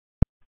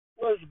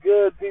What's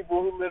good, people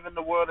who live in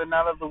the world and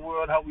not of the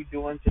world? How we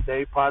doing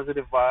today?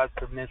 Positive vibes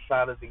from this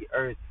side of the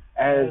earth.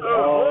 As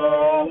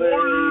always,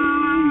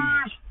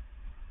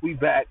 we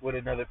back with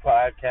another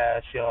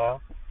podcast,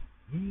 y'all.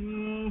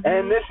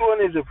 And this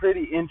one is a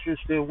pretty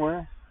interesting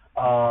one.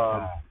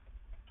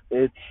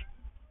 It's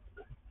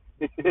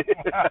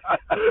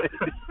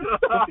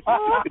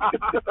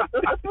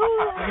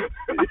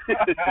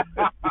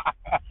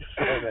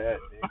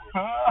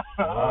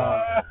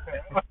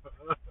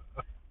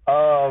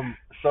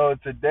so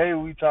today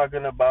we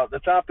talking about the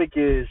topic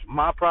is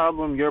my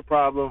problem, your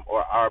problem,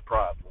 or our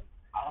problem.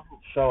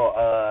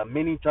 So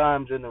many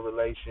times in a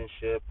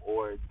relationship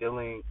or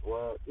dealing,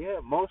 well,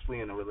 yeah, mostly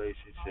in a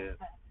relationship.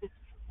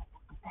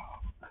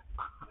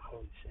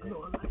 Oh shit!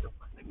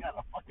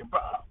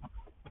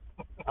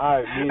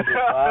 All right, music,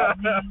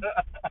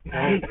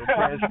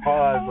 press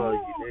pause on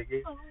you,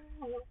 nigga.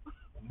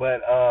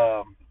 But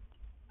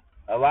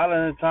a lot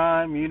of the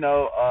time,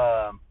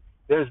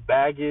 there's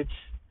baggage.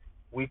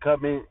 We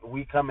come in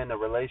a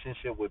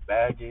relationship with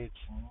baggage,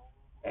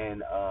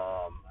 and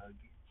a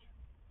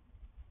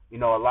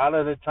lot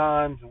of the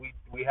times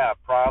we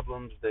have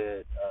problems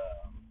that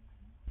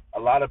a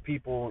lot of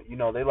people,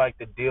 they like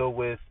to deal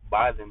with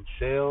by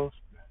themselves.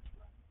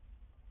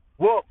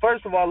 Well,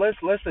 first of all,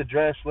 let's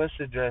address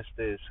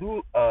this.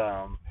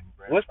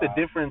 What's the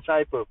different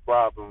type of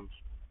problems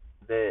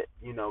that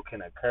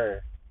can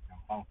occur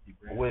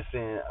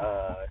within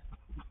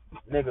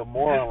nigga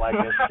more on like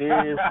a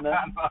serious note.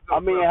 I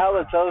mean,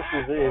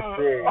 halitosis is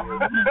serious,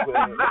 but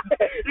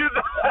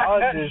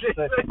I'll just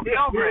say,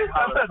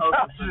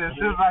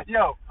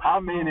 I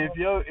mean, if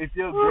your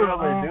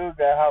girl or dude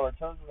got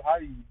halitosis, how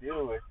do you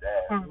deal with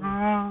that?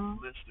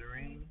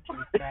 Listerine.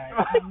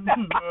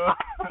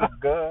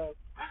 Good.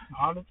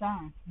 All the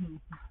time.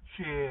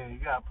 Shit, you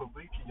gotta put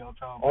bleach in your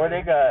tongue. Or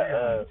they got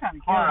You trying to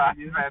kill alright,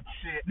 niggas. that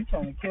shit. You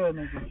trying to kill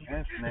niggas.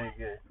 this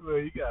nigga. Well,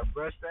 you gotta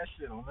brush that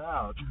shit on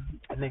out.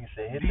 That nigga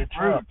said hit Deep the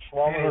trunk, roots.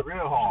 swallow Yeah,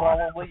 real hard.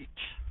 swallow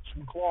bleach,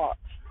 some clots.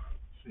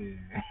 Shit.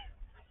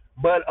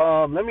 But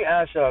let me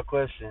ask y'all a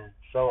question.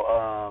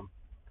 So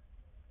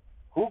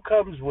who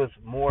comes with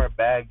more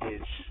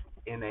baggage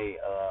in a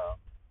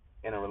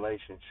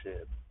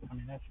relationship? I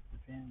mean, that just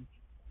depends.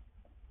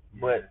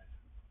 But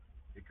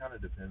it kind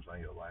of depends on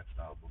your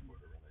lifestyle before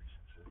the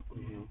relationship.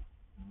 mm-hmm.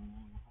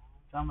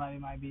 Somebody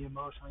might be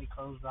emotionally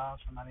closed off.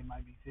 Somebody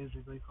might be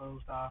physically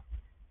closed off.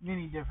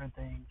 Many different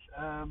things.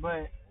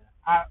 But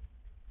I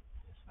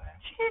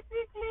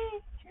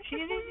typically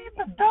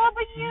the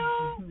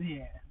W.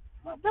 Yeah.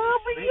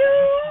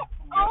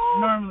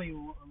 Normally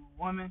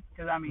women,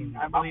 because I mean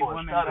I believe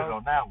women.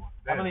 On that one.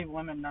 I believe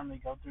women normally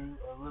go through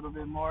a little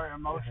bit more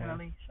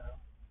emotionally. So.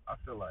 I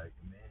feel like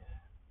man.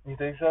 You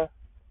think so?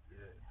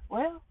 Yeah.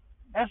 Well,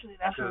 that's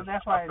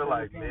why I feel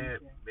like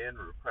depends, men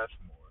repress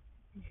more,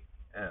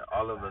 and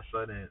all of a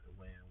sudden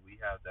when we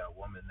have that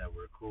woman that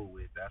we're cool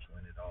with, that's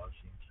when it all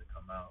seems to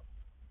come out.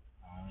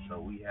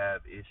 So we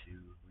have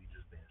issues. We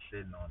just been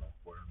sitting on them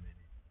for a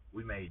minute.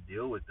 We may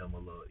deal with them a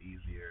little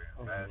easier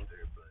and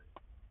faster, but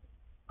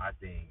I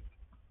think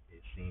it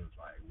seems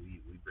like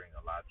we bring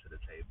a lot to the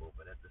table.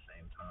 But at the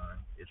same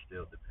time, it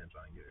still depends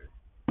on your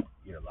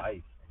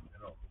life in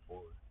general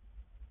before.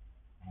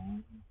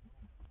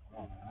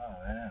 Oh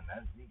man,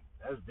 that's deep.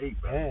 That's deep,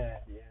 bro. Yeah.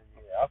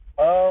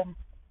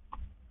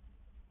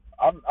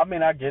 I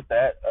mean, I get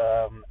that.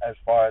 As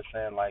far as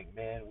saying like,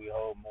 men, we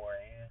hold more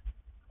in.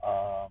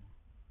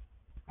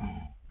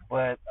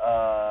 But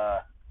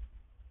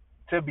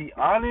to be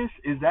honest,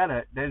 is that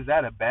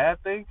a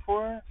bad thing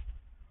for us?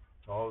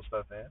 To hold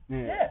stuff in.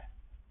 Yeah.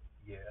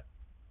 Yeah.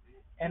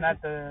 And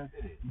at the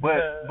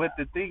but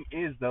the thing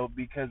is though,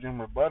 because in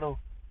rebuttal,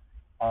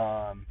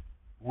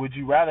 would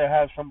you rather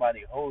have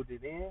somebody hold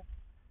it in,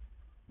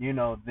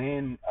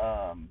 then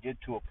get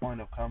to a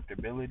point of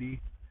comfortability,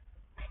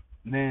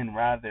 then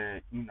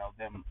rather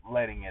them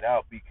letting it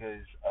out?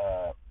 Because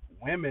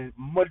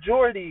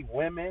majority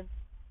women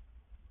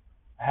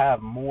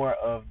have more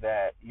of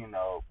that,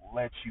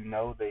 let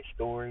their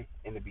story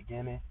in the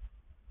beginning.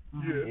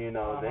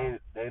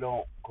 Yeah. They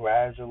don't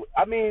gradually.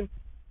 I mean,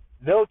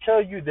 they'll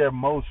tell you their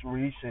most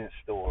recent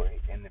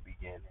story in the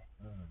beginning,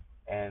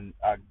 and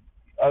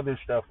other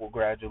stuff will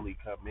gradually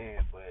come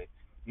in. But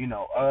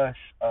us,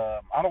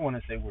 I don't want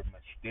to say we're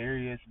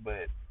mysterious,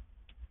 but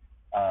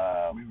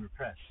we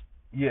repress.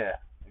 Yeah,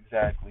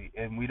 exactly,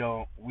 and we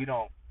don't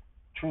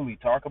truly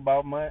talk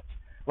about much.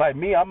 Like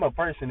me, I'm a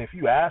person. If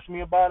you ask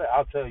me about it,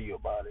 I'll tell you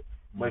about it.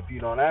 But if you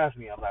don't ask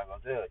me, I'm not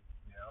gonna tell you.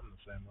 Yeah, I'm the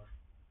same way.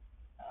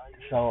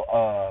 So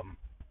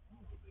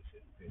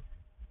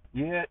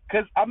yeah,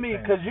 cause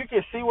you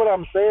can see what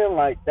I'm saying.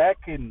 Like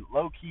that can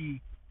low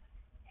key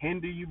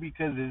hinder you,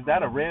 because is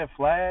that a red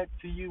flag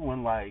to you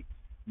when like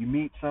you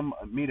meet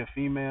a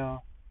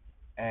female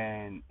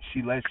and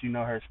she lets you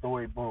know her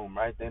story, boom,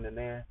 right then and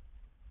there?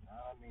 No,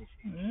 I mean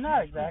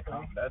not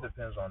exactly. That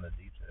depends on the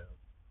details.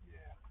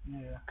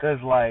 Yeah.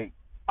 Cause like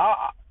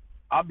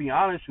I'll be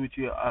honest with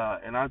you,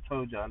 and I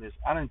told y'all this.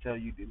 I didn't tell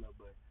you, D-Lo,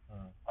 but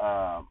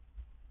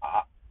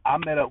I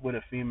met up with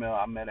a female.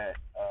 I met at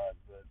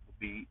the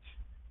beach,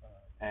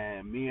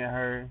 and me and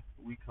her,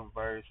 we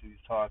conversed, we was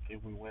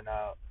talking, we went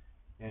out,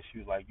 and she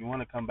was like, "You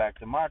want to come back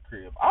to my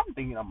crib?" I'm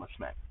thinking I'm gonna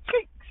smack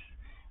cheeks.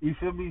 You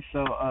feel me?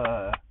 So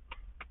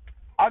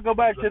I go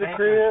back to the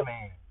crib.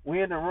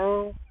 We in the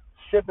room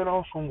sipping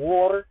on some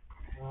water.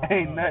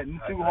 Ain't nothing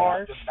too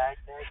harsh.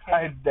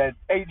 That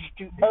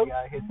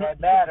H2O. Hit that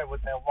batter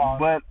with that water.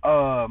 But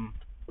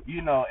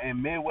you know,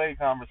 in midway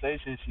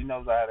conversation, she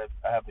knows I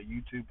have a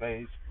YouTube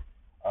page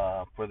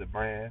for the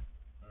brand.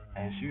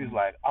 And she was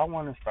like, "I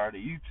want to start a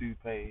YouTube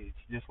page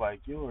just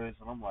like yours."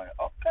 And I'm like,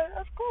 "Okay,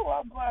 that's cool.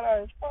 I'm glad I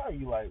inspired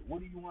you. Like, what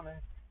do you want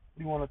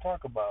to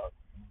talk about?"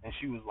 And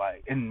she was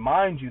like, and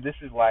mind you, this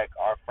is like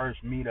our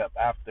first meetup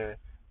after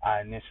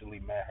I initially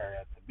met her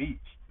at the beach.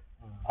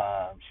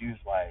 She was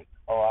like,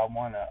 "Oh, I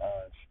want to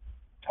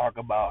talk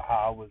about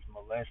how I was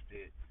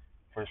molested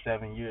for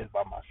 7 years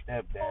by my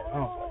stepdad." And I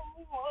was like,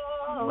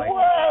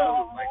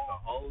 "Whoa!" Like the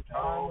whole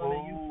time on the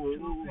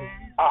YouTube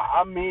page.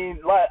 I mean,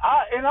 like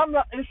I'm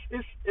not.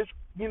 It's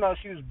you know,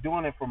 she was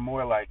doing it for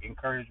more like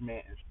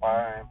encouragement,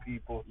 inspiring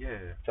people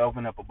to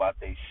open up about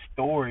their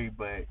story.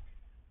 But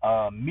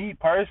me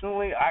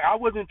personally, I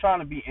wasn't trying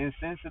to be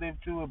insensitive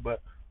to it,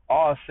 but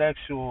all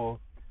sexual,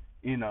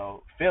 you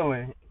know,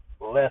 feeling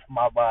left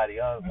my body.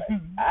 I was like,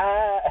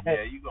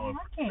 yeah, you going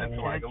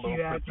into like a little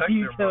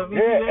protector mode.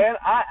 Yeah, and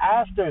I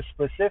asked her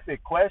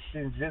specific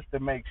questions just to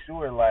make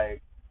sure,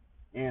 like,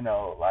 you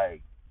know,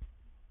 like,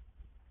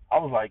 I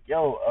was like,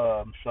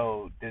 "Yo,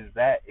 so does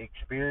that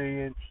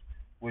experience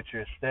with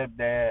your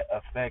stepdad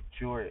affect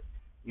your,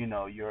 you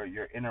know,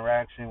 your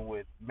interaction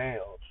with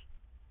males,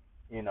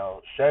 you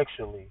know,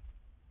 sexually?"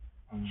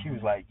 She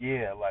was like,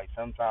 "Yeah, like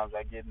sometimes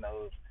I get in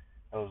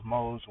those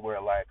modes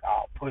where like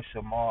I'll push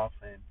them off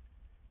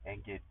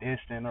and get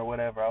distant or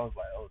whatever." I was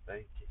like, "Oh,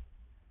 thank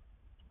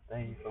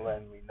you for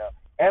letting me know."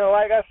 And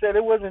like I said, I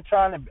wasn't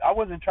trying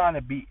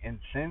to be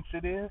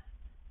insensitive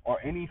or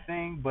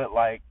anything, but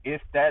like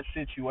if that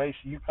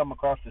situation, you come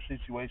across a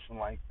situation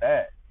like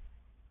that,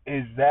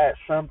 is that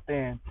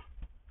something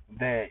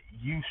that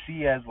you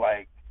see as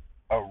like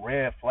a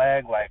red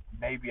flag, like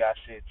maybe I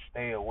should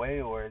stay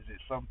away, or is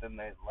it something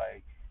that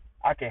like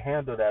I can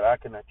handle that, I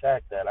can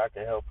attack that, I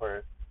can help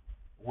her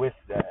with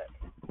that?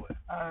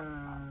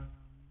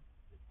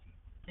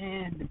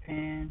 It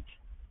depends.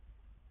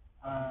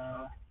 I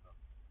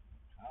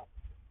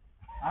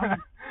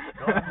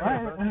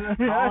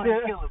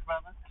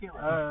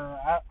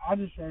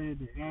just say it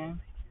depends.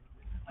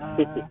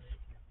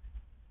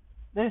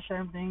 There's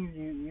certain things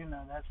you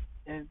know that's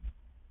it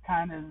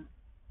kind of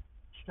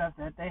stuff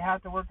that they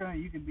have to work on.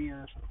 You could be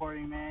a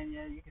supporting man,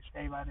 yeah, you can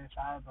stay by their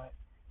side, but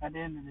at the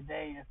end of the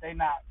day, if they're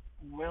not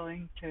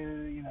willing to,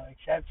 you know,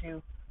 accept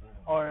you,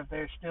 or if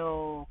they're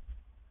still,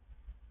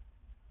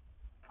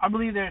 I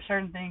believe there are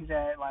certain things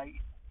that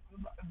like,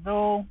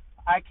 though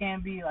I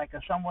can be like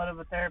a somewhat of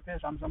a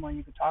therapist, I'm someone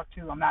you can talk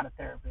to. I'm not a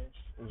therapist,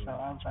 so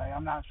I'm sorry,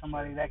 I'm not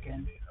somebody that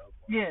can.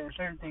 Yeah,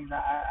 certain things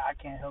I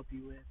can't help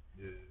you with,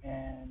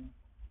 and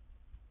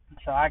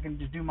so I can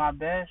just do my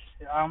best.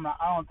 I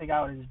don't think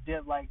I would just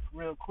dip like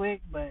real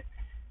quick, but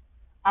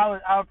I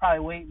would probably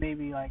wait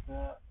maybe like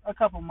a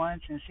couple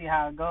months and see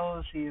how it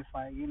goes. See if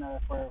like, you know,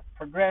 if we're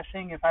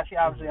progressing. If I see,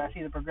 obviously I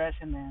see the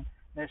progression, then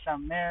there's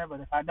something there. But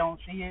if I don't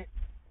see it,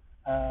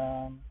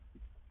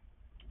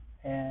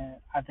 and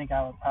I think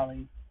I would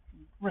probably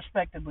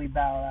respectably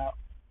bow out.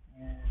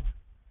 And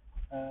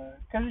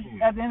because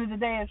at the end of the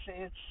day,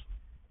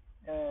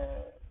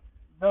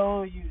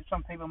 though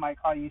some people might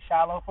call you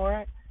shallow for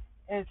it,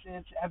 it's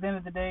at the end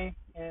of the day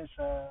it's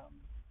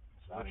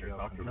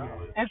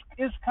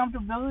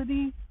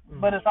comfortability,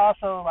 but it's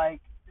also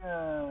like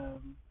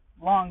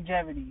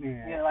longevity.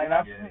 Yeah, like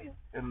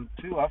and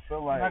two, I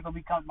feel like I'm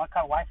not gonna my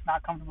wife's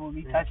not comfortable with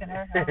me touching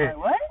her. I'm like,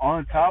 what?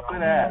 On top of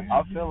that,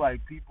 I feel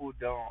like people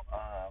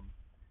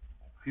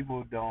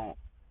don't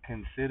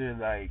consider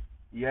like,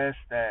 yes,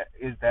 that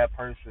is that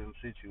person's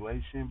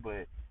situation,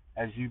 but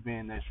as you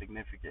being their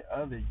significant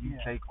other, you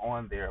take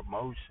on their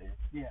emotion.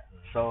 Yeah.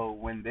 So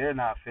when they're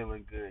not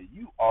feeling good,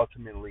 you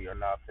ultimately are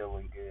not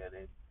feeling good,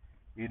 and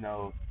you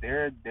know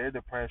they're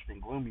depressed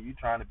and gloomy. You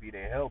trying to be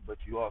their help, but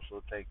you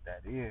also take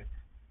that in,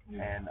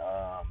 and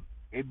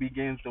it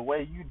begins to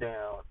weigh you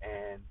down.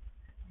 And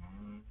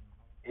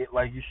it,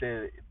 like you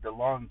said, the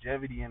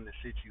longevity in the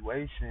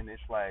situation.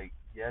 It's like,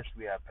 yes,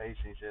 we have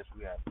patience, yes,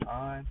 we have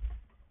time,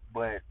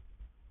 but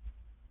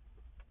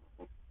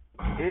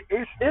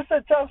it's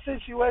a tough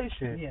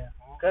situation. Yeah.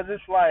 Cause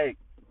it's like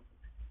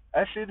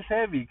that shit is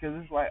heavy. Cause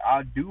it's like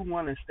I do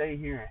want to stay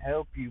here and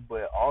help you,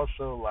 but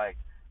also like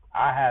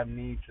I have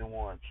needs and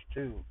wants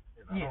too.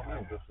 Yeah.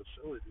 The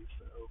facility,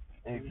 so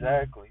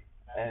exactly.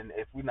 And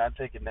if we're not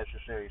taking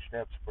necessary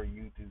steps for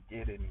you to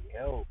get any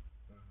help,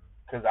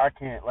 because I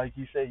can't, like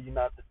you said, you're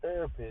not the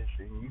therapist,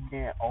 and you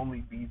can't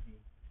only be the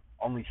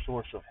only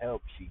source of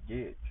help she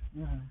gets.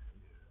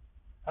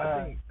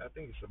 I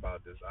think it's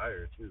about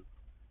desire too,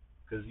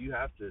 because you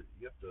have to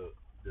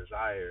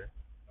desire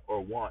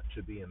or want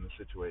to be in the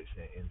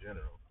situation in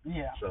general.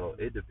 Yeah. So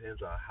it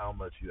depends on how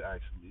much you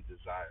actually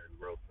desire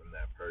growth from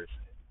that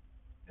person,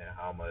 and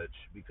how much,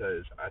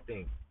 because I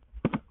think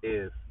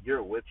if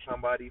you're with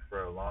somebody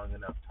for a long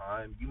enough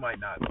time, you might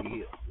not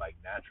be like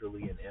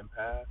naturally an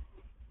empath,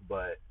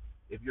 but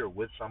if you're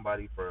with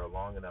somebody for a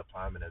long enough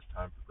time and as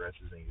time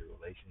progresses in your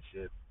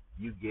relationship,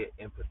 you get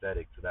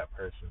empathetic to that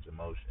person's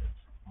emotions.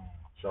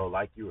 So,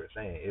 like you were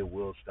saying, it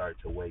will start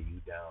to weigh you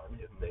down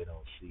if they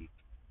don't seek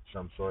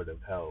some sort of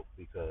help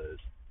because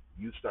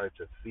you start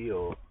to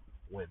feel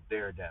when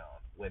they're down,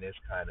 when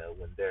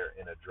they're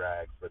in a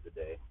drag for the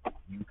day,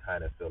 you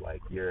kind of feel like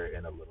you're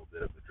in a little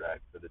bit of a drag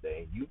for the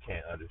day, and you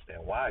can't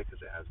understand why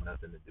because it has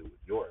nothing to do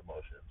with your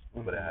emotions,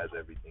 but it has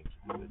everything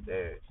to do with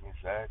theirs.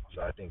 Exactly.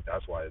 So I think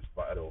that's why it's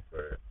vital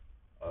for.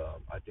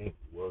 I think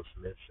Will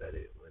Smith said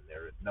it when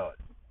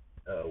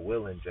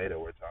Will and Jada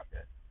were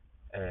talking,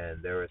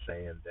 and they were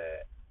saying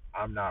that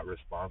I'm not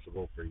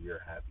responsible for your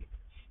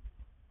happiness,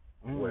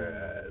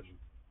 whereas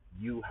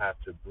you have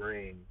to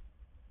bring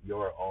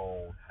your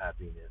own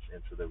happiness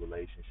into the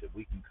relationship.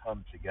 We can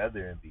come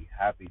together and be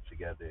happy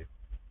together,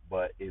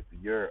 but if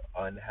you're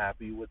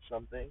unhappy with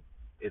something,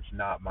 it's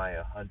not my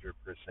 100%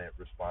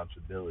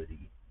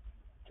 responsibility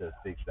to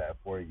fix that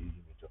for you. You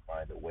need to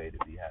find a way to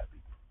be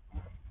happy.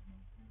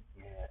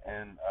 Yeah,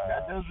 and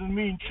that doesn't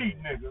mean cheat,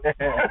 nigga.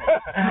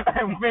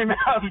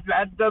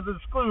 That doesn't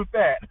exclude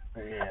that.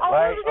 Yeah,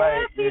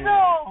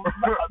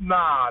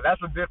 Nah,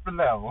 that's a different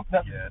level.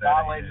 That's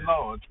violating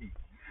loyalty.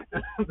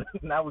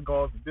 Now we're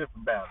going to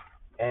different boundaries.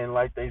 And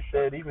like they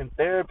said, even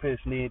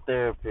therapists need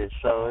therapists.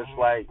 So it's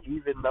like,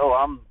 even though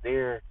I'm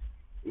there,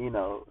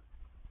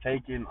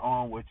 taking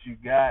on what you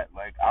got,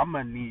 like I'm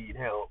gonna need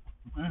help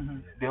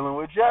dealing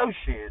with your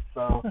shit.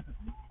 So,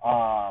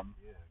 I'll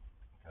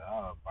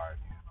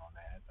barge in on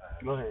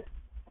that. Go ahead.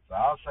 So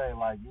I'll say,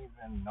 like,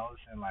 even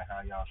noticing, like,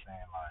 how y'all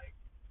saying, like,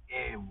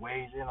 it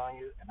weighs in on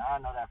you, and I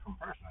know that from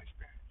personal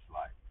experience.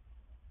 Like,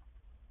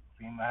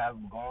 female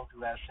have gone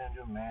through that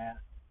syndrome, man.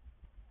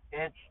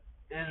 It's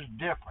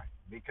different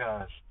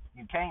because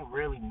you can't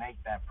really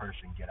make that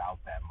person get out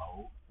that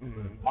mode.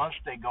 Mm-hmm. Once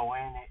they go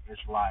in it,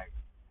 it's like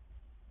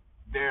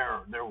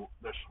they're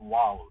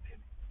swallowed in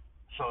it.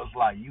 So it's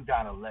like you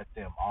gotta let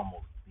them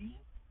almost be.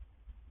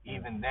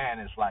 Even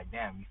then, it's like,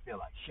 damn, you feel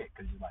like shit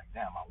because you're like,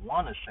 damn, I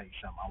want to say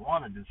something, I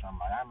want to do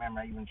something. Like, I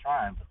remember even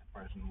trying, but the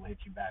person will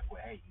hit you back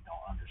with, hey, you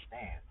don't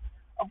understand.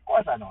 Of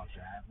course I don't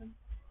understand. I haven't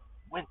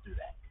went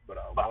through that. But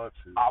I want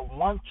to. I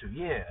want to,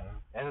 yeah.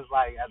 And it's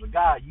like, as a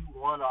guy, you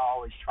want to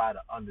always try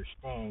to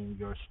understand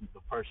the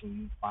person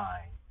you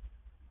find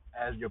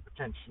as your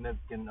potential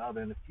significant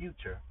other in the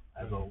future,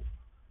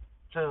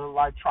 to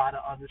like try to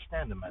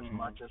understand them as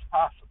much as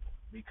possible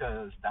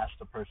because that's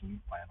the person you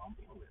plan on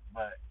being with.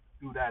 But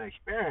through that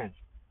experience,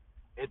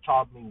 it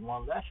taught me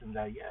one lesson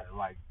that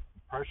like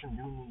the person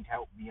do need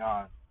help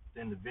beyond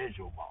the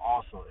individual, but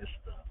also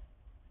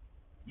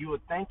you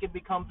would think it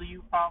becomes a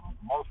you problem.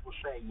 Most will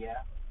say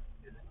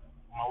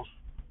most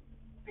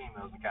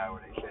females and guys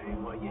where they say,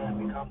 well, it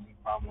becomes a you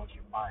problem once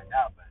you find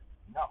out, but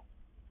no,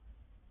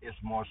 it's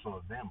more so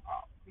a them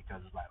problem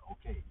because it's like,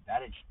 okay, that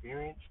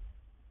experience,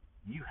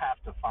 you have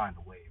to find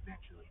a way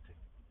eventually to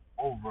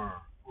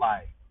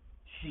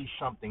see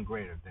something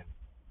greater than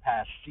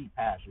see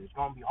past it. It's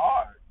gonna be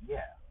hard,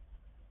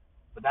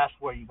 but that's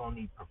where you're gonna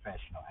need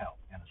professional help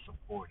and a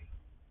supporting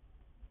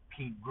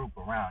group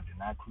around you,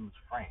 and that includes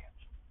friends.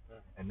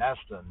 And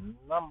that's the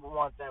number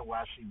one thing where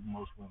I see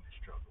most women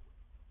struggle with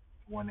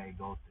when they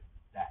go through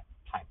that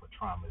type of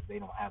trauma is they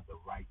don't have the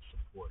right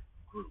support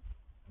group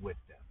with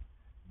them.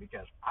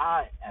 Because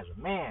I, as a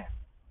man,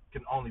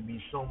 can only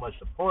be so much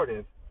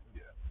supportive,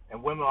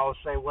 and women always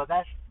say, well,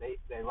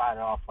 they write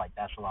it off like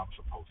that's what I'm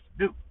supposed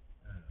to do.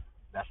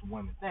 That's a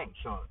women thing.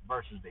 So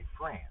versus their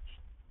friends.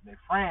 Their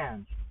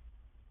friends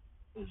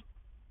is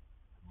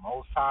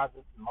most times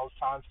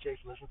chicks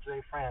listen to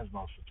their friends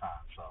most of the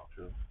time.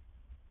 So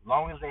as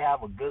long as they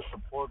have a good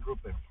support group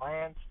and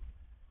friends,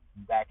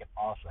 that can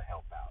also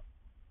help out.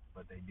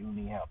 But they do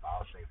need help,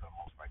 I'll say, for the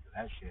most part. Because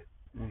that shit,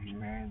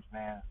 experience,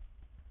 man,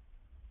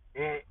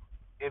 it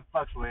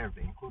fucks with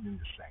everything, including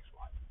your sex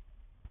life.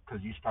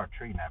 Because you start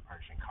treating that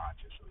person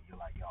consciously. You're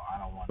like, yo,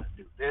 I don't want to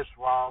do this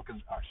wrong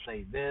or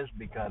say this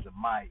because it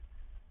might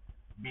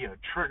be a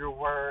trigger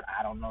word.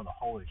 I don't know the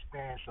whole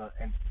experience. So,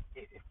 and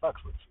it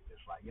fucks with you.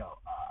 It's like, yo,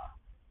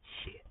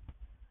 shit.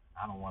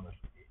 I don't want to.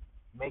 It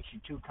makes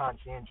you too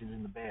conscientious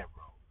in the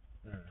bedroom.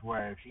 To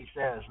where if she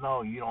says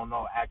no, you don't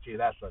know. Actually,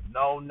 that's a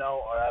no,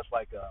 or that's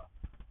like a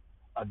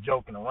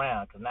joking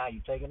around because now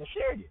you're taking it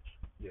serious.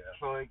 Yeah.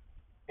 So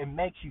it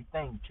makes you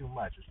think too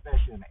much,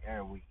 especially in the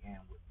era we in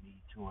with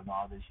Me Too and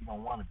all this. You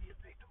don't want to be a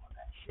victim of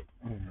that shit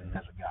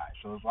as a guy.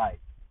 So it's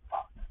like,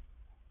 fuck.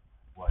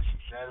 Well,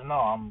 she says no,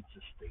 I'm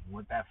just sticking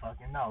with that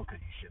fucking no because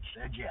you should have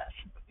said yes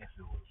if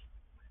it was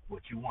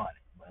what you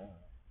wanted. But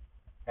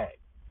hey,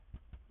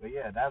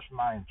 yeah, that's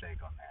my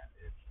intake on that.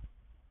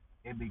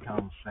 It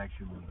becomes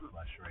sexually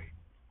frustrating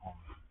on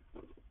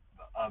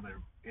the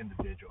other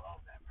individual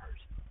of that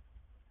person.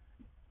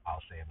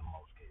 I'll say in the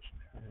most cases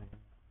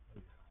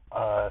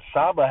there.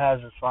 Saba has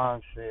a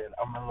song said,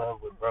 I'm in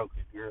love with broken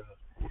girls.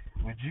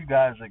 Would you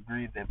guys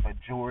agree that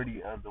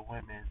majority of the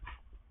women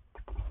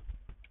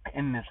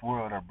in this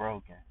world are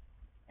broken?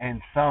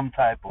 in some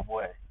type of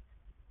way?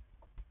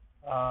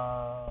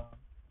 I'm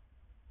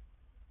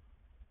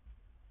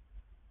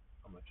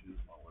gonna choose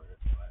my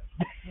words.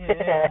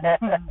 Yeah.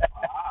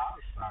 I'll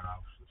start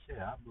off. Shit,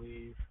 I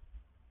believe,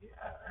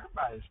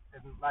 everybody's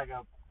it's like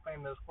a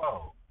famous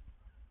quote.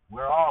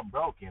 We're all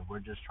broken. We're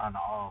just trying to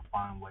all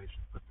find ways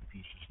to put the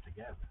pieces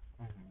together.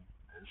 Mhm.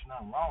 There's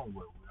nothing wrong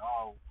with it. We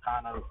all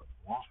kind of,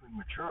 once we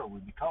mature, we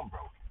become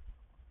broken.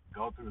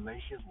 Go through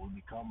relationships, we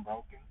become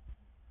broken.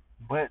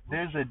 But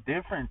there's a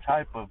different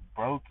type of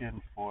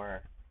broken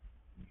for,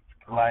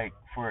 like,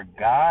 for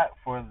God,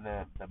 for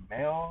the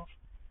males.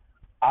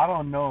 I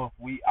don't know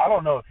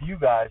if you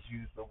guys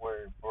use the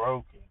word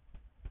broken.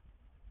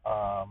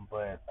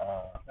 But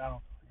I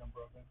don't think I'm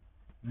broken.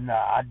 nah,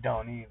 I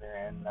don't either.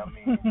 And I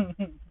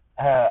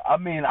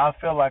mean, I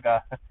feel like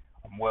I'm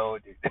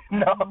welded.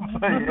 No, I'm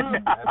playing.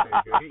 That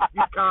nigga,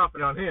 he's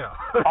confident on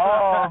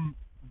him.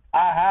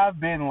 I have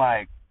been,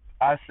 like,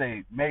 I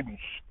say maybe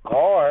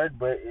scarred,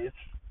 but it's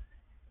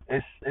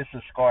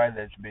a scar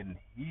that's been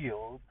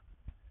healed.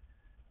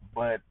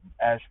 But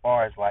as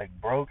far as like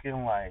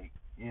broken, like,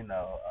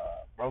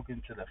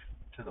 broken to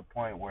the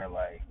point where,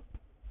 like,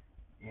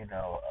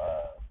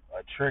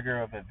 a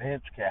trigger of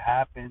events can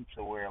happen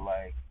to where,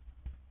 like,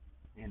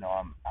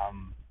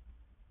 I'm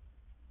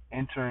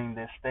entering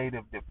this state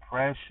of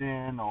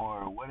depression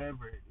or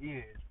whatever it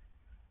is.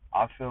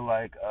 I feel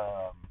like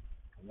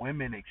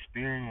women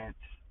experience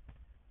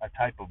a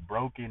type of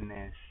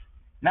brokenness,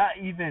 not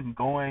even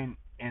going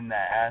in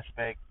that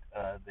aspect,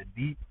 that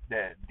deep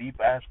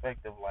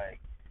aspect of, like,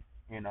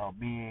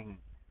 being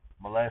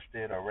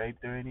molested or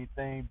raped or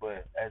anything,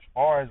 but as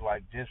far as,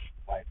 like, just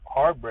like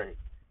heartbreak,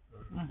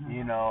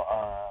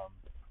 Mhm.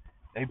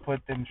 they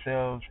put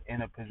themselves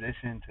in a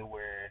position to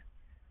where,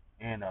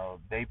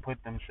 they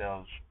put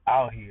themselves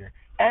out here.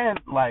 And,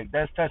 like,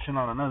 that's touching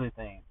on another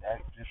thing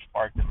that just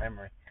sparked a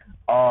memory.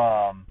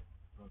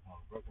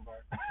 Broken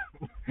part.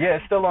 Yeah,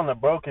 it's still on the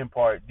broken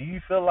part. Do you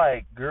feel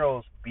like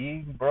girls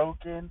being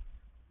broken,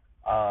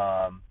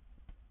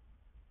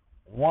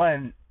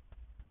 one,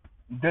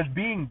 does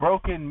being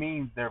broken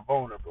means they're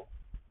vulnerable?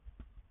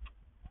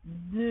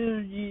 Do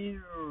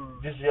you?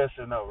 Just yes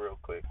or no, real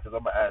quick, because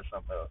I'm gonna add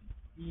something else.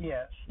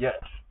 Yes.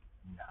 Yes.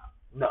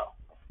 No.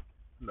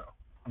 No.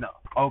 No.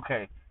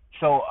 Okay.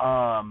 So,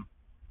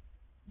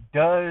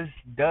 does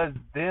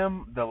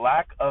the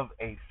lack of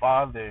a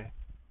father?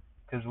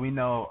 Because we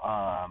know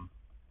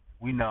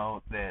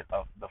that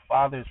the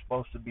father is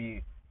supposed to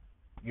be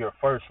your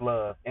first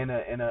love in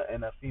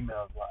a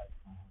female's life.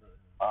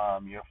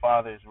 Your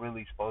father is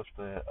really supposed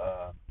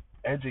to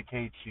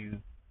educate you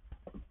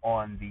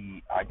on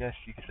the, I guess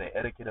you could say,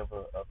 etiquette of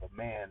a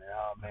man and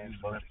how a man's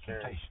supposed to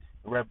carry.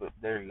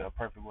 There you go,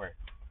 perfect word.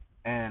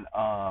 And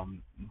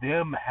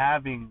them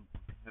having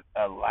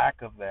a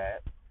lack of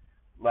that,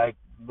 like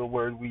the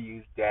word we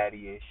use,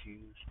 daddy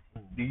issues.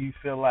 Do you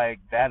feel like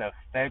that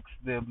affects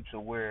them to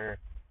where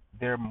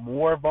they're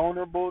more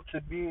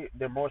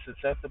they're more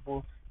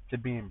susceptible to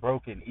being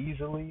broken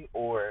easily,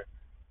 or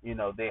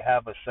they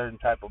have a certain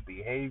type of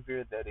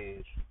behavior that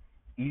is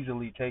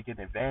easily taken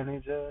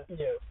advantage of?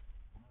 Yes.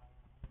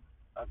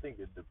 I think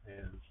it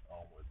depends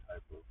on what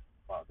type of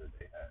father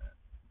they had.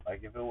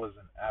 Like if it was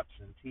an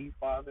absentee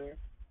father,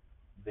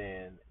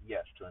 then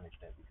yes, to an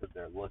extent, because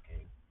they're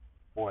looking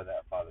for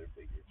that father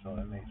figure, so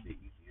it makes it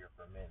easier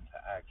for men to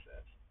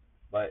access.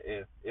 But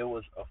if it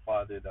was a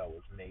father that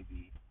was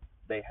maybe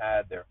they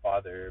had their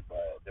father,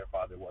 but their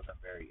father wasn't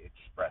very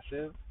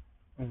expressive,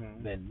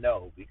 Mm-hmm. then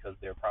no, because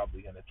they're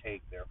probably going to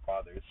take their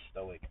father's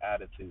stoic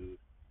attitude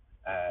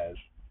as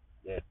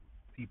that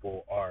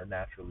people are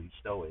naturally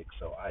stoic,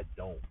 so I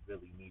don't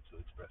really need to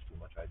express too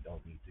much. I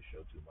don't need to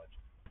show too much.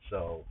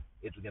 So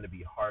it's going to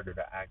be harder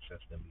to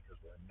access them because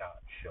they're not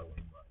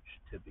showing much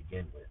to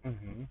begin with.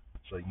 Mm-hmm.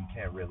 So you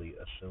can't really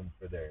assume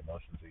for their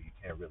emotions, or you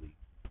can't really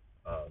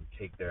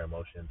take their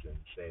emotions and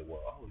say,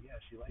 well, oh yeah,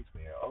 she likes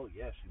me, or oh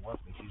yeah, she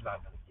wants me. She's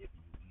not going to give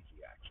you easy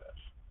access.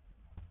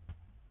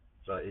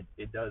 So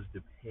it does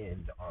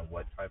depend on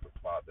what type of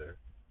father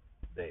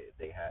they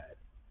had.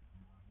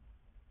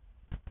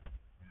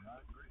 Yeah, I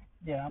agree.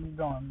 Yeah, I'm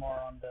going more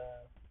on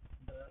the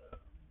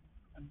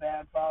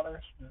bad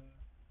fathers.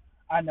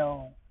 I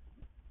know.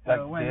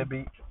 Like When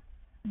deadbeats.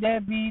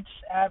 deadbeats,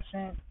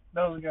 absent,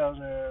 those girls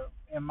are,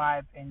 in my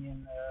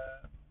opinion,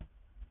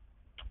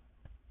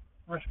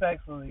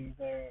 respectfully,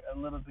 they're a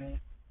little bit.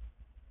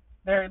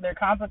 They're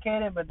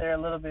complicated, but they're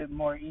a little bit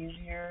more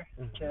easier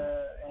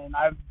to, and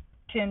I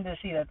tend to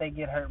see that they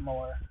get hurt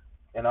more.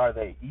 And are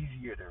they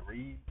easier to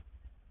read?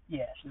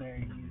 Yes,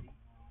 very easy.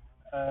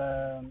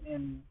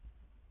 And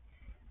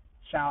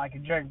sound like a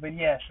jerk, but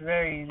yes,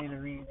 very easy to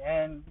read,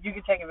 and you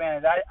can take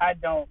advantage. I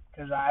don't,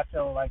 because I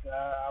feel like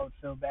I would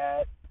feel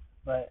bad,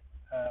 but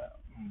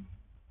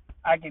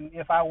I can,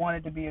 if I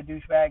wanted to be a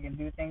douchebag and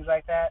do things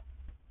like that,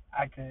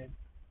 I could.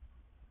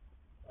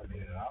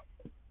 Yeah.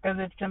 Because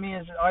it's, to me,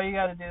 is all you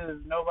got to do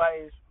is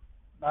nobody's.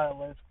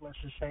 Let's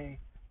just say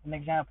an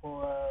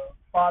example.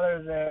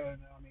 Father's there.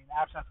 I mean,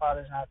 absent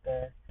father's not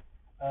there.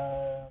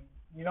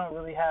 you don't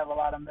really have a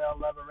lot of male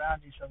love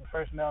around you. So the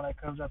first male that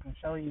comes up and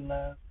show you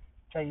love,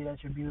 tell you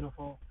that you're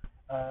beautiful,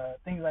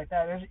 things like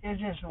that, it's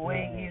just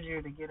way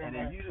easier to get in And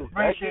there.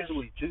 that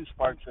usually too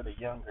sparks at a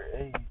younger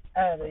age.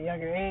 At a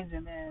younger age,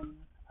 and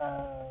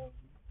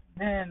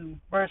then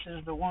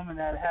versus the woman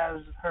that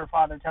has her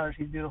father tell her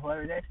she's beautiful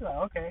every day. She's like,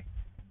 okay,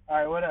 all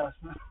right, what else?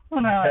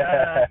 What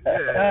else?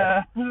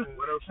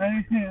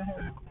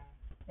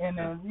 And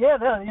then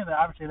they'll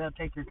obviously they'll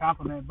take your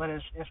compliment, but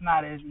it's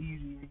not as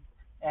easy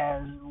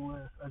as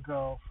with a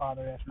girl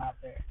father that's not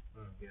there.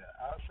 Yeah,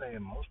 I would say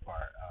in most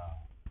part,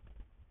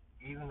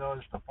 even though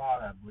it's the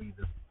father, I believe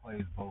this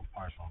plays both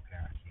parts on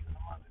parents, even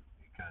the mother,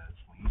 because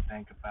when you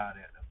think about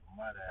it, if the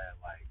mother had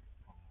like,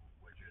 from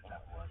what your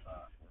example was,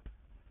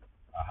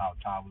 how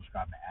Todd was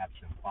describing an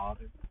absent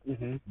father,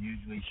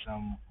 usually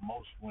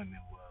most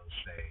women will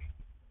say,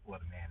 well,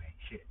 the man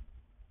ain't shit.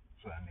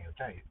 So I mean,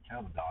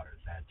 tell the daughters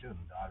that too.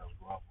 The daughters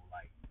grow up with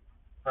like,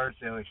 first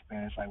they'll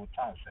experience like what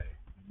Todd said,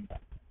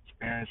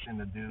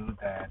 experiencing the dude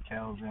that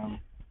tells them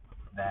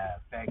that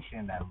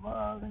affection, that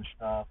love and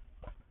stuff,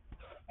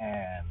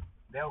 and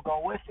they'll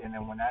go with it. And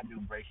then when that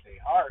dude breaks their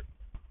heart,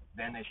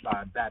 then they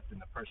start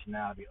adapting the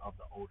personality of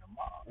the older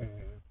mom,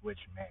 which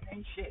man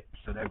ain't shit.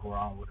 So they go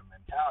on with a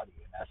mentality,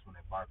 and that's when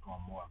they embark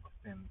on more of a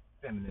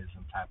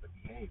feminism type of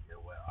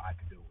behavior. Well, I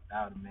could do it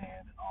without a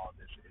man and all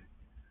this. It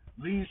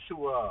leads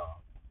to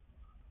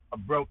a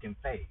broken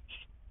phase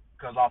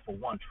because off of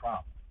one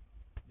trauma.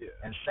 Yeah.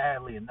 And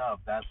sadly enough,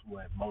 that's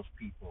what most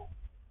people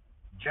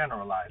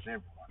generalize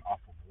everyone off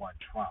of one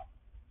trauma.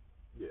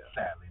 Yeah.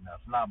 Sadly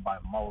enough, not by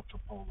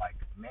multiple. Like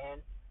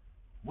men,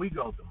 we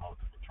go through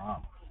multiple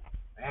traumas.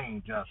 It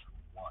ain't just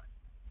one,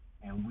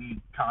 and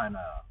we kind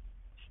of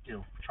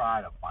still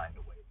try to find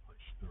a way to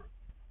push through,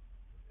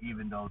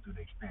 even though through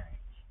the experience.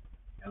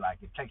 And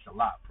like it takes a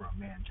lot for a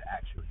man to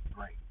actually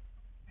break.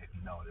 If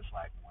you notice,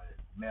 like with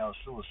male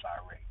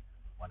suicide rate,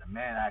 when a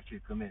man actually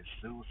commits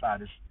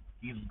suicide,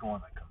 he's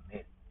going to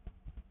commit.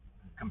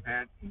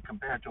 Compared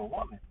to a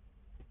woman,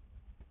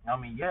 I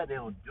mean, yeah,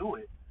 they'll do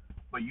it,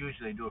 but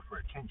usually they do it for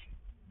attention.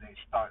 They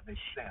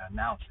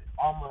announce it.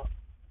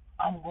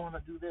 I'm going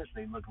to do this.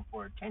 They're looking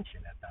for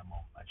attention at that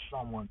moment, like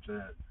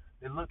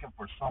they're looking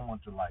for someone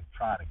to like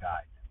try to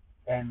guide them.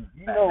 And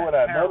you know what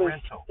I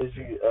noticed is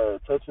you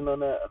touching on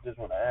that. I just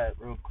want to add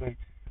real quick.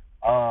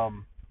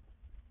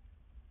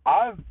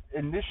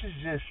 And this is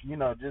just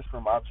just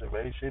from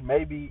observation.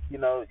 Maybe you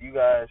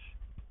guys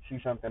see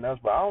something else,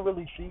 but I don't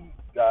really see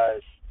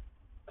guys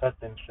cut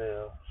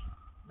themselves.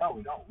 No,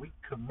 we don't. We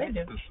commit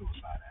to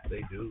suicide.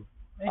 They do.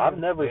 I've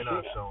never They're seen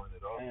not showing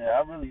it off. Yeah,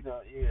 I really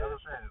don't. Yeah. Like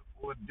I said,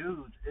 with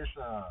dudes, it's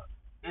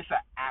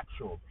an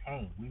actual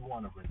pain. We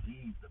want to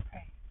relieve the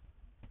pain.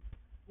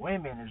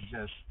 Women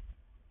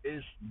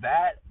is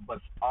that, but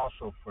it's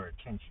also for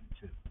attention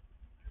too.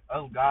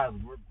 Us guys,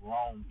 we're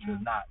grown to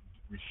not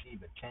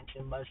receive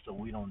attention much, so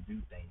we don't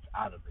do things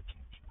out of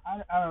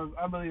attention.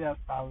 I believe that's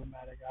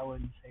problematic. I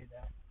wouldn't say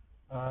that.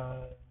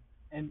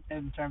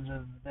 In terms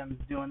of them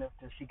doing it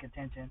to seek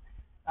attention.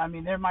 I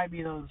mean, there might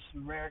be those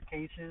rare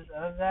cases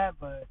of that,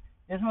 but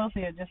it's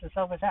mostly just a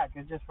selfish act.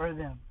 It's just for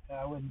them.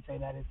 I wouldn't say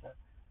that it's a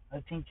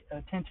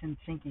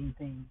attention-seeking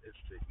thing. It's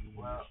to ease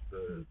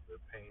the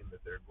pain that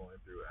they're going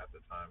through at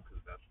the time,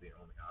 because that's the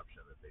only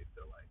option that they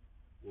feel like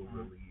will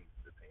relieve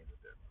the pain that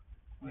they're going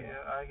through.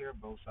 Yeah, I hear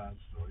both sides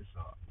of the story,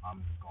 so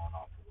I'm just going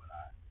off of what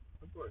I.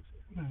 Of course.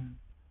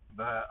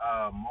 But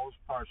most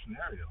part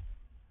scenario,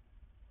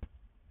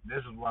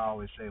 this is why I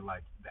always say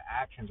like the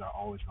actions are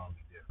always going to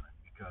be different,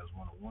 because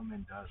when a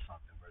woman does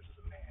something versus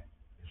a man,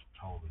 it's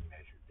totally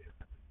measured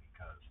differently.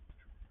 Because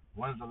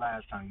when's the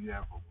last time you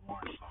ever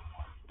warned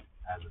someone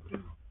as a dude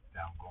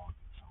that I'm going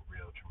through some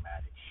real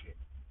traumatic shit?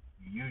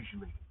 You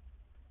usually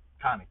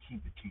kind of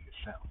keep it to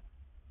yourself,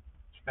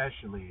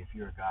 especially if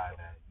you're a guy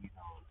that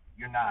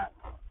you're not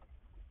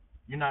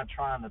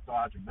trying to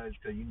throw out your best,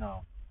 because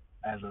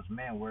as us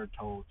men, we're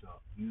told to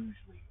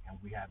usually, and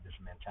we have this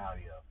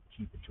mentality of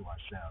keep it to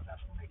ourselves.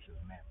 That's what makes us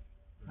manly.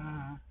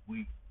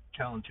 We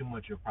telling too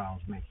much of your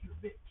problems make you a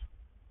bitch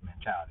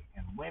mentality.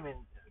 And women,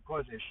 of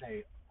course, they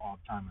say all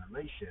the time in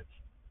relationships,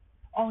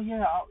 oh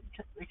yeah, I'll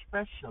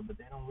express yourself, but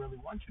they don't really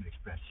want you to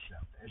express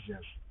yourself.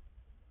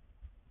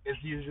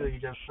 It's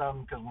usually just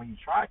something, because when you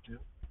try to,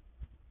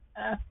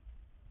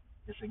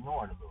 it's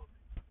ignored a little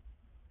bit.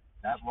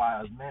 That's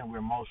why as men, we're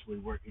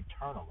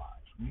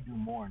internalized. We do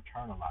more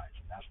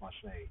internalizing. That's why I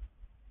say,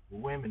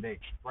 with women, they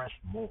express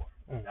more.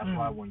 That's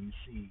why when you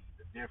see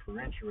the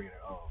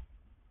differentiator of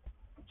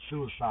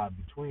suicide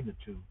between the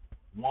two,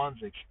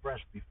 one's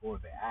expressed before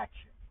the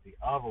action. The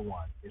other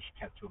one is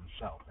kept to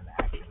himself, and the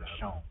action is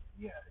shown.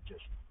 Yeah,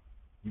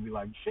 you'd be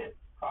like, shit,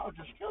 Carl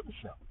just killed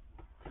himself.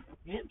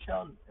 You didn't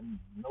tell him, and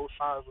no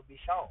signs will be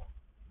shown.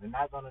 They're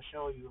not going to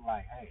show you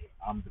like, hey,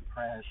 I'm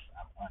depressed,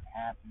 I'm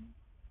unhappy.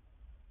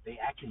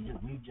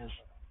 We just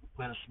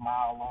put a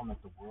smile on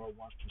that the world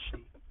wants to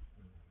see.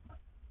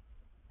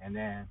 And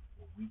then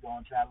when we go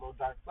into that little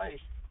dark place,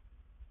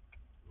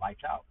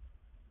 lights out.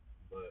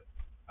 But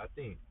I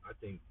think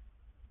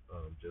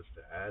just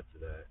to add to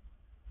that,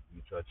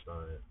 you touched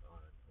on it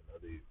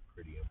another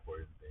pretty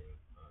important thing,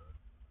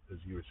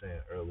 because you were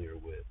saying earlier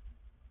with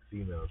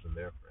females and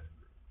their friend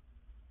group,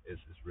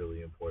 it's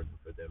really important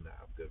for them to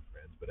have good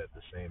friends. But at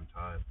the same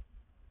time,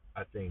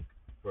 I think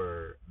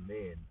for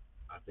men,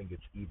 I think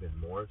it's even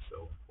more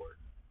so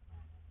important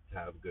to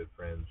have good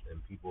friends and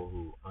people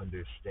who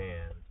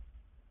understand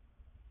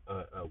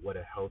what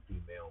a healthy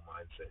male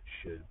mindset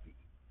should be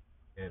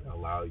and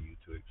allow you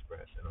to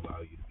express and allow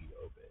you to be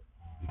open.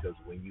 Because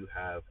when you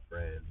have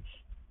friends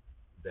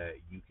that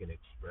you can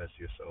express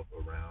yourself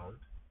around,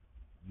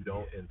 you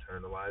don't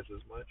internalize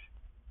as much,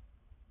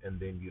 and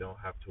then you don't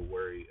have to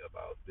worry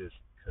about this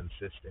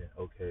consistent,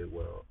 okay,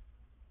 well,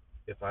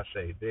 if I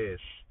say this,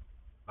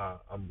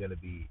 I'm gonna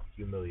be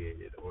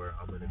humiliated, or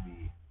I'm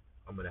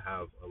gonna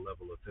have a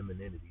level of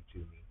femininity to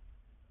me,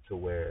 to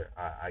where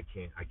I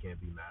can't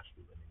be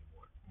masculine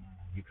anymore.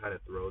 You kind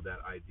of throw that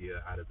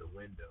idea out of the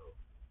window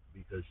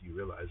because you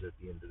realize at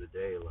the end of the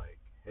day, like,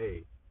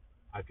 hey,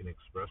 I can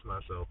express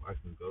myself, I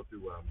can go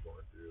through what I'm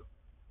going through,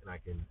 and I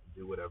can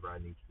do whatever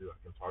I need to do. I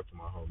can talk to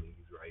my homie,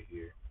 he's right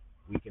here.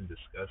 We can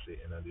discuss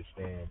it and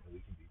understand, and we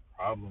can be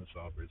problem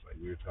solvers,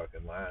 like we were talking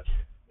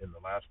in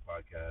the last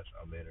podcast.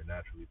 Our men are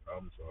naturally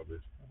problem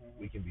solvers.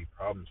 We can be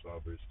problem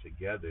solvers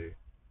together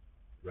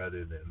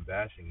rather than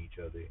bashing each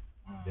other.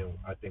 Then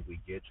I think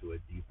we get to a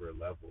deeper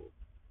level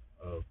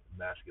of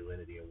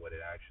masculinity and what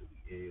it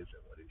actually is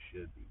and what it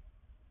should be.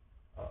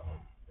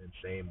 And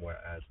same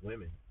whereas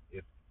women,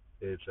 if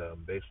it's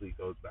basically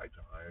goes back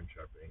to iron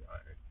sharpening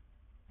iron.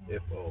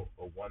 If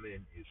a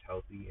woman is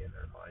healthy in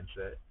her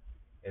mindset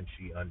and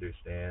she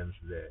understands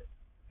that,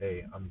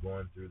 hey, I'm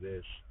going through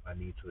this, I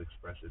need to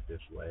express it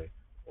this way,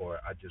 or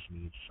I just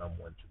need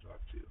someone to talk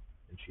to,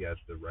 and she has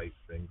the right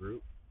friend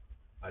group,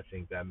 I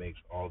think that makes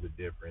all the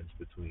difference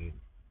between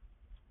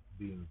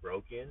being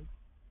broken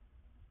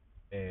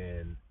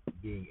and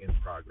being in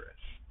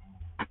progress.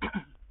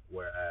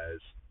 Whereas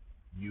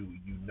you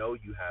know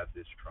you have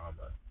this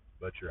trauma,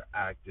 but you're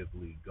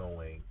actively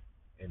going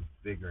and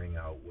figuring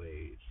out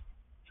ways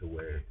to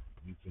where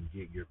you can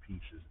get your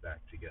pieces back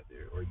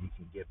together, or you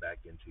can get back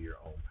into your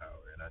own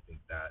power. And I think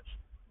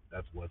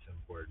that's what's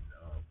important,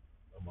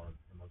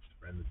 amongst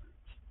friend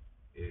groups,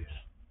 is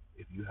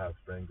if you have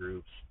friend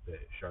groups that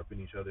sharpen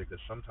each other, because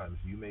sometimes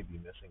you may be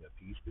missing a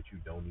piece that you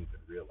don't even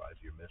realize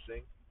you're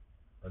missing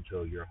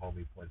until your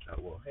homie points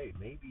out, well, hey,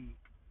 maybe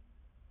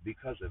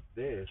because of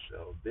this,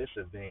 so this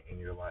event in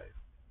your life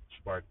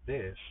sparked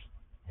this,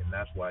 and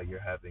that's why you're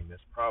having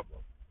this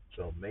problem.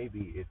 So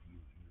maybe if you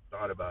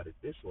thought about it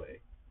this way,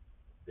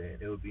 then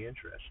it would be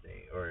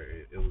interesting, or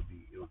it would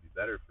be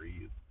better for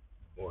you,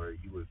 or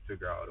you would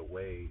figure out a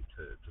way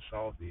to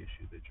solve the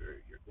issue that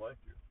you're going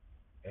through.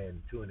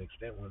 And to an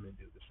extent, women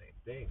do the same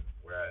thing.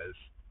 Whereas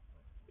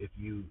if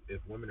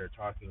women are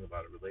talking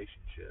about a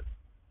relationship,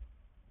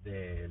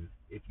 then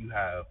if you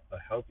have a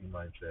healthy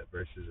mindset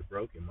versus a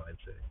broken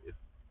mindset, if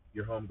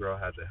your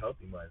homegirl has a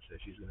healthy mindset,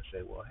 she's gonna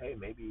say, well, hey,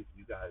 maybe if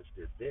you guys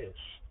did this,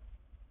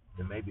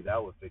 then maybe that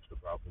would fix the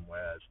problem.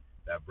 Whereas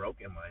that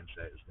broken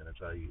mindset is gonna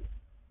tell you,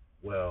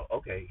 well,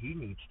 okay, he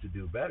needs to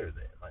do better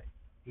then. Like,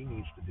 he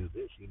needs to do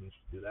this, he needs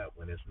to do that,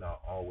 when it's not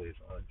always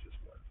on just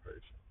one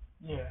person.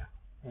 Yeah.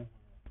 Yeah,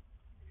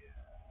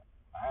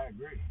 I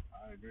agree.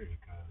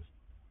 Cause,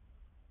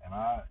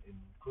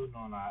 including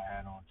on our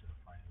add on to the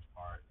friends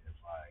part, it's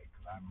like,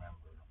 cause I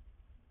remember,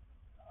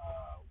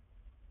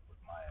 with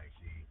my ex,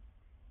 he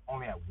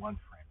only had one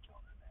friend till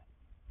her that,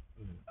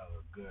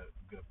 a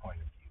good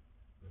point of view.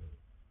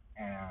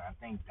 And I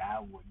think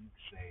that what you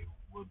could say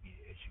would be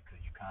the issue,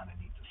 because you kind of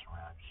need to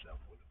surround yourself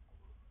with a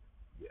group.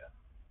 Yeah.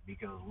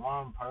 Because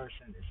one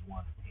person is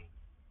one opinion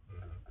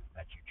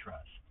that you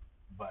trust,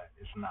 but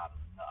it's not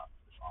enough.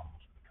 It's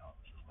almost becomes,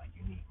 it's like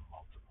you need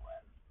multiple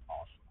at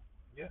also.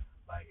 Yeah.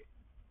 Like,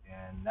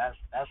 and that's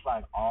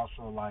like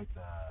also like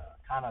the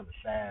kind of the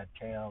sad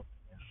tale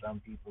in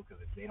some people,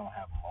 because if they don't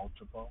have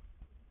multiple,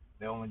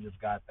 they only just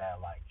got that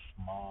like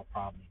small,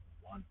 probably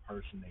one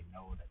person they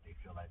know that they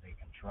feel like they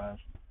can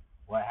trust.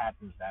 What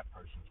happens? That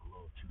person's a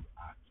little too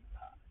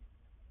occupied.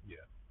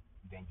 Yeah.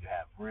 Then you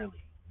have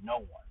really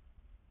no one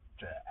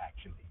to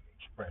actually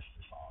express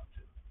this on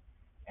to.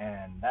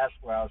 And that's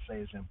where I'll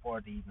say it's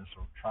important to even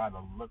sort of try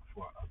to look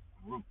for a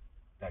group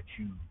that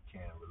you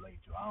can relate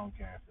to. I don't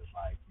care if it's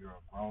like you're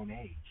a grown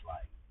age,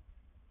 like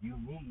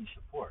you need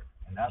support.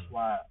 And that's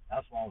why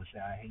I always say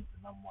I hate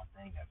the number one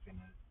thing that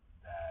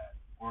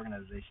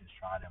organizations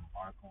try to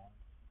embark on.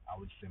 I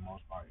would say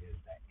most part is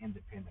that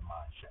independent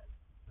mindset.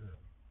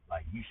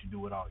 Like you should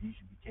do it all. You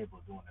should be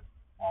capable of doing it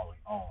all on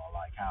your own. Or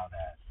like how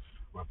that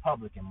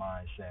Republican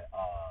mindset,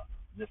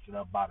 lifted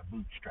up by the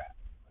bootstrap.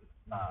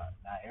 Nah,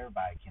 not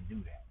everybody can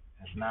do that.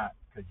 It's not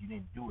because you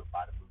didn't do it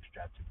by the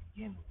bootstrap to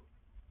begin with.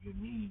 You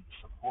need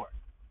support.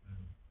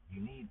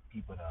 You need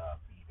people to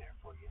be there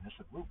for you, and it's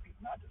a group of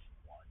people, not just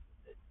one.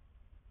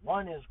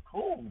 One is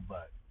cool,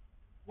 but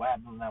what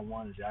happens when that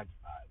one is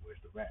occupied?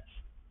 Where's the rest?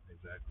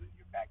 Exactly.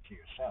 You're back to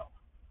yourself.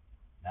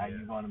 Now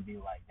you're going to be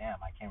like, damn,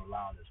 I can't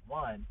rely on this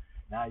one.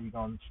 Now you're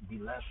going to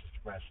be less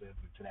expressive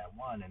to that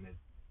one in the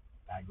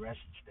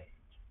digression stage.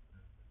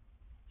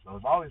 So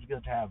it's always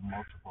good to have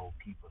multiple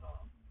people to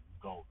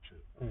go to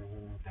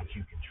that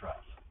you can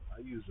trust. I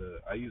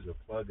use a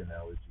plug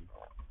analogy,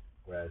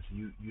 whereas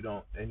you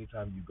don't,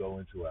 anytime you go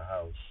into a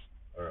house,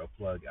 or a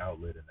plug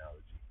outlet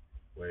analogy,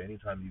 where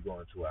anytime you go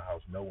into a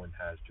house, no one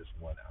has just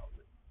one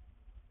outlet.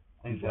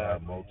 People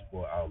have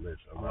multiple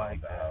outlets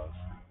around the house,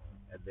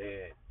 and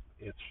then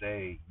if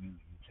say you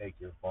take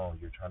your phone,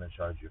 you're trying to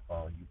charge your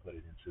phone, you put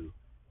it into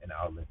an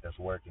outlet that's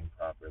working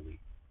properly,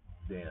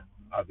 then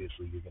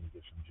obviously you're going to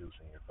get some juice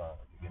in your phone.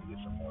 You're going to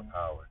get some more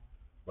power.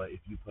 But if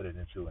you put it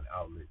into an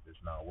outlet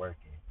that's not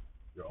working,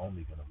 you're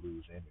only going to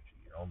lose energy.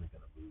 You're only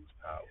going to lose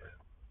power.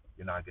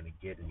 You're not going to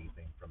get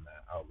anything from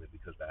that outlet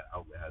because that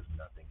outlet has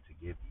nothing to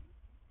give you.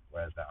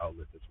 Whereas the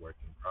outlet that's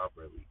working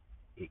properly,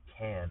 it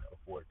can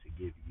afford to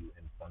give you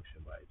and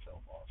function by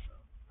itself also.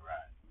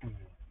 Right.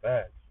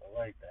 Facts. I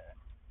like that.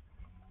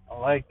 I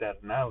like that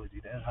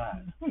analogy. That's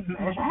hot.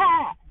 That's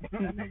hot.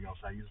 That nigga gonna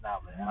say use an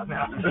outlet.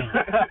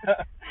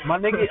 My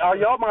nigga, are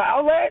y'all my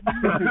outlet?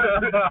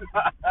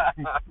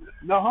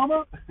 No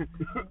homo.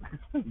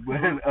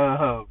 But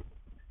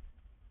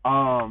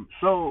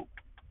so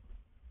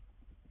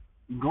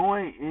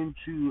going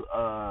into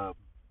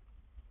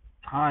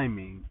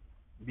timing,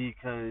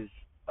 because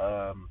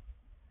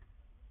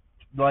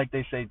like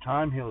they say,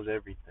 time heals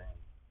everything,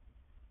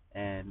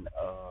 and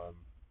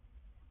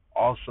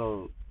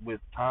also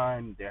with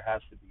time there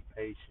has to be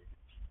patience,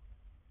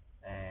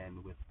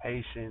 and with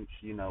patience,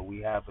 we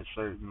have a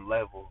certain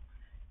level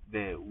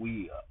that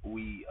we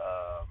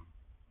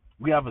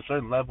have a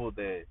certain level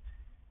that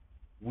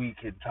we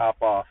can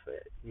top off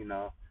at.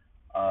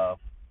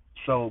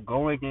 So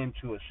going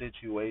into a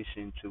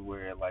situation to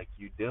where like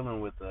you're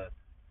dealing with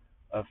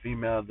a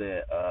female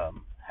that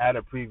had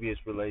a previous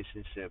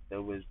relationship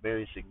that was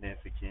very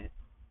significant,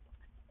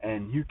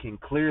 and you can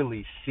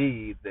clearly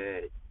see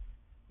that,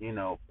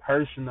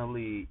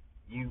 personally,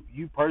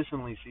 you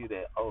personally see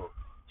that, oh,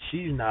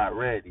 she's not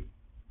ready.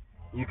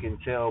 You can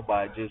tell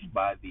by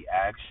the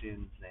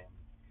actions,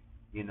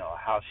 and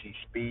how she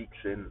speaks,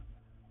 and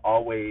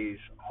always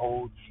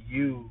holds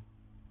you,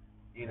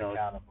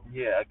 accountable.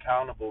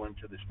 accountable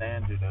into the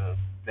standard of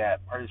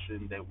that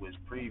person that was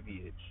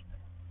previous.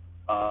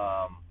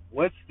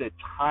 What's the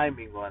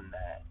timing on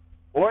that?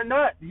 Or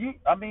not?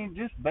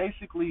 Just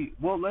basically.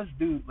 Well, let's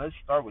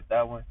start with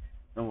that one,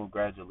 then we'll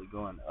gradually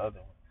go on the other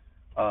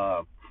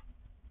one.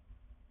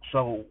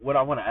 So what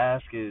I want to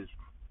ask is,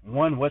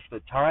 one, what's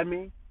the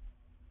timing,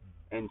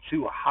 and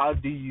two, how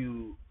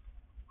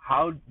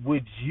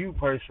would you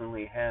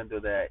personally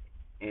handle that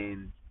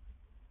and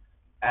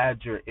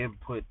add your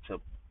input to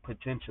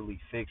potentially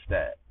fix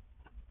that?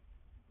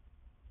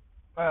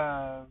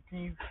 Can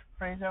you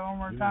phrase that one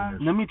more time?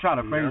 Let me try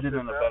to phrase it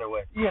in a better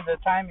way. Yeah, the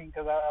timing,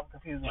 because I'm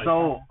confused.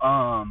 So,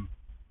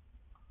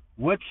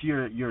 what's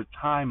your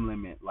time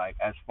limit, like,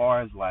 as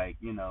far as, like,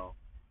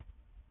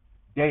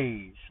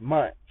 days,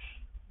 months,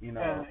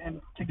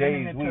 and to days,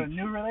 getting into weeks. a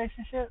new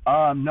relationship?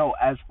 No,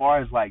 as far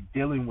as like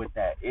dealing with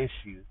that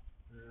issue.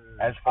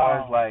 As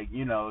far as like,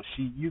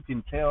 you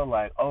can tell,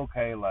 like,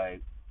 okay,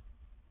 like,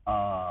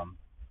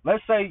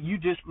 let's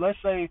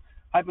say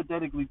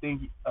hypothetically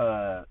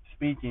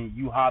speaking,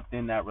 you hopped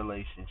in that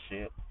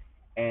relationship,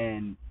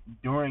 and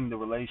during the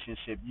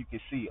relationship you can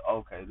see,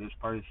 okay, this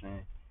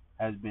person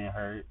has been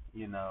hurt,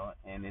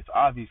 and it's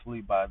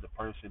obviously by the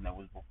person that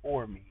was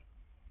before me,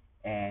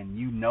 and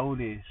you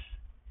notice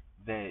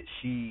that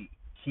she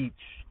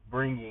keeps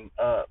bringing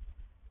up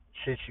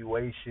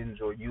situations,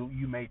 or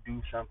you may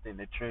do something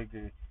to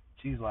trigger.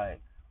 She's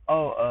like,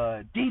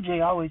 oh,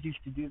 DJ always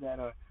used to do that,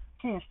 or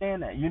can't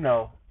stand that.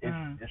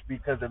 It's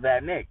because of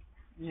that nigga.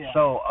 Yeah.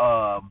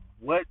 So,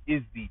 what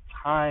is the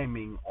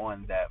timing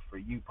on that for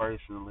you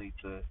personally,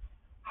 to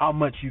how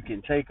much you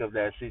can take of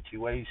that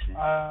situation,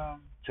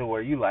 to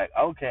where you like,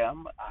 okay,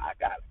 I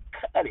gotta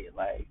cut it.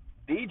 Like,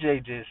 DJ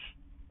is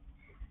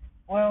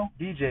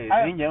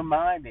in your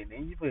mind and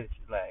in your pussy.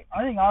 Like,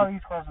 I think all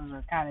these questions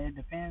are kind of, it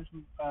depends,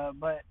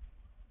 but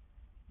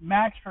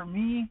max for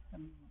me,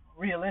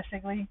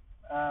 realistically,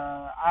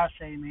 I'll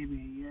say maybe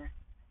a year.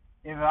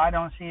 If I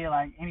don't see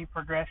like any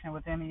progression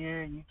within a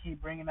year, and you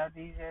keep bringing up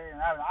DJ,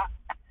 and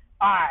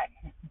I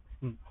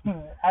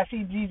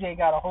see DJ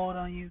got a hold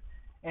on you,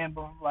 and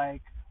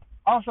like,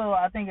 also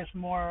I think it's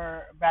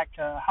more back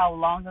to how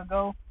long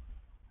ago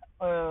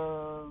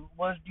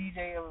was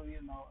DJ,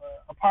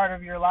 a part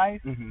of your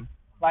life. Mm-hmm.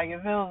 Like,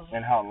 if it was,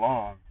 and how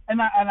long.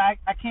 And I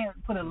can't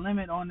put a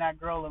limit on that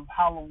girl of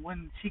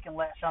when she can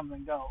let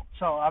something go.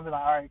 So I'll be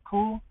like, all right,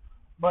 cool.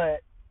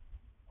 But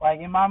like,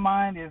 in my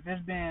mind, if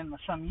it's been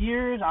some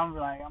years, I'm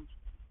like,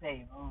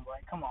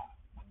 come on.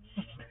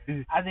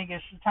 I think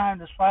it's time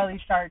to slightly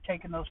start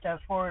taking those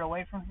steps forward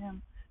away from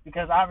him,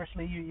 because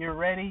obviously you're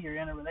ready. You're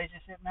in a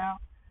relationship now.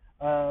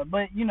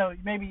 But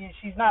maybe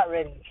she's not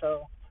ready.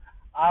 So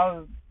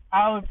I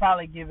would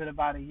probably give it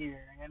about a year.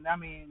 And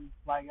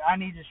like, I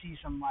need to see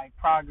some like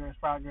progress.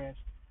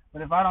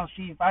 But if I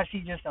see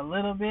just a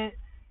little bit,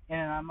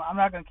 and I'm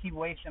not gonna keep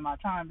wasting my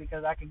time,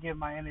 because I could give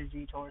my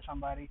energy towards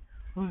somebody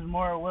who's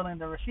more willing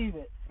to receive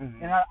it.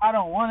 Mm-hmm. And I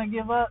don't want to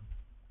give up,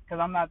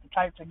 because I'm not the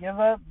type to give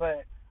up,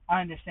 but I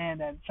understand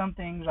that some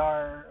things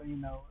are,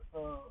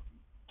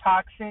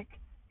 toxic,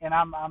 and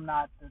I'm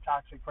not the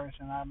toxic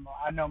person.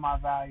 I know my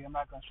value. I'm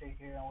not gonna sit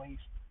here and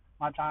waste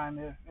my time,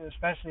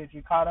 especially if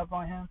you're caught up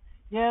on him.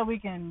 Yeah, we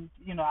can,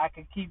 I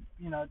could keep,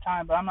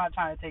 time, but I'm not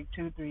trying to take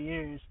 2-3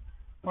 years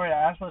for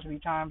that. That's supposed to be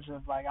times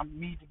of like I'm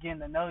me getting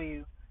to know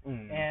you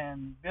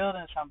and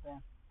building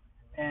something.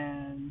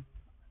 And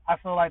I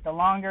feel like the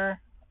longer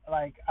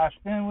like I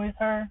spend with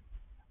her,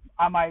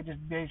 I might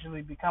just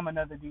basically become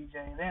another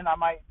DJ. Then I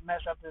might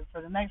mess up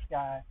for the next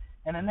guy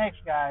and the next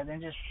guy,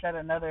 then just set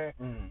another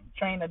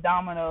train of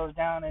dominoes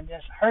down and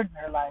just hurting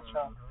her life.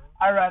 So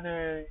I'd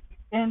rather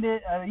end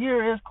it. A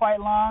year is quite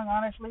long,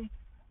 honestly,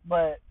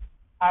 but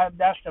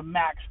that's the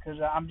max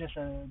because I'm just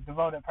a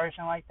devoted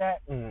person like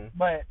that.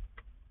 But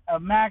a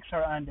max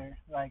or under,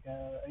 like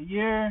a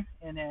year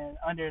and then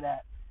under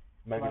that.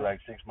 Maybe like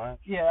 6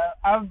 months? Yeah,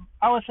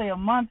 I would say a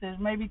month is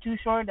maybe too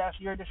short. That's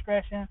your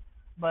discretion.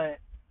 But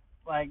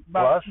like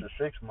about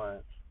 6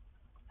 months.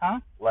 Huh?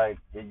 Like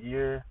a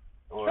year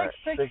or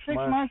six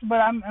months. But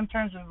I'm in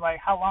terms of like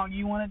how long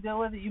you want to deal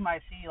with it. You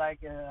might see like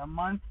a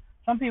month.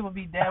 Some people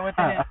be dead with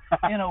it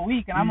in a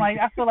week, and I'm like,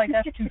 I feel like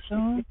that's too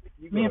soon.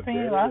 Me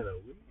opinion.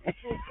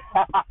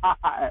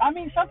 I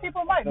mean, some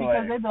people might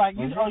because they be like,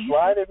 you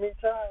slide at me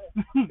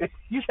time.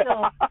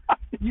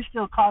 you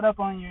still caught up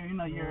on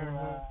your,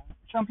 your.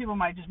 Some people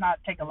might just not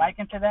take a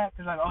liking to that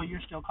because like, oh,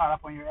 you're still caught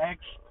up on your ex.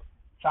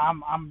 So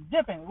I'm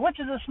dipping, which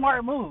is a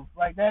smart move,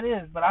 like that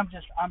is. But I'm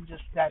just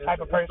that type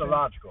of person. It's a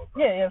logical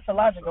approach. Yeah, it's a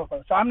logical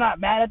approach. So I'm not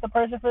mad at the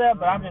person for that,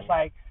 but I'm just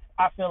like,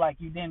 I feel like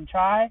you didn't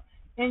try,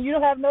 and you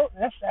don't have no.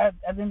 That's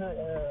at the end of,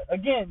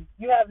 again,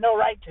 you have no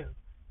right to.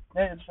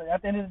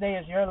 At the end of the day,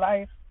 it's your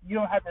life. You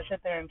don't have to sit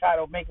there and try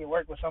to make it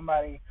work with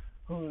somebody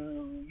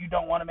who you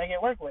don't want to make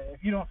it work with.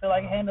 If you don't feel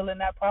like handling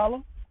that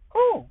problem,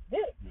 cool,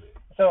 yeah.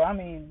 So I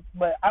mean,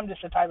 but I'm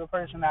just the type of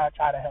person that I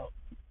try to help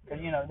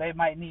because they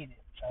might need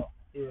it. So.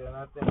 Yeah, and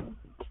I think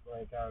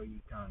like how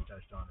you kind of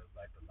touched on is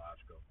like the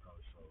logical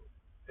approach. So,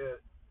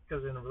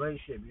 because in a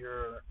relationship,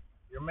 your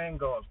main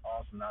goal is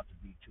also not to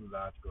be too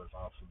logical. It's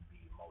also to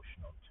be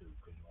emotional too,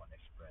 because you want to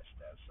express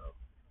that. So,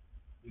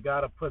 you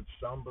got to put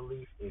some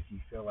belief if you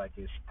feel like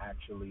it's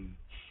actually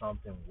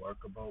something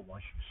workable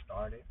once you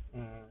start it.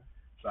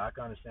 So I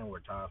can understand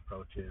where Tom's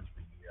approach is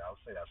the year. I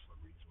would say that's a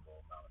reasonable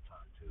amount of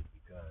time too,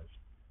 because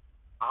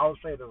I would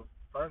say the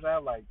first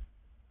I like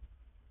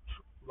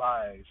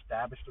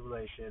establish the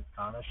relationship,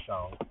 kind of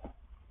show,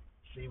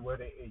 see where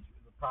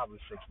probably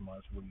 6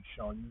 months where you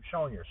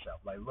showing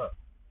yourself like, look,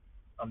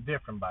 I'm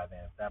different by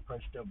then. If that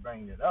person still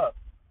bringing it up,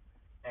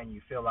 and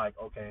you feel like,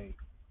 okay,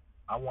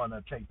 I want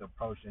to take the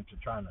approach into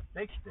trying to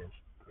fix this,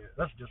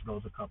 let's just go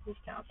to couples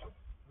counseling.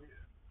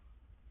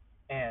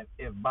 And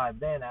if by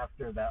then,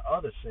 after that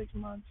other 6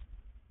 months,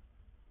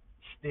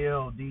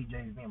 still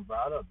DJ's being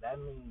brought up, that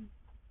means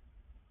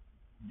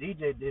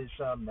DJ did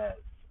something that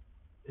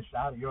it's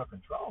out of your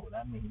control.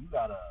 That means you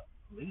gotta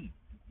leave.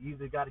 You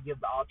either gotta give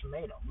the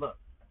ultimatum. Look,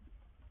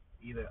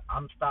 either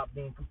I'm stopped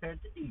being compared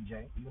to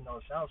DJ, even though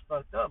it sounds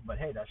fucked up, but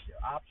hey, that's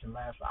your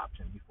last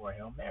option before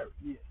Hail Mary.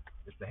 Yeah.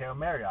 It's the Hail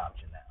Mary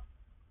option now.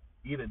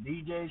 Either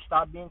DJ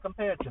stop being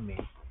compared to me,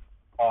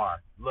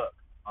 or look,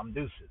 I'm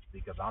deuces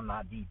because I'm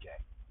not DJ.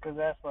 Because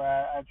that's where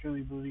I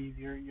truly believe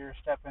you're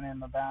stepping in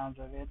the bounds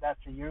of it. That's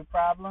a you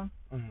problem.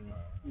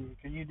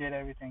 Because you did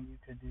everything you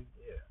could do.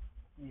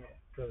 Yeah.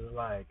 Because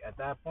like at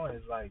that point,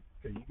 it's like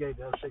because you gave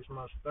the other 6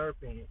 months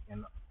therapy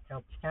and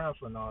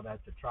counseling and all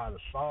that to try to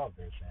solve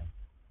this, and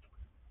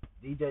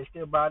DJ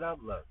still brought up,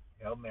 look,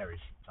 Hail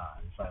Mary's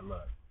time. It's like,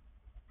 look,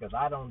 because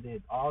I don't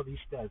did all these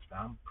steps.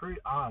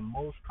 I'm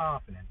most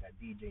confident that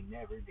DJ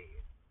never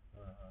did.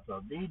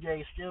 So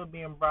DJ still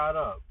being brought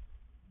up.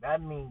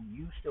 That means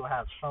you still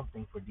have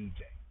something for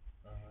DJ,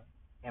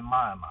 in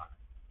my mind,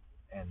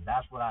 and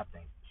that's what I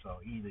think.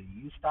 So either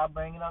you stop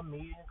bringing up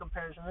me in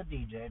comparison to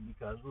DJ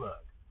because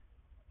look,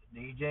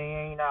 DJ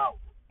ain't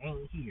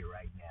here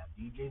right now.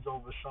 DJ's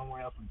over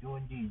somewhere else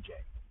doing DJ.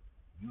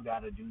 You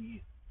gotta do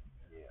you.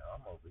 Yeah,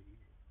 I'm over here.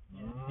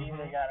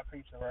 DJ got a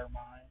piece of her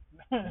mind.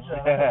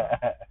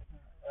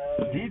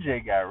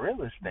 DJ got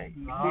real estate.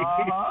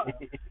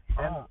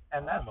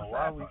 And that's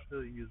why we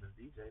still using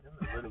DJ. Them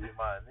is literally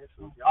my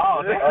initials.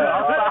 Oh,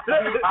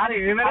 I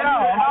didn't even know.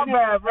 My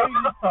bad, bro.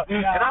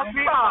 And I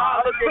see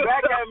Tom looking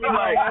back at me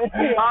like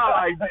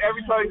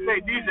every time you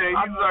say DJ,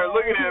 he start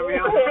looking at me.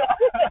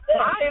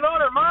 I ain't on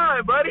her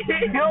mind, buddy.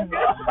 You don't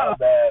get my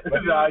bad.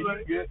 Nah,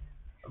 you good.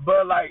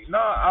 But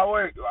I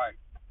work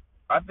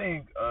I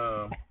think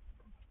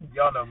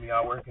y'all know me.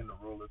 I work in the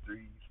rule of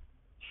threes.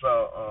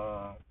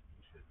 So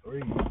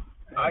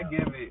I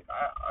give it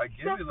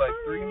like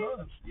 3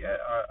 months. Yeah,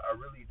 I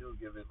really do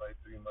give it like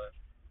 3 months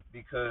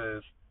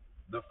because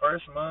the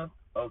first month,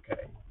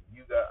 okay,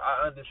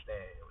 I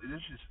understand.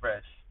 This is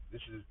fresh.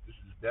 This is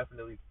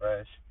definitely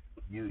fresh.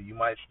 You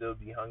might still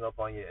be hung up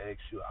on your ex.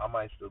 I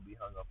might still be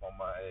hung up on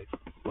my ex.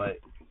 But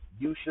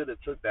you should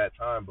have took that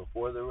time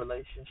before the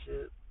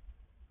relationship.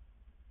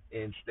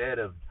 Instead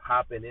of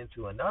hopping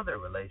into another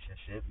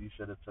relationship, you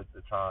should have took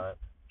the time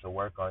to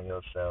work on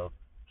yourself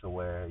to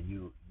where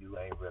you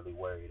ain't really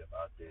worried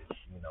about this.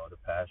 The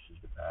past is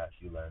the past.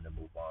 You learn to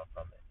move on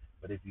from it.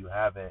 But if you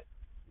haven't,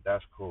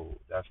 that's cool.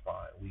 That's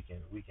fine. We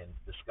can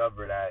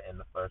discover that in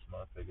the first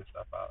month, figure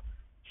stuff out.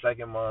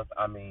 Second month,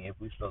 I mean, if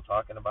we still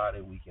talking about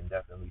it, we can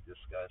definitely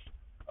discuss.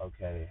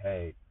 Okay,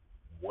 hey,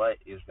 what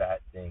is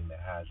that thing that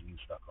has you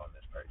stuck on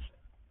this person?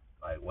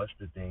 Like, what's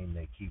the thing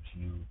that keeps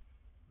you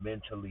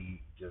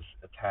mentally just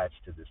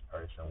attached to this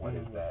person? What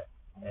is that?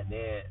 And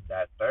then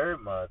that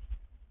third month,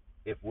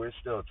 if we're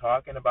still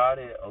talking about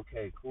it,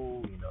 okay,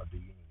 cool. Do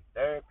you need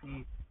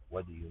therapy?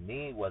 What do you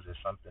need? Was it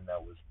something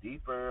that was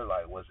deeper?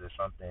 Like, was there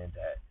something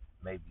that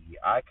maybe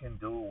I can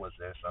do? Was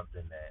there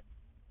something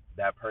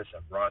that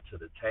person brought to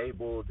the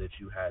table that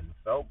you hadn't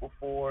felt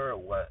before?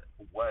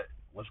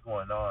 What's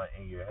going on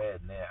in your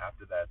head? And then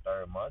after that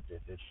third month,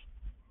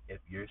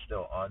 if you're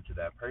still on to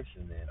that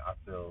person, then I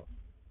feel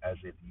as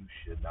if you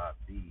should not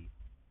be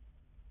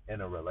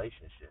in a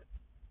relationship,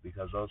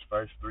 because those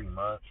first 3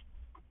 months,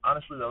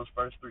 honestly, those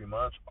first 3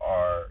 months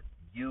are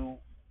you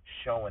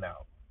showing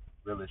out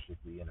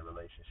realistically in a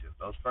relationship.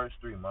 Those first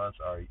 3 months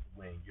are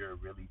when you're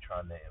really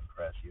trying to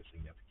impress your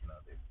significant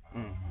other.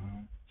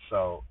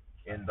 So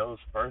in those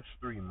first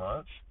 3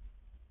 months,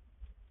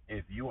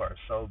 if you are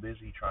so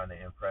busy trying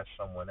to impress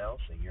someone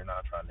else and you're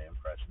not trying to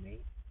impress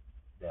me,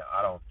 then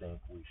I don't think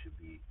we should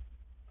be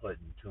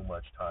putting too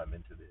much time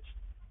into this.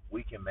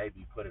 We can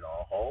maybe put it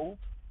on hold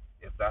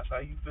if that's how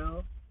you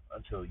feel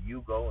until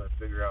you go and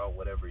figure out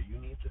whatever you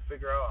need to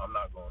figure out. I'm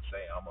not going to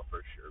say I'm going to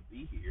for sure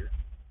be here,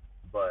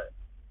 but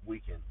we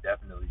can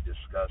definitely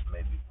discuss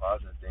maybe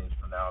positive things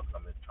from now,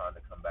 trying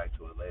to come back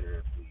to it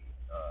later if we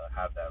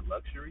have that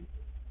luxury.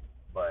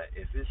 But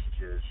if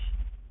you're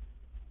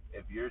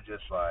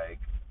just like,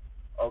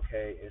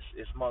 okay,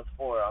 it's month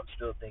 4, I'm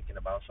still thinking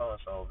about so and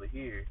so over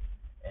here,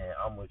 and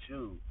I'm with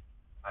you,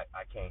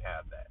 I can't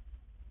have that.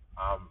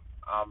 I'm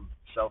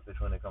selfish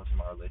when it comes to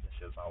my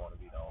relationships. I want to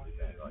be the only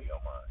thing on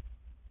your mind.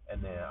 And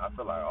then I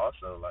feel like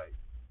also, like,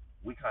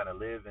 we kind of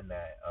live in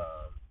that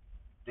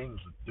things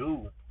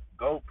do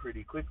go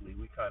pretty quickly.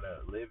 We kind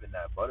of live in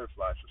that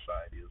butterfly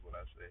society is what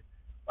I say.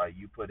 Like,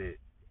 you put it,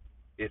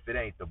 if it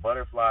ain't the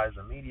butterflies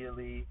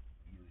immediately,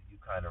 you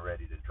kind of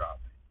ready to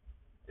drop it,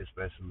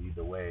 especially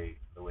the way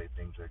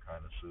things are kind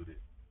of suited.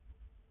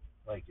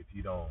 Like, if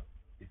you don't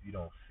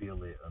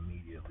feel it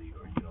immediately,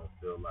 or you don't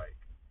feel like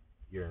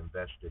you're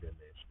invested in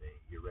this thing,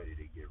 you're ready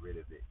to get rid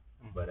of it.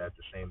 But at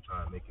the same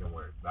time, it can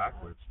work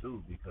backwards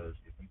too, because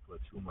if you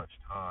put too much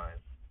time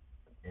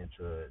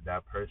into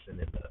that person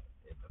in the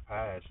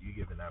past, you're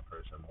giving that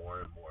person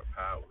more and more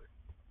power,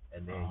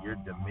 and then you're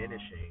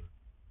diminishing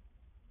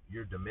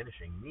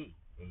me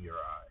in your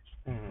eyes,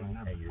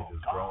 and you're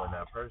just growing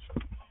that person.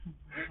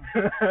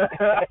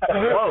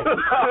 Whoa.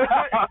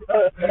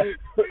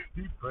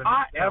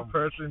 I am that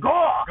person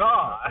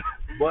God.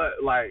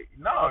 But like,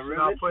 no, You're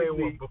not playing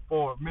with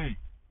before me.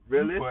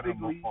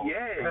 Realistically,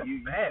 yeah,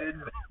 you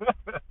shouldn't.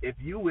 If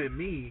you with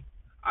me,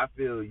 I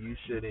feel you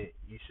shouldn't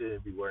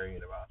be worrying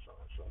about so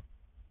and so.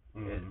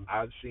 And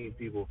I've seen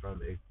people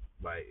from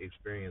like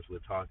experience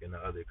with talking to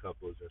other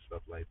couples and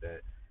stuff like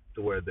that,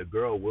 to where the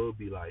girl will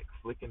be like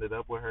flicking it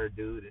up with her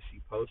dude, and she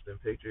posting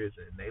pictures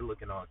and they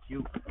looking all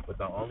cute, but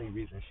the only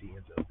reason she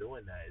ends up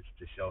doing that is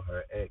to show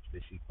her ex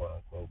that she quote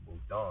unquote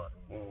moved on,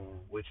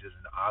 which is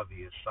an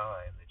obvious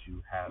sign that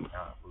you have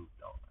not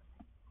moved on.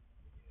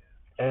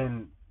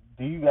 And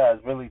do you guys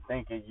really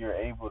think that you're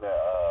able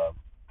to?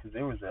 Because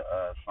there was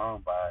a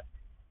song by,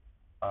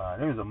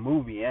 there was a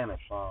movie and a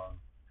song.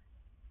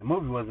 The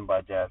movie wasn't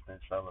by Jasmine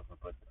Sullivan,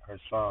 but her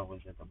song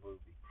was in the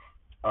movie.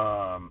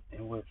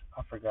 It was,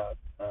 I forgot.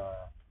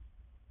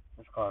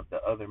 It's called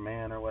The Other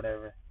Man or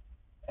whatever.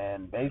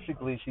 And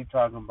basically, she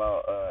talking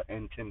about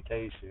In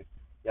Temptation.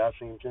 Y'all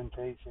seen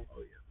Temptation?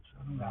 Oh yeah.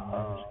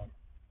 No.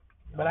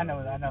 But I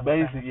know.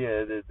 Basically,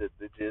 yeah,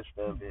 the gist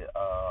of it.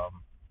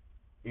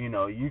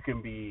 You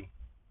can be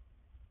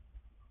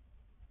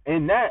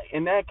in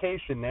that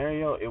case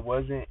scenario. It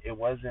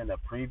wasn't a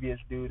previous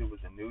dude. It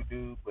was a new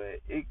dude,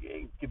 but it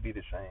could be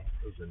the same.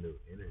 It was a new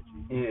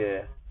energy.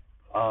 Yeah.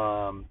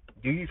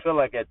 Do you feel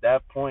like at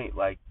that point,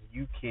 like,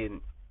 you can?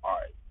 All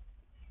right.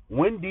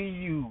 When do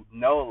you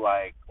know,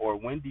 like, or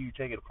when do you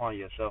take it upon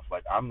yourself,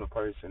 like, I'm the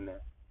person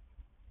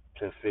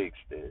to fix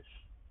this?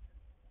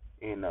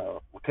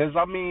 Because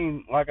I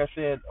mean, like I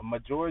said, a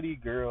majority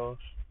girls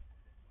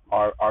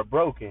are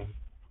broken,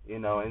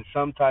 in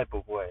some type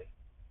of way,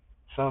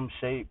 some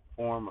shape,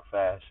 form, or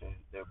fashion.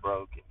 They're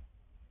broken,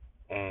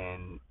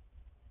 and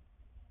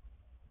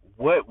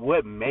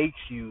what makes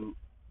you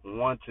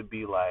want to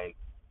be like,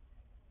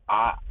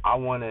 I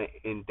want to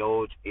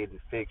indulge in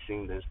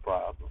fixing this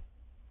problem.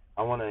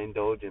 I want to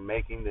indulge in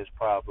making this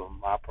problem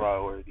my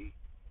priority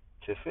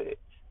to fix.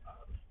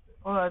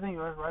 Well, I think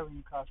that's right when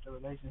you cross the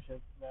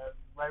relationship. That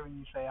right when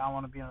you say I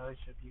want to be in a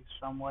relationship, you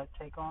somewhat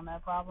take on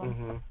that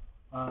problem.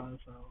 So,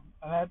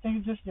 and I think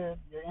it's just your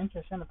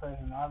interest in the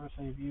person.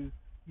 Obviously, if you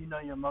know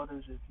your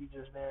motives, if you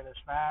just there to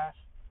smash,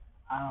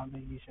 I don't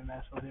think you should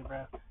mess with it,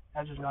 bro.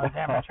 That's just gonna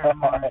damage her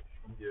more.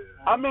 Yeah.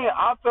 I mean,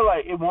 I feel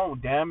like it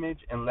won't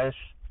damage unless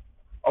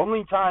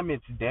only time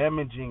it's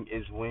damaging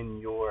is when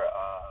you're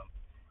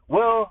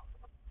well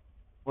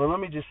well let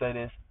me just say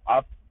this.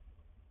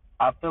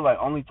 I feel like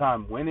only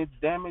time when it's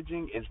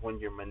damaging is when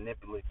you're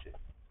manipulative.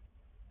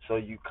 So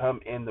you come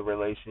in the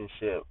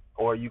relationship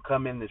or you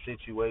come in the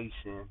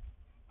situation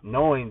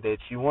knowing that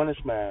you want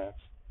to smash,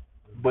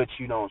 but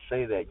you don't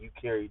say that. You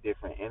carry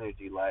different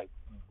energy. Like,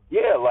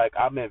 yeah, like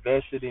I'm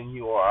invested in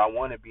you, or I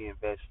want to be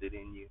invested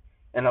in you.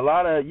 And a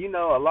lot of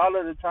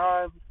the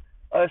times,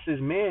 us as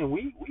men,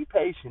 we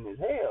patient as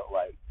hell.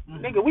 Like,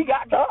 nigga, we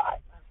got time,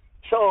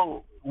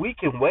 so we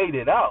can wait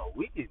it out.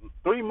 We can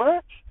 3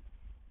 months.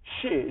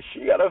 Shit,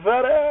 she got a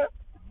fat ass.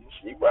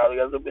 She probably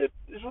got some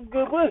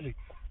good pussy.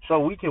 So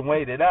we can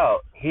wait it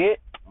out. Hit,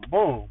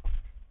 boom.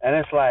 And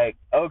it's like,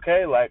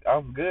 okay, like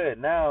I'm good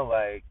now,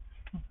 like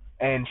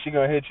and she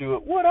gonna hit you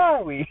with what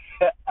are we?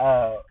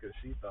 Because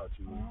she thought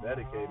you was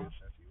dedicated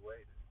since you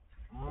waited.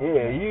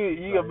 Yeah,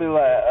 you gonna be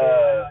like,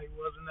 he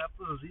wasn't that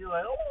pussy. You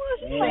like, oh,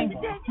 she yeah.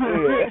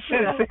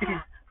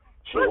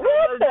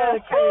 what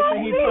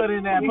dedication he put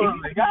in that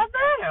pussy?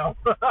 Goddamn.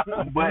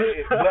 but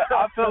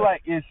I feel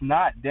like it's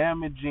not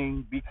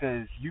damaging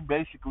because you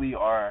basically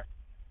are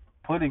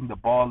putting the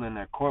ball in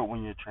their court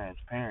when you're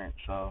transparent.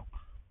 So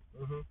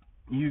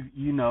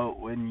you know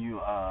when you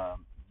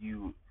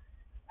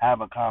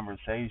have a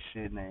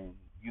conversation and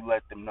you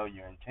let them know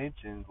your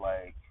intentions,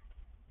 like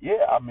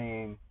yeah, I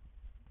mean,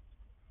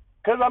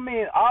 because I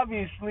mean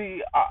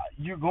obviously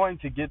you're going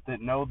to get to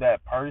know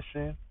that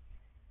person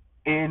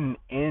in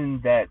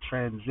that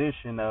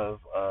transition of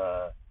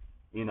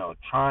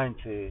trying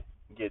to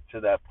get to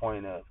that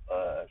point of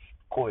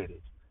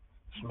coitus,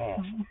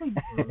 smash,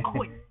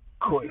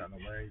 coitus.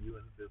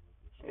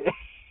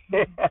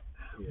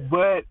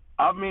 But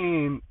I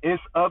mean,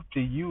 it's up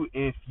to you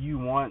if you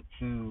want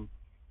to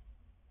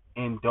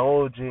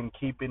indulge in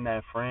keeping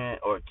that friend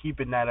or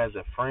keeping that as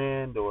a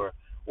friend or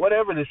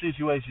whatever the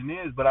situation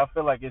is. But I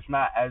feel like it's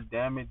not as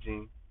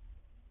damaging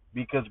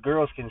because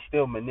girls can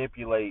still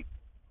manipulate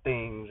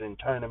things and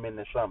turn them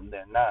into something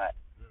they're not.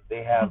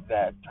 They have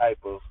that type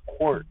of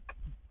quirk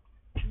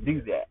to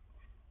do that.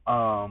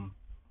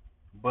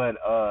 But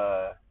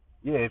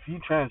yeah, if you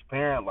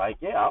transparent, like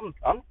yeah, I'm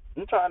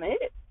trying to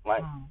hit,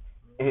 like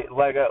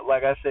like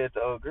I said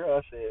to old girl,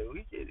 I said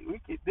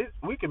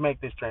we can make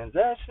this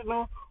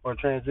transactional or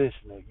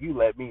transitional. You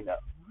let me know.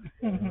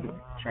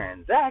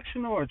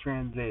 Transactional or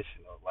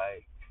transitional,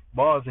 like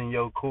balls in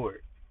your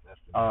court.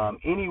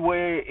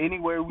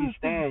 Anywhere we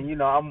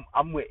stand,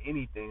 I'm with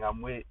anything.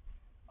 I'm with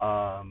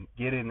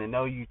getting to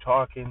know you,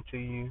 talking to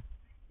you,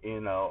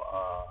 you know,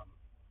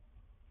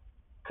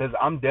 cuz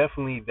I'm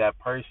definitely that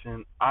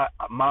person.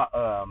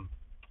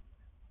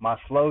 My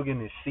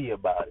slogan is see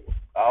about it.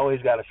 I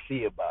always got to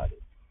see about it.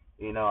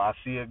 I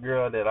see a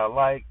girl that I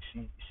like,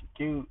 she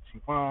cute, she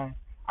fine.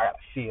 I got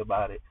to see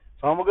about it.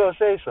 So I'm going to go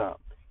say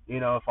something.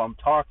 If I'm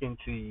talking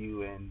to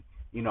you and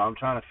I'm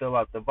trying to fill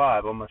out the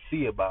vibe, I'm going to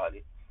see about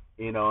it.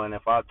 And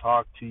if I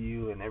talk to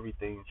you and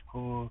everything's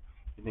cool,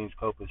 everything's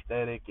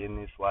copacetic and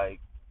it's like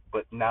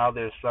but now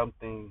there's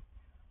something,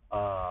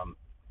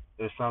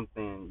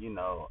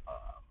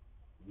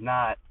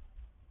 not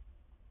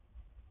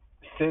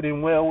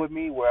sitting well with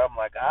me where I'm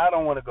like, I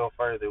don't want to go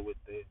further with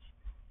this,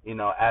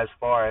 as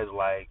far as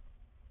like,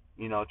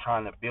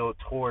 trying to build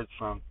towards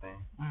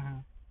something,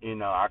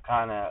 I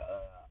kind of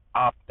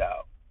opt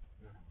out.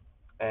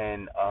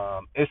 And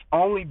it's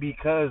only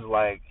because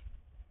like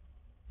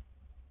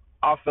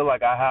I feel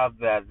like I have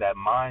that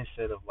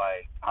mindset of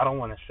like I don't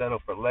want to settle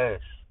for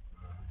less.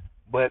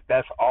 But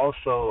that's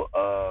also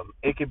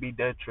it could be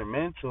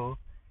detrimental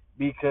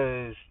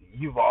because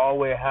you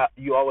always have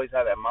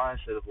that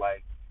mindset of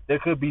like there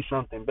could be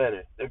something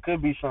better. There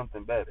could be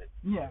something better.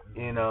 Yeah.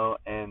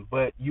 And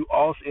but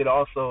it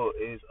also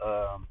is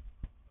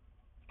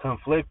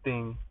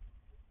conflicting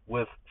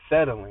with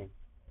settling.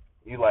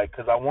 You like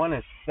cuz I want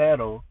to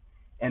settle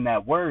and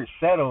that word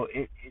settle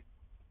it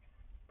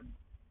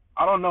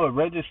I don't know it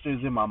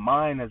registers in my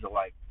mind as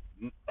a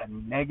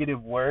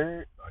negative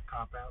word. A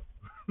cop out.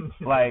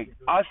 Like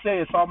I say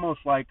it's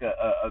almost like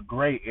a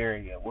gray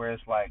area where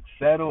it's like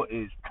settle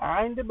is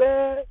kind of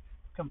bad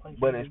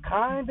but it's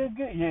kind of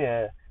good.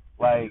 Yeah,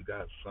 like you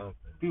got something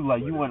people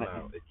like you want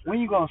to when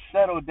you gonna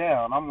settle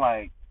down. I'm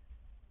like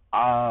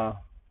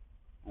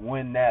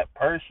when that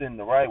person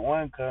the right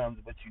one comes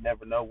but you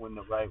never know when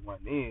the right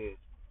one is.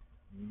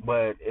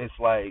 But it's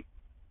like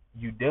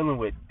you dealing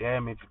with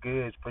damaged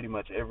goods pretty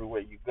much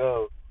everywhere you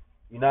go.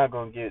 You're not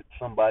gonna get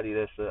somebody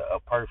that's a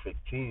perfect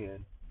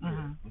 10.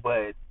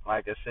 But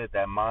like I said,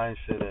 that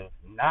mindset of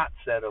not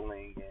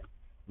settling and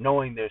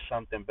knowing there's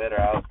something better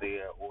out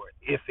there, or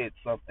if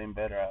it's something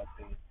better out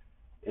there,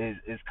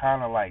 is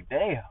kind of like,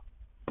 damn.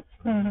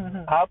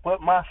 I put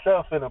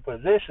myself in a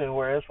position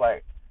where it's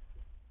like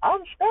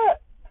I'm stuck.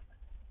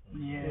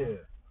 Yeah.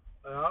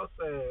 I'll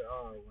say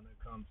when it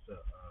comes to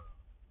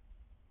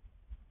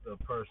the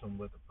person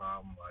with the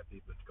problem, why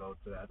people go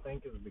to that, I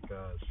think it's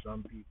because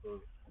some people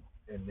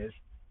in this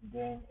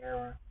game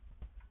era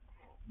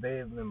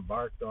they've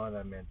embarked on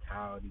a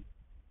mentality.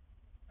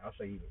 I'll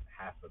say even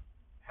half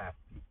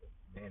people,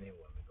 men and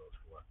women, goes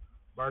for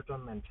birth a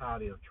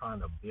mentality of trying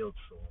to build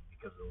someone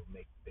because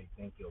they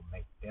think it'll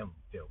make them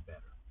feel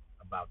better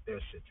about their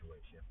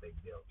situation if they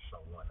build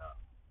someone up.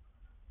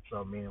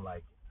 So meaning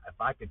like if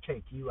I could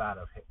take you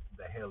out of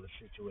the hellish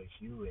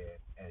situation you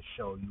in and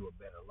show you a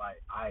better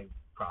light, I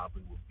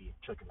probably would be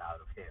taken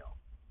out of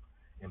hell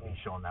and be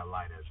shown that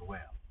light as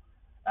well.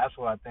 That's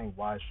what I think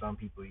why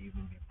some people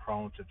even be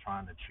prone to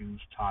trying to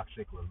choose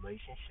toxic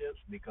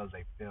relationships because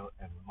they feel,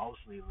 and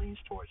mostly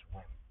leans towards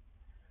women.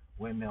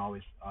 Women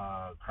always,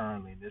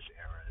 currently in this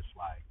era, it's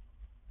like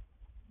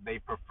they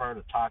prefer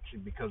the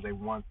toxic because they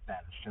want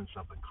that sense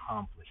of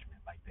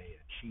accomplishment, like they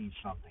achieve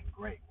something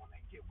great when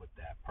they get with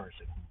that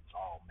person who's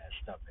all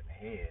messed up in the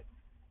head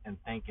and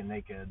thinking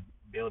they could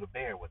build a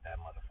bear with that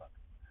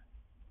motherfucker.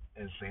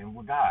 And same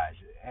with guys,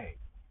 hey,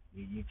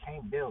 you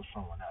can't build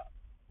someone up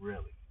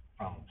really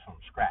from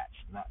scratch.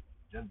 Not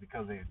just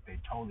because they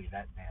totally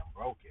that damn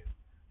broken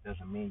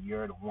doesn't mean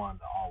you're the one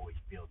to always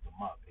build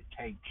them up. It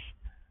takes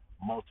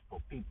multiple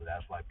people.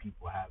 That's why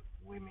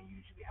women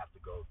usually have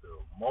to go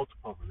through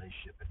multiple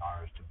relationships in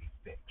order to be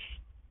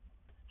fixed.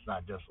 It's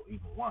not just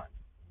even one.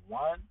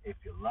 One, if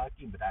you're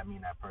lucky, but that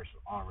means that person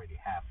already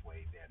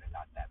halfway there. They're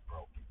not that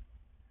broken.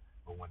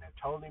 But when they're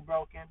totally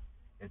broken,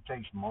 it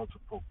takes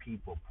multiple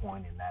people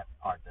pointing that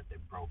part that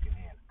they're broken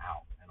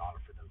out in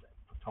order for them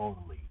to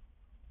totally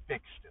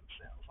fix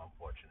themselves.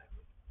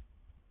 Unfortunately,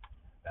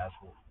 that's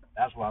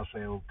why I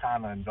say it'll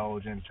kind of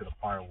indulge into the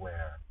part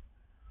where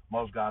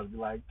most guys be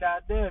like,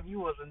 "God damn, you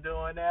wasn't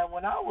doing that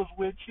when I was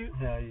with you."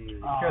 Yeah, yeah.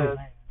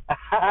 Oh,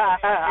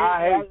 I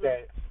hate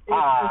that.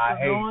 I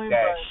hate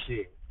that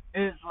shit.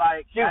 It's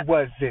like you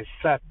wasn't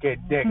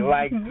sucking dick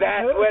like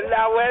that when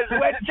I was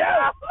with you.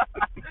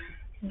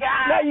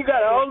 Now you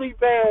got an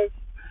OnlyFans.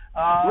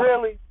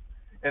 Really?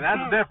 And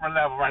that's a different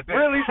level right there.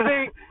 Really,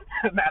 Stink?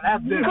 Now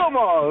that's different. Come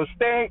on,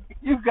 Stink.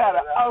 You got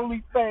an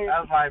OnlyFans.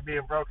 That's like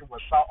being broken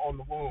with salt on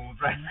the wounds,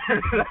 right?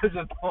 That's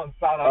just throwing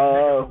salt on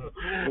the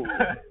wounds.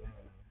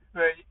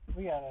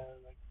 We got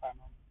like 5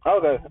 minutes.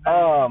 Okay.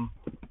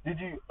 Did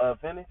you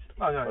finish?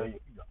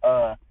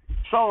 No.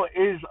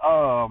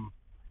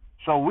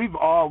 So we've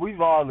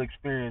all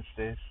experienced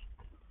this,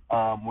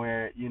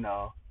 where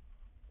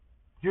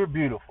you're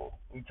beautiful.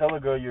 You tell a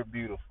girl you're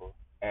beautiful,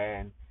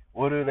 and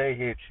what do they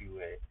hit you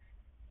with?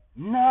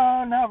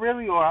 No, not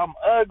really, or I'm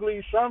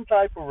ugly. Some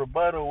type of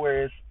rebuttal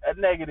where it's a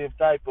negative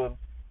type of,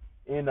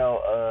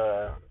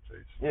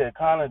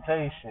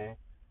 connotation.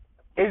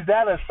 Is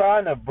that a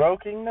sign of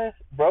brokenness?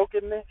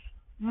 Social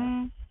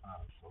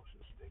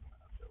stigma,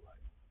 I feel like.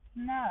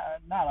 Nah,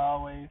 not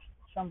always.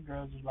 Some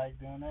girls just like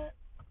doing that.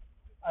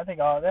 I think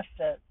that's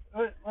that.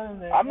 What is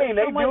it? I mean,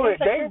 they do it.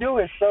 They do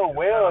it so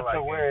well like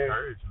to where.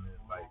 Encouragement,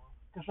 like.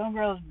 Cause some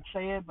girls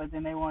say it, but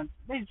then they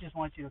just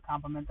want you to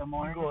compliment them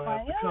more. You're gonna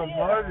have to come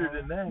harder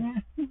than that.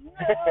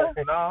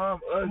 Nah, I'm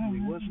ugly.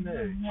 What's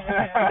next?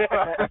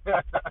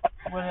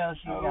 What else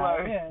you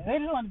got? Yeah, they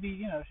just want to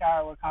be,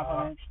 showered with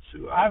compliments.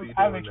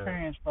 I've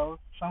experienced both.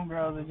 Some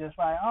girls are just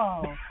like,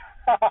 oh.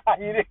 I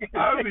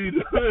be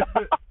doing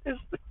it.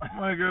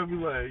 My girl be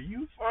like,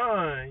 you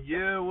fine.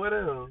 Yeah, what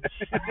else?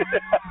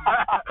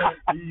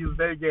 You use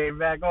their game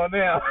back on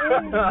them.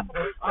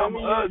 I'm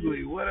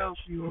ugly. What else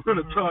you want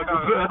to talk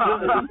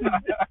about?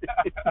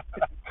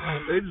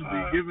 They just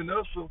be giving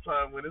up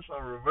sometimes when it's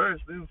on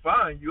reverse. Then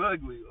fine, you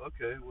ugly.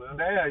 Okay, well.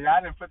 Damn,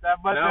 y'all didn't put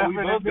that much now we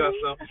both got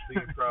me.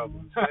 self-esteem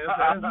problems.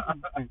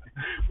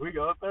 We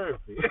go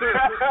therapy.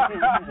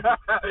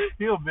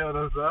 He'll build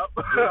us up.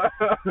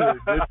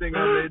 Good thing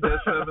I made that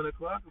 7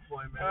 o'clock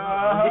appointment.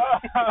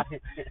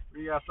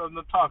 We got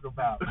something to talk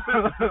about.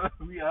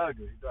 We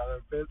ugly.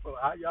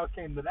 How y'all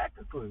came to that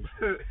conclusion?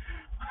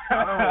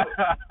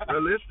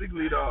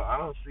 Realistically, though, I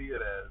don't see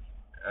it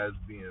as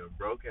being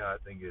broken. I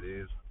think it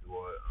is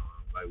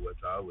what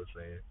Todd was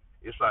saying.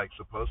 It's like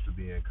supposed to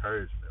be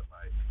encouragement.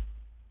 Like,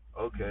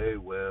 okay,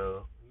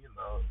 well,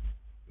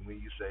 when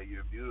you say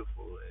you're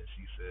beautiful and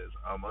she says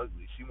I'm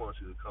ugly, she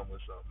wants you to come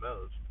with something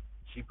else.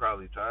 She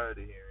probably tired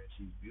of hearing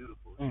she's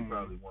beautiful. She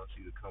probably wants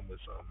you to come with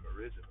something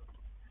original.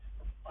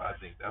 I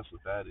think that's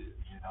what that is.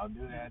 Don't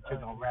do that to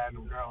no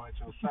random girl at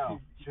yourself.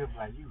 She'll be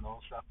like, low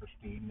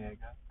self-esteem,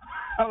 nigga.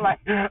 I'm like,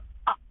 you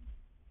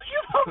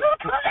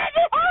supposed to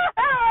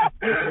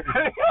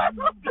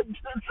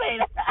say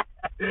that.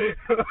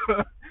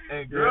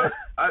 And girls,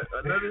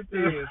 another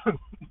thing is,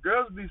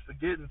 girls be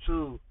forgetting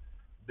too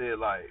that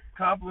like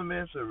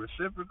compliments are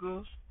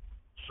reciprocals.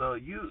 So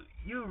you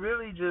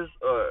really just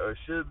or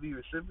should be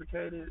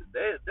reciprocated.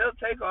 They'll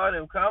take all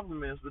them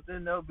compliments, but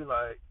then they'll be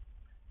like,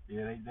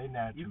 yeah, they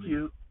naturally. You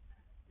cute.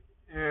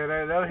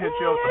 Yeah, they'll hit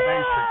you with the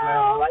basic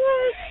level. Like,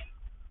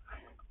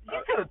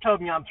 you could have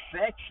told me I'm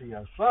sexy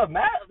or something.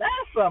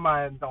 That's something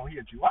I don't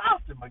hit you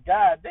often, but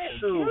goddamn.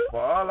 Shoot,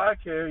 for all I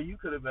care, you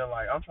could have been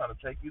like, I'm trying to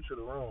take you to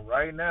the room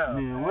right now.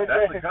 Yeah,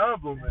 that's a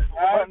compliment.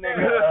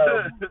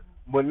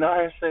 But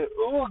now say,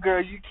 "Ooh,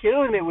 girl, you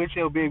killing it with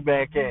your big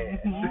back ass."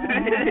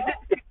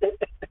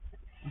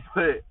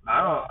 But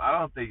I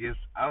don't think it's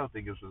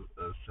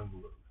a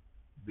symbol of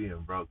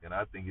being broken.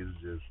 I think it's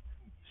just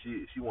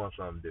she wants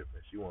something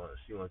different. She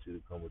wants you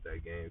to come with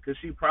that game because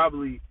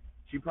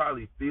she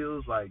probably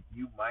feels like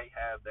you might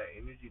have that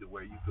energy to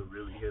where you could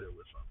really hit her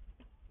with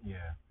something.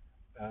 Yeah.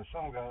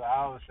 Some girls,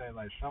 I always say,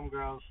 like, some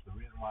girls, the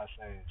reason why I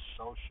say it's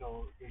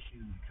social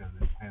issues because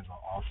it depends on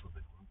also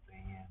the group they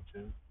in,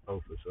 too. Oh,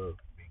 for sure.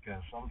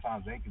 Because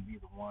sometimes they can be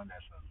the one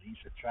that's the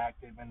least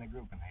attractive in the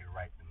group and they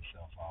write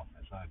themselves off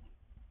as ugly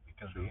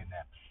because they're in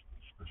that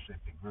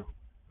specific group.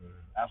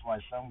 That's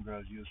why some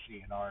girls you'll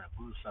see in order to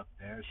boost up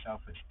their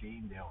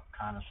self-esteem, they'll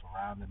kind of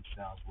surround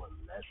themselves with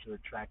lesser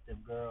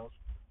attractive girls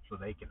so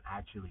they can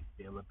actually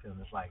feel appealing.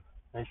 It's like,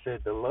 they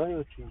said the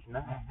loyalty's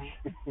nice.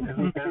 It's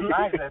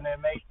nice, and it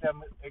makes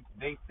them,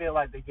 they feel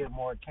like they get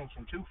more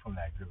attention too from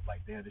that group,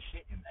 like they're the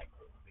shit in that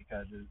group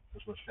because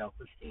it's a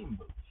self-esteem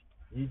boost.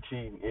 You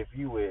cheating, if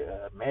you with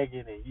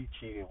Megan and you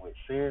cheating with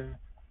Sarah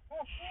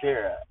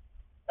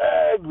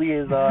ugly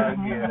as all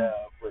get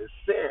up, but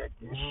Sarah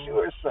can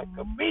sure suck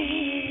a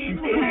bean.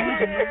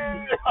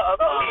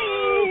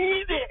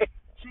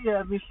 She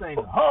had me saying,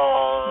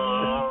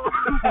 oh.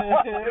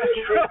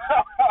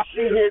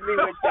 She hit me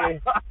with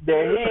the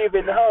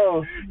heaving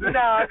hose.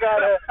 Now I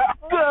gotta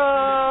go.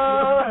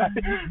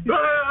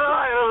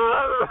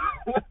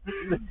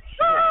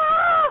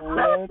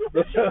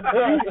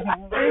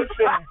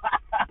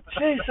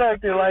 She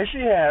sucked it like she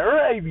had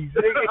rabies.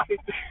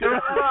 She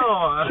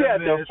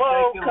had the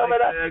foam coming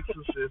out.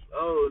 Exorcist.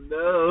 Oh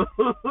no.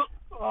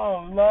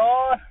 Oh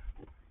Lord.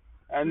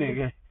 That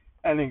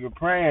nigga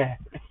praying.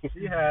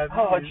 She had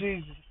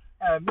Jesus.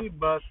 Had me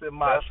busting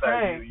my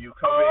screen. You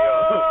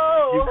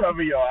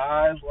cover your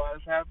eyes while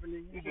it's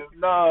happening. You just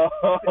no.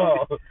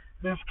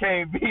 This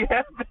can't be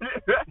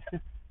happening.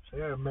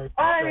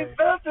 I ain't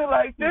felt it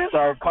like this.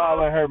 Start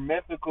calling her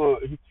mythical.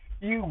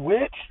 You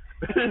witch.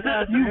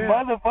 You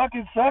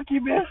motherfucking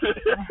succubus.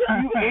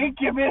 You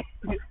incubus.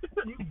 You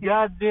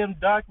goddamn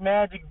dark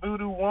magic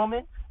voodoo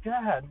woman.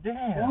 God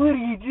damn. What are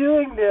you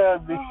doing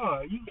down there?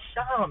 Oh, you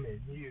shaman.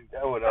 You.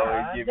 That would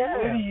always give me.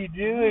 What are you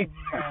doing?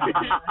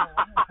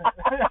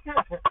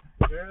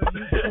 Girl,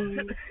 you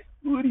clean.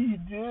 What are you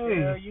doing?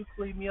 Girl, you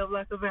clean me up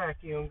like a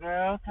vacuum,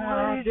 girl.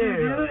 What did you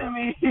do to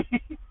me?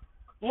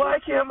 Why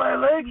can't my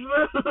legs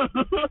move?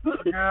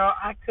 Girl,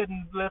 I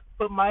couldn't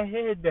put my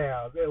head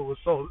down. It was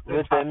so.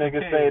 What that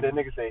nigga say? That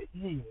nigga say,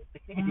 he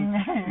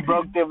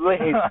broke them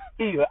legs.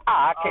 He was,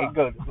 I can't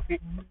go to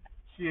sleep.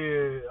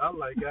 Shit, I'm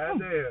like,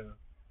 goddamn.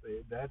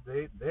 That's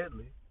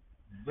deadly.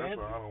 That's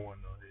why I don't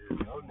want no head.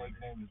 Your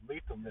nickname is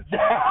Lethal.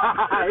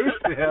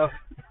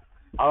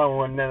 I don't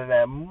want none of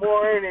that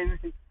morning.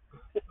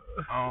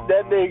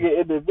 That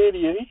nigga in the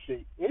video, he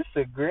said, it's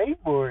a great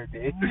morning.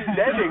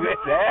 That nigga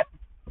said,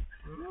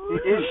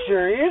 it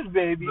sure is,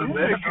 baby. The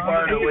next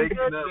part of waking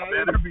up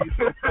better be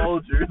some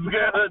soldiers.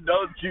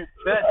 Don't you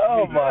touch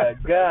Oh me. my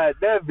God,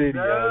 that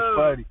video is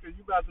funny. Cause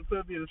you about to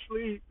put me to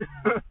sleep.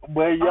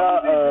 But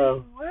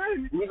y'all,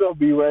 we gonna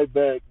be right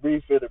back.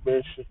 Brief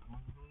intermission.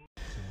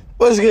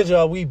 What's good,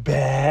 y'all? We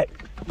back.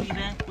 We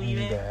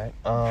back.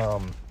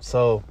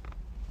 So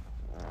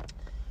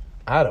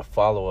I had a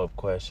follow-up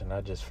question.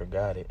 I just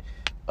forgot it.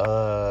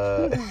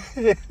 No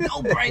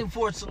brain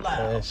force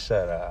allowed.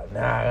 Shut up.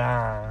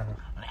 Nah.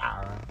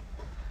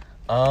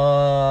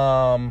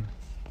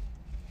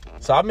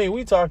 So I mean,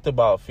 we talked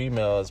about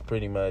females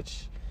pretty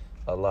much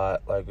a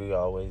lot, like we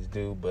always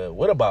do. But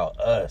what about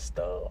us,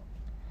 though?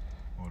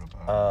 What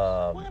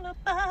about What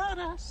about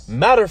us?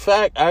 Matter of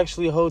fact,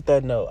 actually, hold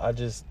that note. I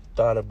just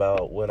thought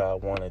about what I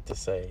wanted to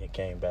say. It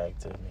came back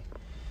to me.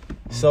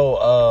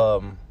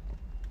 So,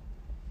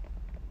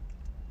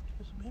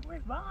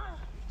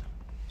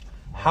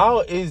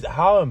 how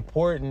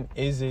important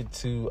is it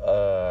to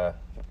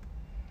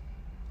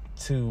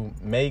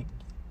make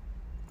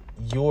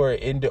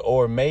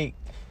make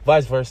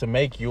vice versa,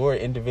 make your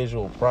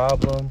individual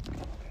problem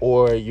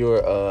or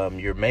your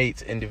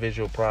mate's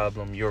individual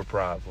problem your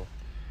problem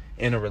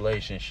in a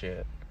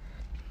relationship?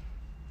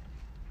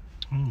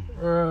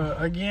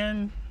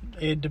 Again,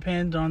 it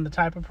depends on the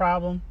type of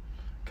problem,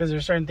 because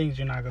there's certain things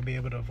you're not going to be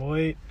able to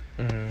avoid.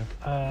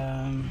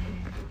 Mm-hmm.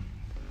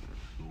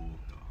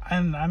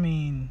 And I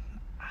mean,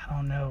 I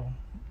don't know,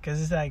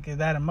 because it's like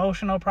that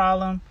emotional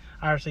problem.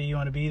 Obviously, you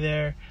want to be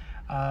there,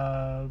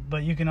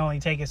 but you can only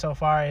take it so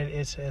far.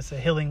 It's a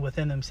healing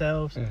within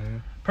themselves. Mm-hmm.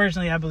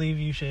 Personally, I believe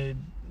you should,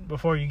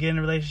 before you get in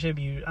a relationship,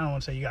 I don't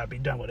want to say you got to be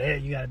done with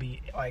it. You got to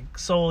be like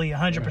solely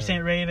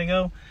 100% ready to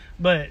go,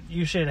 but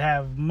you should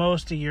have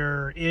most of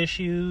your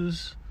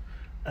issues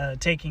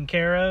taken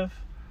care of.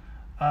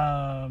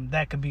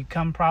 That could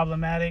become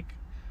problematic.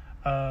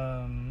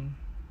 Where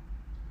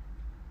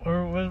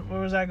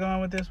was I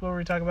going with this? What were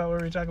we talking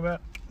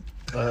about?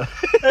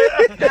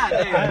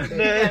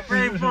 That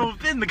brain force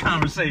in the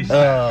conversation.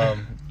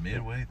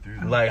 midway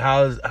through? Like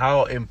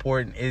how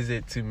important is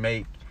it to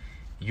make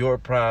your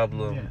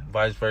problem,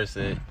 vice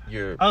versa,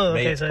 your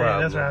mate's so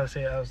problem? that's what I was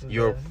saying.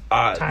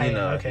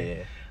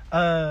 Okay.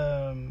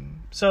 Yeah.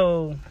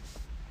 So,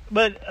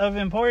 but of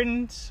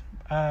importance,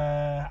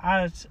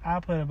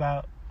 I'll put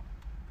about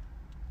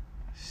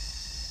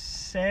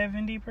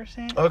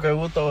 70%. Okay,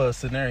 we'll throw a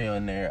scenario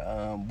in there.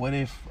 What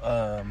if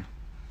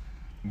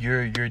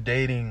you're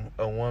dating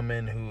a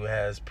woman who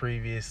has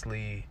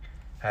previously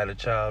had a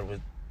child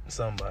with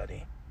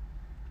somebody,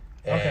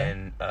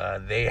 and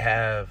they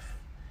have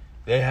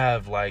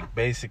like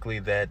basically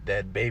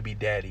that baby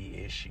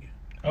daddy issue.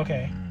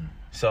 Okay.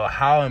 So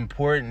how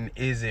important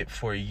is it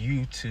for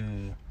you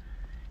to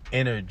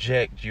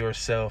interject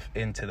yourself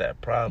into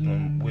that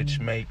problem, which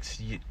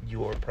makes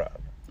your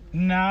problem?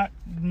 Not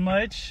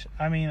much.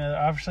 I mean,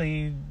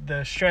 obviously,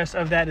 the stress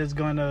of that is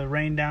going to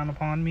rain down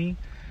upon me.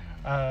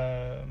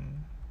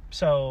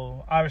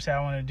 So, obviously,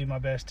 I want to do my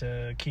best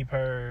to keep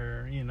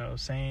her,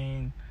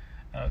 sane,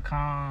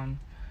 calm.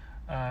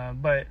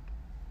 But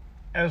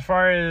as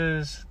far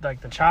as,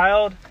 like, the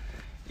child,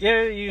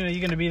 yeah, you're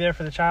going to be there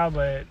for the child.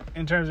 But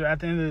in terms of, at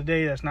the end of the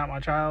day, that's not my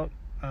child.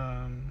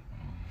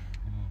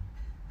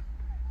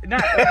 It's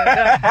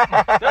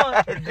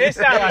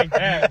not like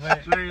that,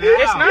 but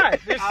it's not.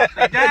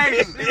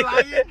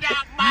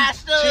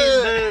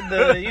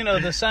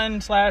 The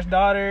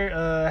son/daughter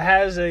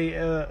has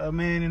a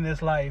man in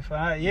his life.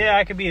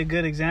 I could be a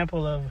good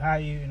example of how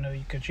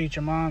you could treat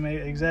your mom,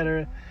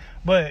 etc.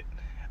 But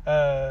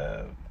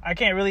I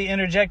can't really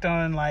interject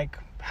on like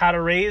how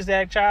to raise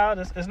that child.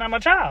 It's not my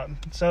child.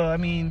 So I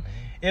mean,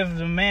 if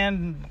the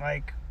man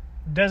like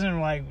doesn't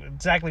like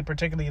exactly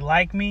particularly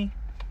like me,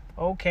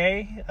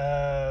 okay,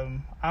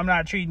 I'm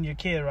not treating your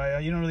kid right.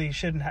 You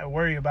shouldn't have to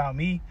worry about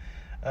me.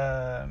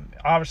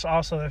 Obviously,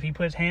 also, if he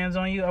puts hands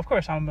on you, of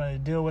course, I'm going to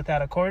deal with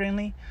that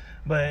accordingly.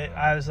 But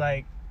I was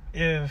like,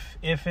 if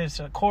it's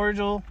a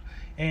cordial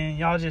and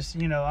y'all just,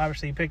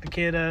 obviously pick the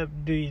kid up,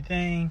 do your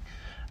thing.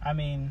 I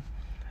mean,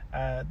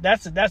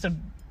 that's a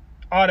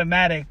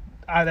automatic,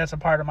 that's a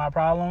part of my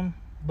problem.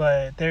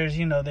 But there's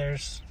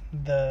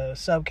the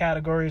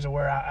subcategories of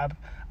where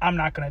I'm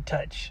not going to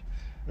touch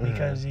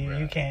because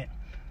you can't.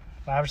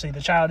 Obviously, the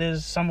child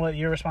is somewhat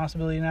your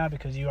responsibility now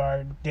because you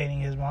are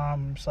dating his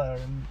mom,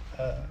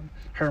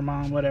 her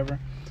mom, whatever.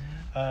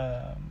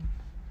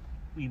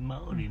 We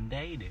more than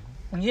dating.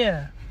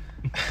 Yeah.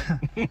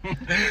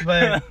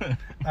 But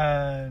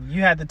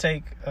you had to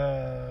take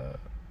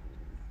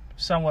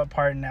somewhat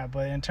part in that.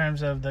 But in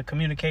terms of the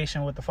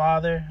communication with the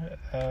father,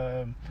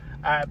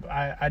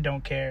 I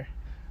don't care.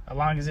 As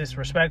long as it's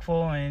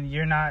respectful and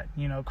you're not,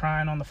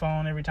 crying on the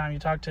phone every time you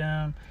talk to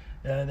him,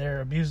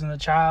 they're abusing the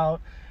child.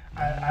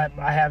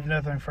 I have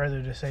nothing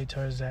further to say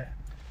towards that.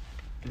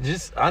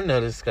 I know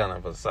this is kind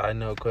of a side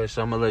note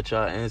question. I'm gonna let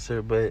y'all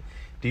answer, but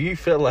do you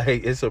feel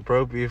like it's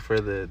appropriate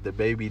for the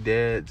baby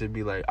dad to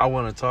be like, I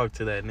want to talk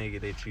to that nigga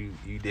that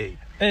you date?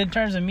 In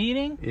terms of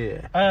meeting?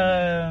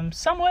 Yeah.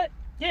 Somewhat.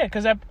 Yeah,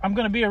 because I'm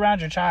gonna be around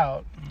your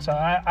child, so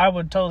I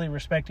would totally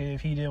respect it if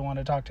he did want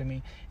to talk to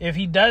me. If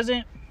he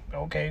doesn't,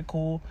 okay,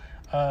 cool.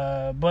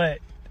 But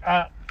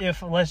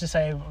if let's just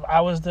say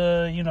I was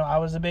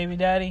the baby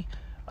daddy.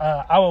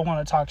 I would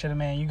want to talk to the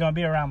man. You're going to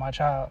be around my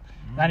child.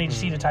 I need to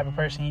see the type of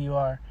person you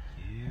are.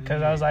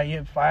 Because I was like,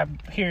 if I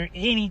hear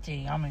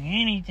anything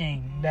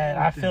that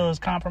I feel is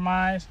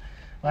compromised,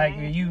 like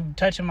you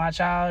touching my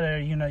child or,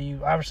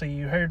 you obviously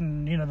you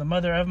hurting, the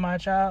mother of my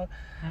child,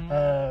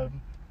 I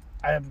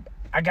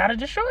got to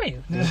destroy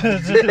you.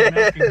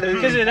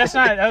 Because that's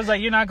not, I was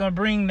like, you're not going to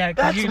bring that.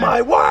 That's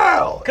my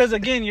world. Because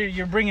again,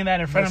 you're bringing that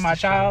in front of my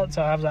child.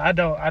 So I was like,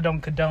 I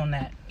don't condone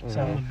that.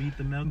 So, beat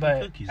the milk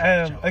but cookies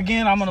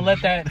again, I'm gonna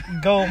let that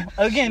go.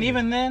 Again,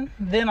 even then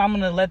I'm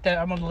gonna let that.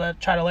 I'm gonna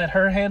try to let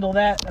her handle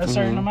that a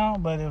certain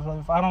amount. But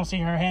if I don't see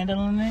her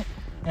handling it,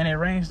 and it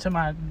rings to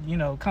my,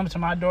 comes to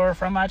my door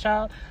from my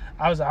child,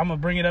 I'm gonna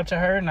bring it up to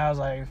her, and I was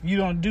like, if you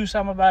don't do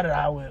something about it,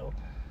 I will.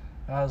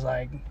 And I was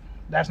like,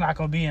 that's not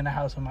gonna be in the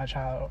house with my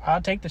child.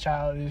 I'll take the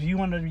child if you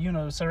want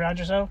to, surround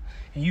yourself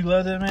and you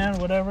love that man,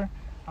 whatever.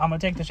 I'm gonna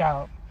take the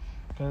child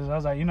because I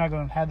was like, you're not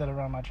gonna have that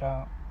around my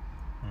child.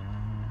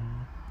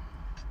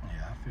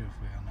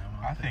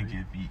 I think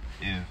if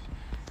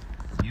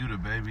you the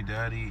baby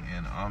daddy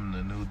and I'm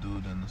the new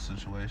dude in the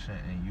situation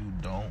and you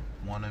don't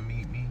want to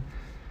meet me,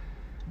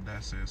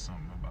 that says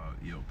something about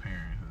your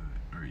parenthood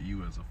or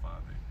you as a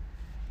father.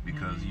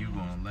 Because you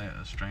gonna let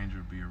a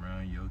stranger be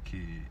around your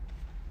kid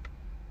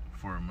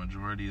for a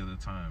majority of the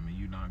time and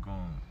you're not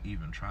gonna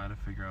even try to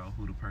figure out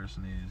who the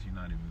person is. You're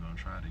not even gonna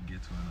try to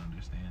get to an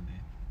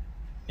understanding.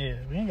 Yeah,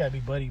 we ain't gotta be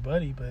buddy,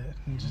 but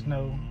you just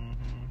know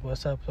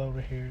what's up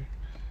over here.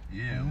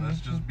 Yeah, let's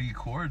just be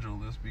cordial.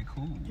 Let's be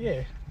cool.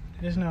 Yeah,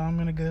 just know I'm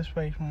in a good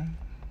space, man.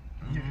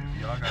 Yeah,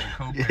 if y'all got a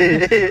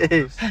co-parent,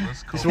 let's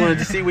co-parent. Just wanted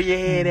to see where your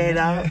head at,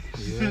 dog.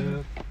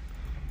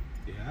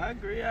 Yeah, I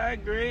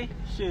agree.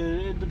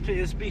 Shit,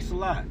 it speaks a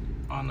lot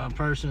on a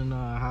person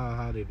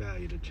how they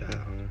value the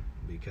child.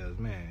 Because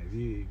man,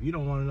 if you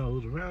don't want to know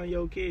who's around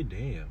your kid,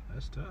 damn,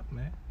 that's tough,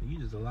 man. You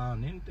just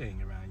allowing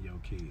anything around your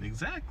kid.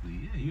 Exactly.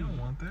 Yeah, you don't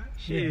want that.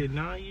 Shit,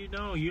 no, you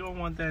don't. You don't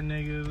want that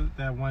nigga,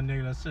 that one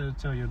nigga that said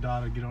tell your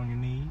daughter get on your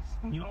knees.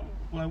 You don't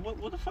like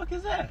what the fuck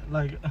is that?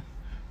 Like,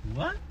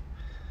 what?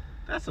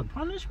 That's a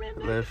punishment,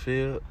 nigga?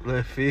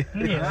 Left field.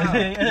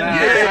 Yeah.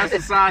 That's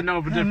a side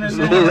note for different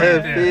story.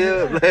 Left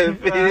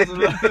field.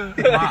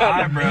 My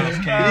eyebrows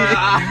came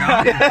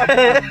out.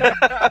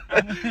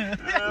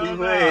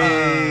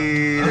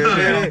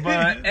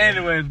 But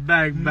anyways,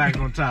 back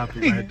on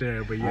topic right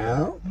there. But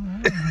yeah,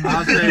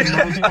 I'll say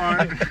most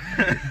part.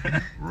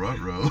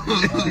 Ruh-roh.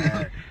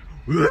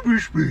 Let me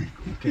speak.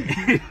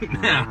 Okay.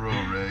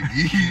 Ruh-roh,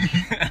 Raggy.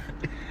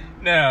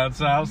 Now,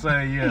 so I'll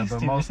say yeah, for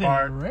the most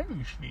part. Alright.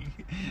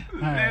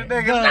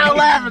 Niggas now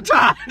laughing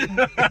time.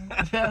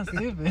 That's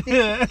stupid.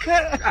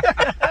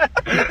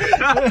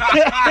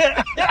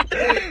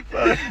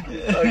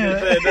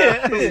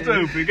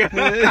 Stupid.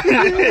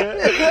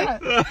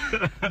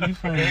 You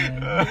funny,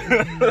 man.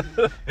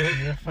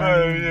 You're funny.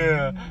 Oh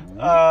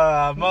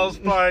yeah. Most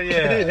part,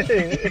 yeah.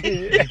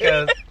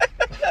 Because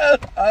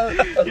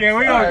yeah,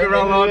 we're gonna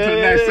roll on to the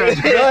next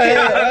subject. Go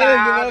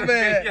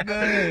ahead. Go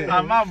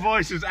ahead. My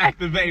voice is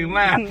activating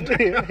laughter.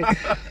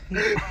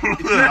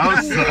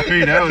 I'm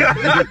sorry, that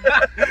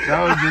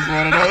was just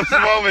one of those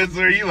moments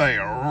where you like,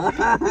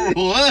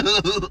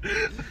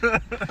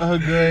 Oh,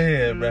 go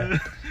ahead, bro.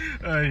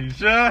 Are you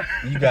sure?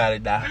 You got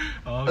it now.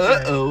 Okay.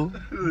 Uh-oh.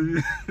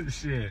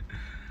 Shit.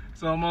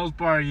 So most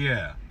part,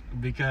 yeah,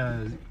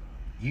 because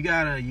you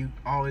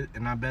always,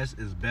 and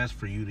it's best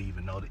for you to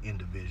even know the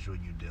individual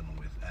you're dealing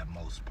with at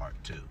most part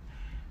too,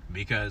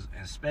 because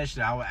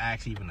especially I would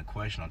ask even a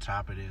question on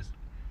top of this: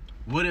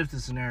 what if the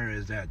scenario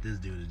is that this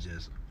dude is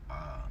just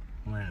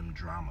one of them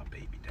drama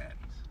baby daddies?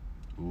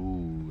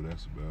 ooh,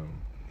 that's about.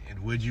 And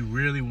would you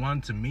really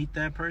want to meet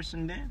that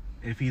person then?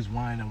 If he's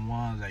one of them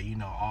ones that,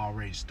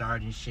 already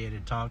starting shit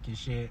and talking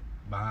shit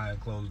behind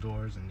closed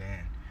doors, and then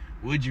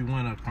would you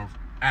want to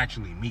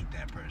actually meet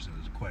that person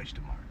is a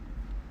question mark.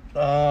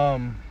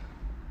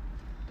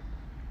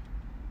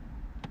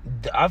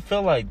 I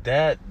feel like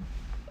that.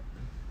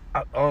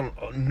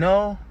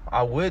 No,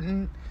 I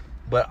wouldn't.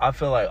 But I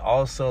feel like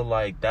also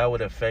like that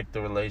would affect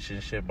the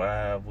relationship I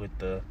have with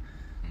the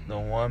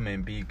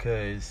woman,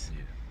 because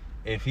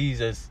if he's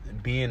just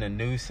being a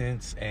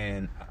nuisance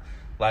and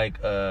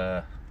like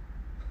Todd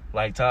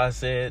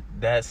said,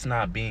 that's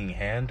not being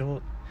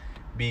handled,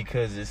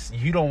 because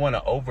you don't want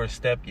to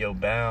overstep your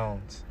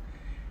bounds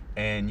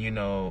and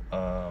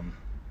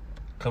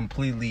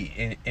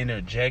completely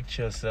interject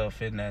yourself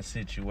in that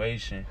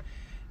situation,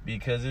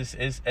 because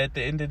it's at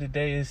the end of the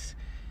day, it's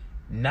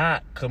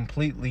not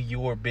completely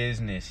your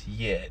business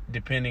yet,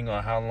 depending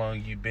on how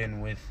long you've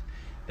been with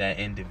that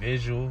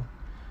individual.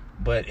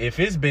 But if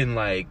it's been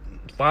like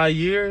 5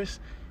 years,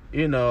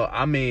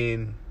 I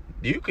mean,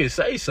 you could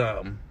say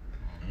something.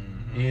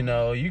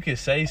 You could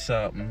say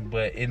something,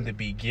 but in the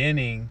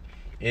beginning,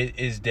 it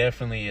is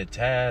definitely a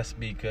task,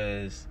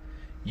 because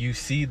you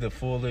see the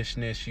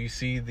foolishness, you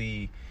see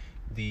the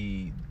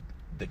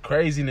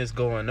craziness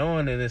going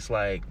on, and it's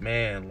like,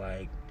 man,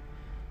 like,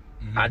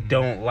 I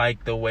don't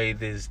like the way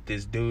this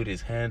dude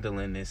is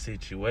handling this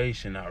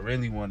situation. I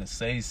really want to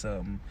say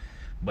something,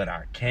 but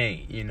I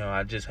can't.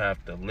 I just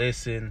have to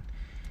listen,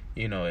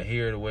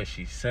 hear to what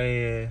she's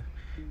saying,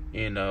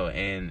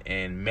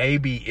 and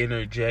maybe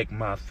interject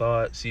my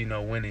thoughts,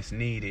 when it's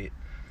needed,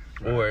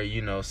 or,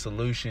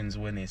 solutions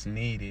when it's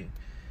needed.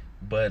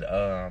 But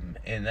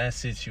in that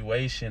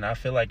situation, I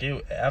feel like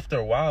after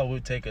a while, it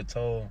would take a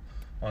toll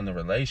on the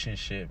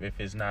relationship if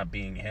it's not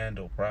being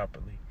handled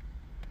properly.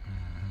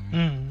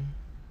 Okay,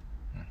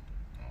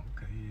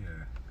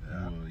 yeah.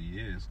 Well,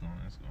 yeah, it's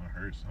gonna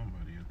hurt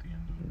somebody at the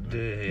end of the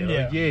day.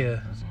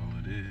 Yeah. That's all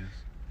it is.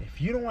 If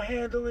you don't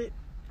handle it,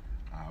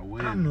 I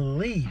will. I'm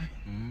leaving.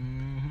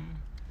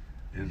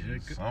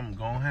 Something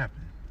gonna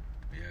happen.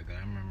 Yeah, cause I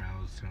remember I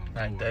was telling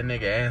Like that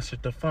nigga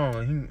answered the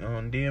phone. He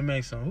on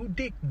DMX on who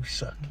dick you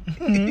sucking?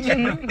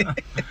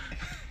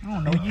 I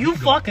don't know. You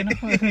fucking.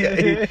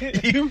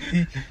 you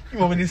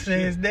want me to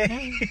say his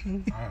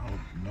name? I hope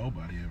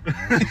nobody ever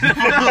answers.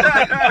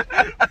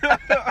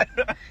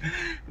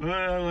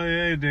 Well, like,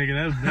 hey, nigga,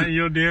 that's none of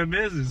your damn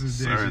business.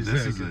 Sir,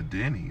 this is a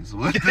Denny's.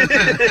 What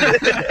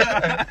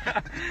the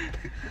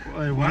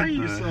Wait, why are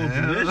you so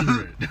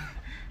belligerent?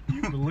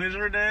 You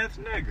belligerent ass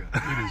nigga.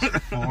 It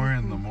is 4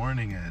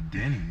 a.m. at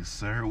Denny's,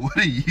 sir. What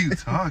are you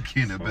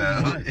talking So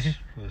about? much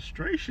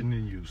frustration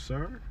in you,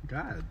 sir.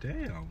 God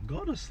damn.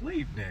 Go to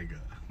sleep, nigga.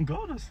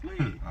 Go to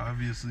sleep.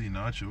 Obviously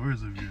not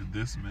yours if you're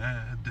this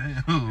mad.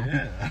 Damn.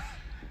 Yeah.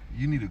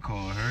 You need to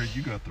call her.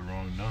 You got the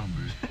wrong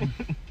number.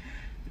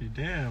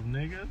 Damn,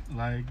 nigga.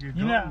 Like,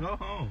 go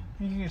home.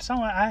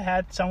 I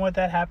had somewhat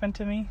that happened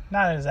to me.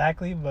 Not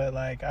exactly, but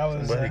like I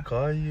was. Somebody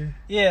call you?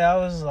 Yeah, I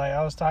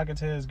was talking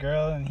to this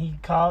girl, and he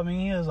called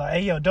me. He was like,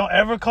 "Hey, yo, don't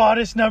ever call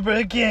this number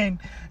again."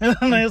 And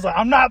he was like,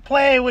 "I'm not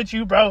playing with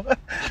you, bro."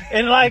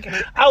 And like,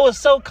 I was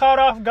so caught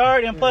off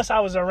guard, and plus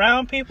I was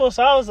around people,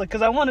 so I was like,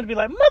 because I wanted to be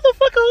like,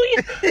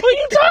 "Motherfucker, who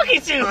you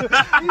talking to?" But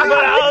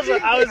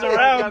I was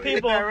around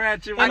people. I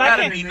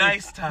gotta be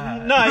nice,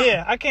 Todd. No,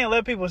 yeah, I can't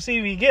let people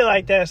see me get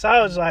like that. So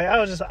I was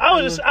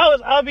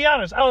I'll be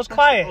honest, I was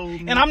quiet.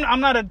 And I'm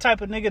not a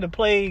type of nigga to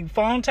play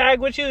phone tag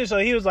with you. So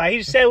he was like,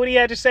 he said what he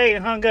had to say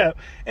and hung up.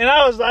 And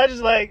I looked at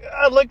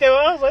him,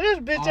 I was like, this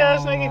bitch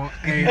ass nigga.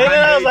 Hey, and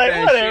then I was like,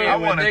 whatever. I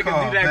want to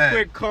call do that back.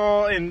 quick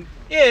call and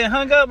Yeah,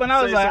 hung up, and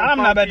I was Say like, some I'm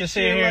not about funky to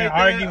sit shit here and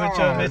like argue that? with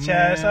your Oh, bitch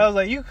man. ass. I was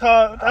like, you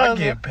called. I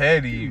get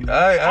petty.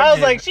 I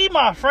was like, she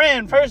my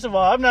friend, first of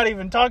all. I'm not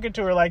even talking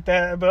to her like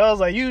that. But I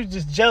was like, you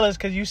just jealous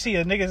because you see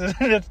a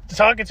nigga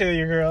talking to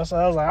your girl. So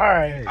I was like, all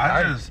right.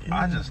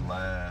 I just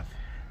laugh.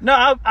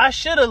 No, I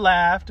should have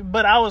laughed,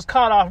 but I was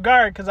caught off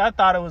guard because I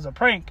thought it was a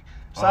prank.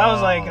 So I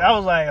was like,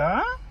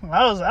 huh?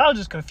 I was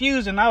just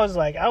confused, and I was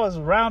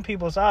around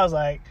people, so I was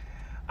like,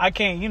 I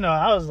can't,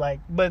 I was like,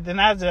 but then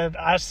as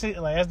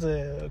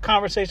the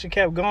conversation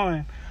kept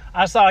going,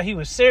 I saw he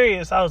was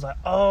serious. I was like,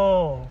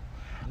 oh,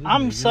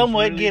 I'm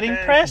somewhat really getting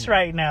pressed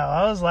right now.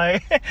 I was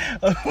like,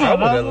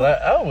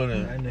 I would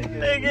have.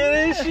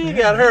 Nigga, she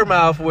got her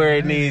mouth where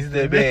it needs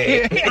to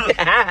be. That's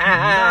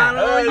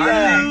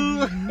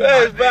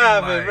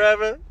vibing,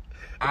 brother.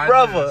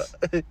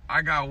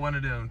 I got one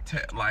of them.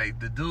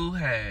 The dude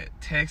had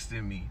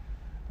texted me,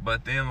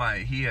 but then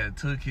he had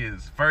took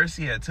his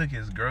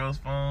girl's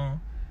phone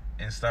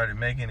and started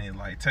making it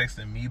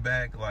texting me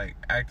back,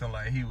 acting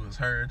like he was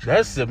her.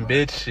 That's some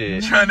bitch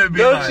shit. Trying to be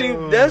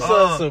that's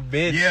on some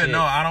bitch shit. Yeah,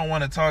 no, I don't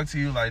want to talk to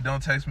you.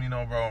 Don't text me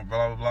no, bro.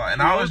 Blah blah blah.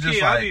 And I was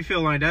just I be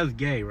feeling like that's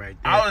gay right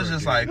there. I was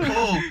just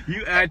cool.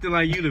 You acting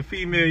like you the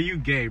female, you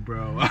gay,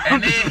 bro.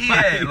 And then he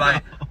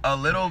had a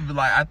little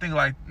I think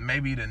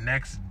maybe the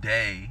next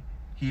day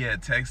he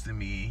had texted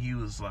me. He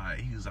was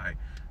like,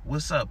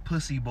 "What's up,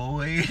 pussy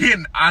boy?"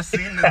 And I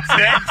seen the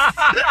text.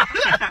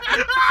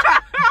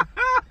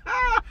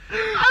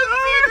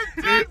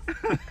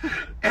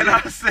 And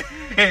I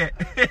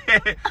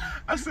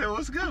said,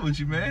 "What's good with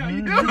you, man? How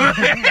you doing?"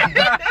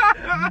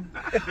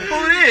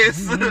 Who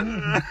this?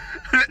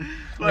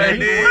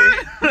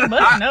 You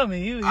must know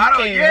me. You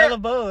came hella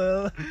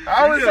bold.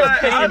 I was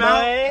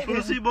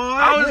pussy boy.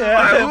 I was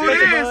who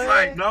this?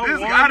 This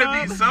gotta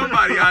be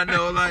somebody I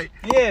know.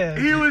 Yeah.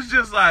 He was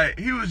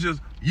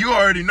just, you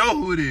already know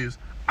who it is.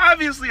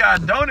 Obviously, I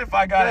don't if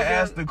I gotta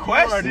ask the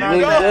question.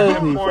 You know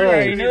who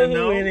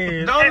it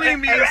is. Don't leave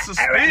me in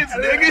suspense,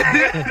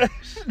 nigga.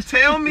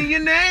 Tell me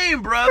your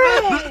name,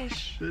 brother.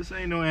 This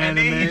ain't no And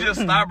anime. then he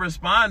just stopped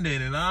responding,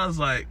 and I was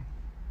like,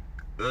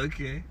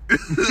 okay.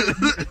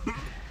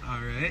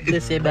 Alright.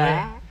 Pussy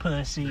boy.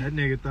 Pussy. That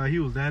nigga thought he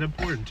was that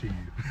important to you.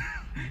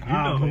 You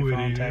I know don't who play it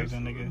phone is. tags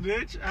on niggas.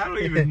 Bitch, I don't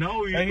even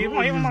know you. You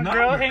want my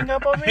girl hang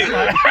up on me?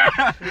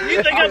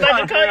 You think I'm about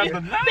to call you?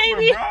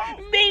 Baby,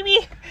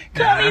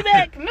 call me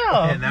back.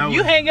 No.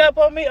 You hang up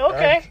on me?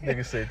 Okay.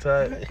 Nigga say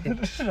tight.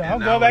 I'm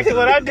going back to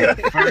what I do.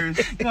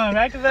 Going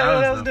back to what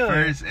I was the doing.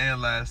 first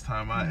and last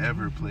time I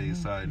ever played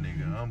side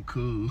nigga. I'm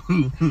cool.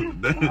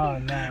 Oh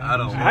no!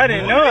 I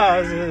didn't know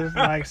I was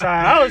just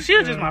sorry. She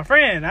was just my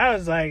friend. I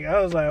was like,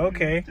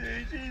 okay.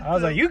 I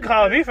was like, you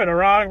called me for the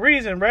wrong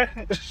reason, bruh.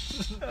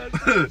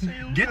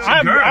 Get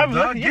your girl,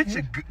 dog.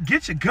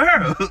 Get your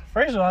girl.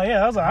 First of all,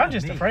 yeah, I was like, I'm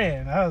just a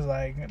friend. I was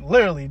like,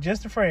 literally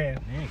just a friend.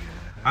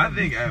 I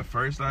think at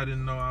first I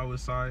didn't know I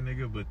was side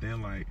nigga, but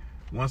then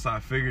once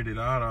I figured it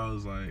out, I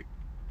was like,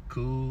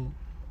 cool.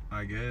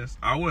 I guess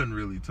I wasn't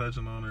really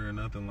touching on her or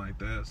nothing like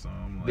that, so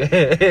I'm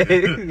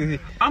like,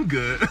 I'm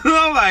good.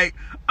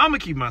 I'm gonna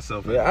keep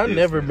myself. Yeah, I've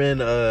never been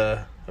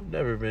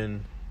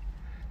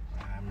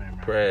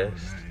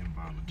pressed.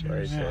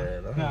 Right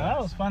there. No, that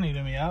was funny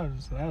to me. That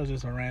was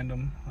just a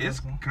random.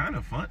 It's kind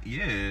of fun.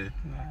 Yeah.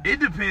 It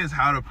depends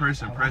how the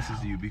person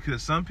presses you,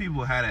 because some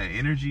people have that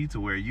energy to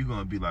where you're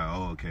gonna be like,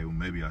 oh, okay, well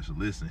maybe I should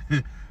listen.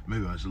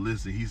 Maybe I should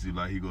listen. He seems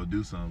like he gonna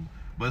do something.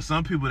 But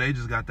some people, they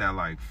just got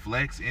that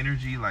flex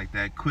energy,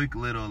 that quick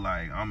little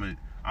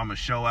I'm a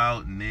show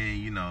out, and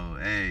then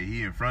hey,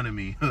 he in front of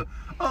me.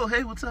 Oh,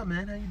 hey, what's up,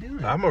 man? How you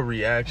doing? I'm a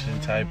reaction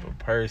type of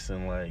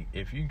person.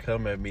 If you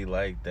come at me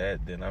like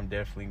that, then I'm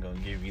definitely gonna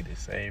give you the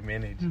same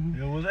energy.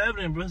 Yo, what's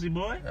happening, pussy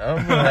boy? I'm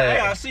hey,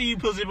 I see you,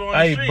 pussy boy.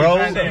 Hey, bro,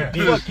 right what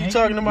the fuck you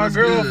talking to my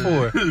girl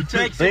for?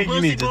 I think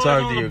you need to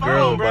talk to your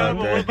girl about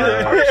that,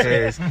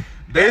 dog.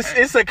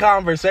 It's a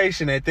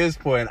conversation at this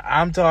point.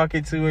 I'm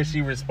talking to her,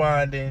 she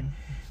responding.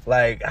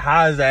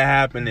 How is that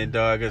happening,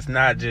 dog? It's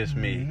not just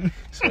me.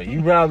 So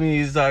you probably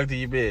need to talk to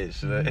your bitch.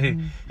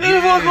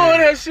 Fuck all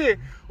that shit.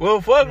 Well,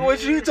 fuck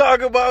what you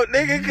talk about,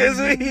 nigga, because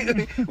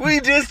we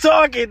just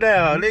talking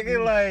now,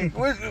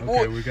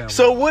 nigga.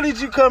 So what did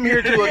you come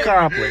here to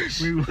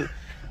accomplish?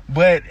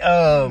 But,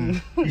 yeah,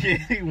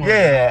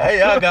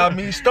 y'all got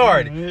me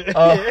started.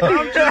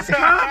 I'm just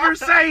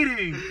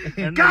conversating.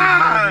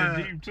 God.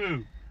 Deep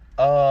too.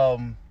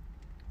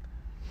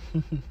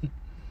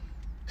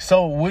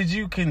 So would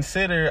you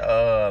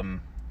consider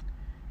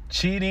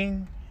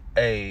cheating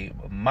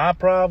my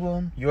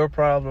problem, your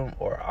problem,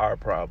 or our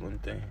problem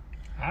thing?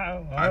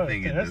 I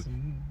think it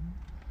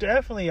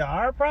definitely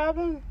our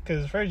problem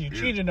because first you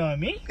cheated on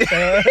me.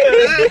 So,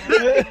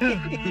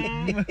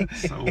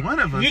 So one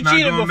of us you not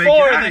cheated gonna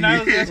before, make it then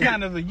out that's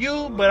kind of a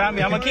you. But I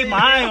mean, I'm gonna keep my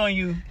eye on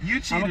you. You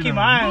I'm cheated gonna keep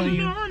my eye on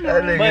you.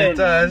 That nigga But-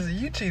 Taz,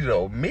 you cheated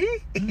on me?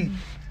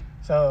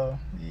 So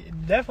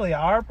definitely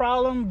our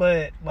problem.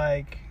 But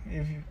like,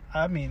 if you,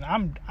 I mean,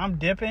 I'm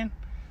dipping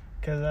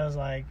because I was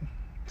like,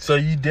 So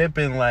you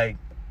dipping like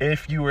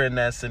if you were in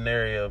that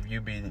scenario of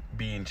you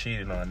being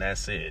cheated on,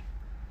 that's it.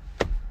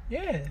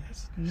 yeah,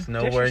 There's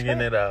no working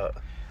it out.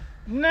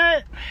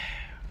 Not.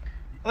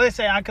 Let's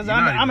say because You're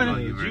I'm not a even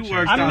gonna give her a You chance.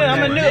 worked I'm out a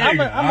that new.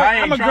 nigga. I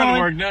ain't I'm a trying to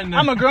work nothing.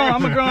 I'm a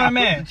grown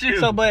man. Chill.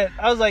 So, but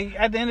I was like,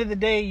 at the end of the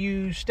day,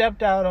 you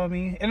stepped out on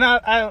me, and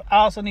I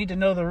also need to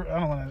know the.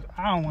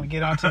 I don't want to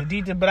get onto the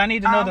detail, but I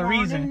need to know the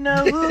reason.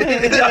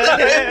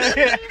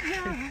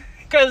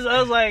 Because I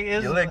was like,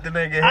 it's, You licked the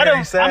nigga I hairy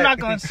don't. sack. I'm not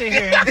going to sit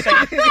here and say.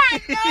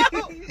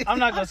 I'm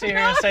not going to sit here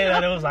and say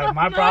that it was like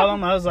my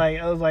problem. I was like,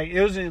 it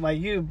was just like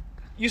you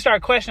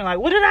start questioning like,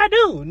 what did I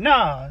do?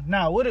 No.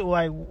 What?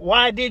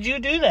 Why did you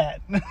do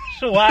that?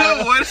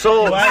 Why?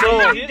 So Why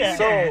did you do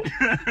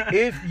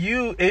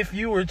that? if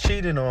you were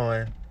cheated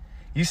on,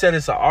 you said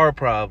it's our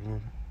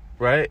problem,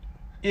 right?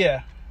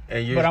 Yeah.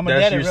 And you But I'ma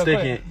that's dead it you real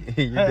sticking.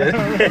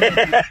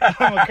 I'm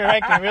gonna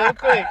correct it real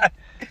quick.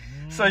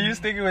 So you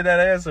sticking with that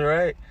answer,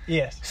 right?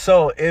 Yes.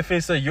 So if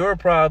it's your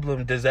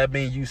problem, does that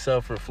mean you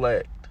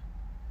self-reflect?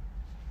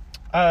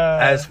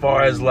 As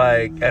far as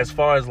like,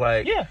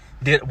 yeah.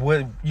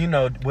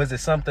 was it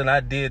something I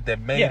did that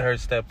made Yeah. her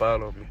step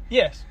out on me?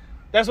 Yes.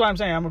 That's why I'm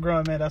saying I'm a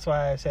grown man. That's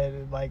why I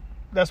said like.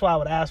 That's why I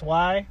would ask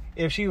why.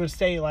 If she would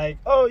say like,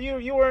 "Oh,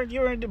 you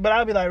weren't," but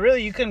I'd be like,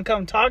 "Really? You couldn't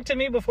come talk to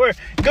me before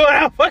going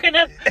out fucking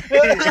another day?"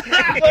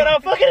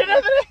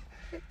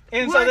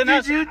 And so then I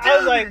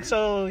was like,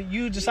 "So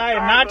you decided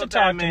not to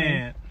talk to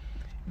me?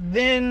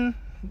 Then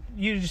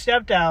you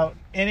stepped out,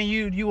 and then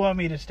you want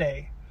me to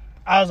stay?"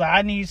 I was like,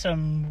 "I need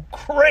some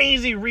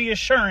crazy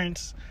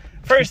reassurance.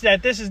 First,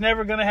 that this is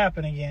never gonna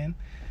happen again.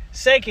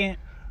 Second,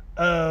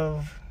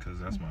 of." Because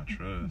that's my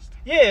trust.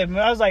 Yeah,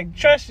 I was like,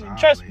 trust.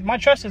 My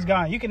trust is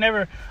gone. You can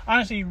never,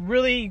 honestly,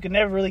 you can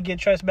never really get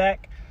trust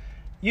back.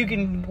 You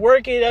can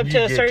work it up You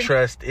to a get certain.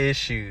 trust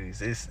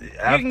issues. It's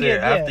after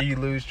after you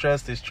lose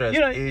trust, it's trust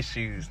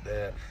issues.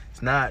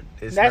 It's not.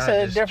 It's That's not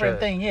a just different trust.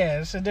 thing.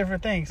 Yeah, it's a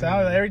different thing. So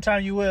I was, every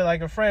time you with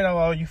like a friend, I'm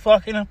like, you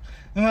fucking him.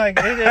 I'm like,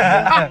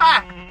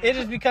 it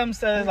just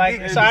becomes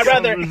like. So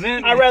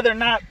I'd rather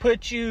not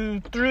put you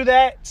through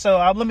that. So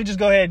let me just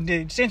go ahead and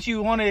do. Since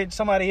you wanted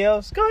somebody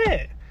else, go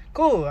ahead.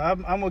 Cool.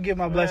 I'm gonna give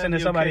my blessing to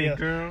somebody else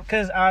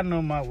because I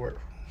know my worth.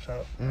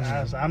 So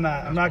I'm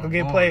not gonna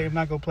get played. I'm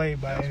not gonna play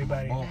by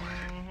anybody.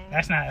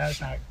 That's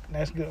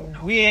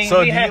good. We ain't. So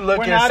we do you look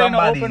we're at not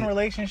somebody, in an open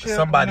relationship.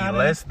 somebody We're not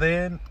less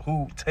than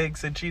who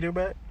takes a cheater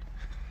back?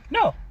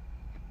 No.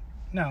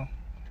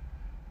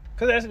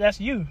 Because that's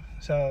you.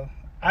 So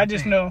I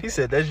just know. He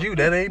said, "That's you.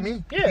 That ain't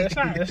me." Yeah,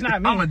 that's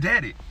not me. I'm a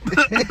daddy.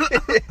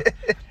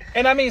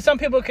 And I mean, some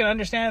people can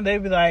understand.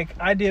 They'd be like,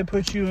 "I did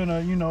put you in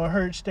a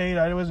hurt state.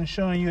 I wasn't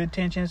showing you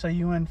attention, so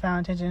you wouldn't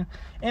found attention."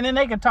 And then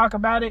they can talk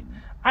about it.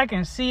 I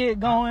can see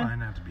it going. I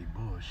find that to be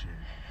bullshit.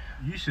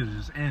 You should have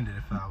just ended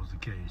if that was the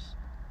case.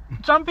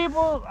 Some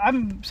people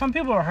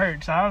are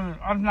hurt. So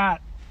I'm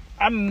not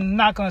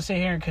gonna sit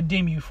here and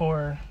condemn you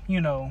for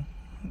Hurt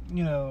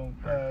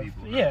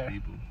yeah,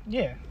 people.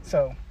 yeah.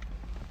 So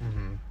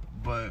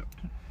But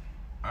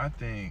I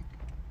think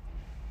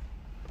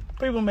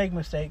people make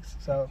mistakes.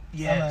 So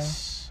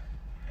yes,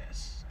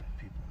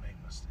 people make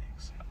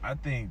mistakes. I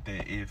think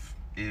that if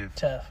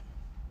tough.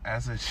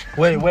 as a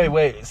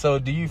Wait. So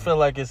do you feel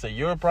like it's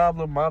your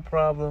problem, my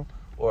problem,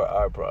 or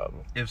our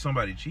problem? if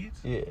somebody cheats,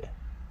 Yeah.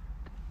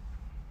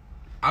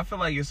 I feel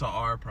like it's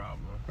our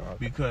problem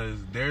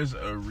because there's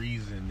a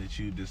reason that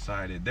you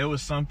decided there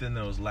was something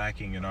that was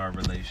lacking in our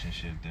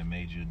relationship that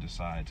made you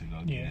decide to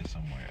go get it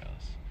somewhere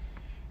else.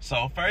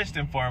 So first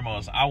and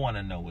foremost, I want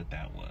to know what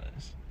that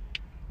was.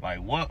 Like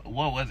what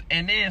was,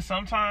 and then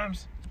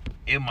sometimes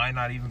it might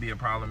not even be a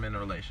problem in a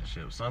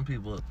relationship. Some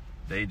people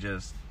they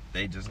just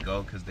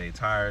go because they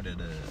tired of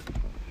the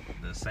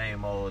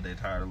same old. They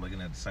tired of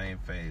looking at the same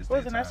face.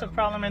 Well, then that's a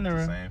problem in the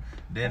room.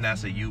 Then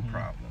that's a you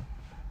problem.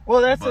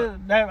 Well, that's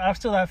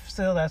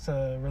that's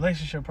a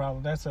relationship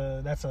problem. That's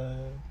a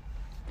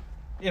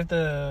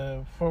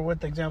for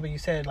what the example you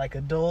said, like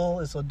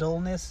it's a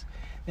dullness,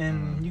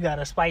 and you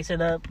gotta spice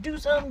it up, do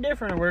something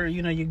different where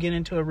you get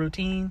into a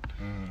routine,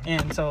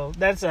 and so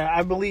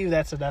I believe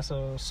that's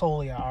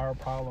solely our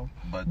problem.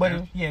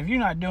 But if you're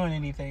not doing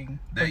anything,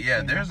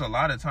 there's a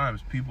lot of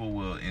times people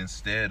will,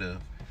 instead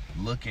of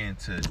looking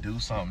to do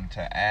something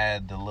to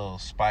add the little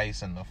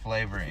spice and the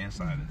flavor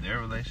inside of their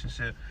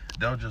relationship,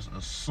 they'll just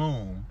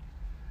assume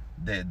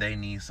that they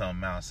need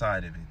something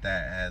outside of it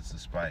that adds the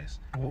spice,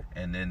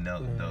 and then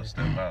they'll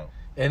step out.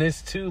 And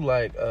it's too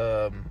like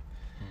I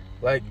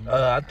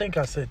think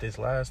I said this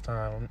last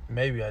time.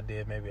 Maybe I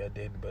did, maybe I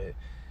didn't. But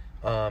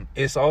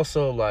it's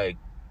also like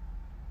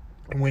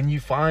when you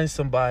find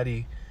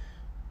somebody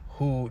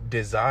who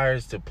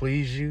desires to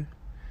please you,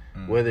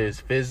 whether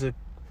it's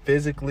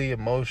physically,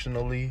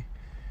 emotionally,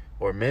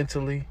 or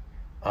mentally,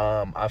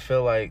 I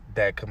feel like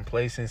that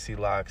complacency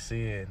locks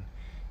in,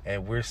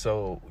 and we're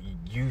so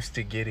used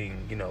to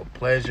getting,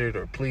 pleasured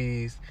or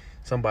pleased,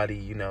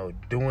 somebody,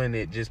 doing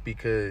it just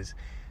because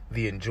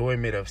the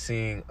enjoyment of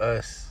seeing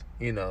us,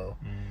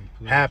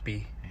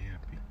 happy,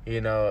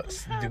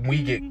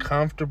 we get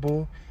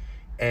comfortable,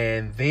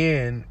 and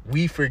then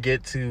we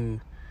forget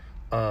to,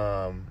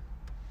 to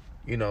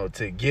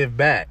give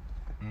back.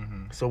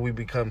 Mm-hmm. So we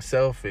become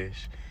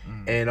selfish.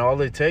 Mm-hmm. And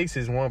all it takes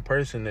is one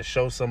person to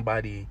show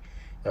somebody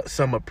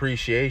some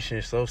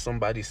appreciation, show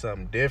somebody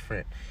something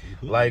different.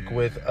 Like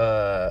with,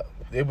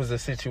 it was a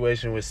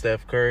situation with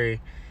Steph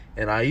Curry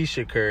and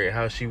Ayesha Curry,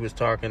 how she was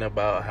talking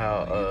about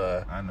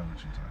how, I know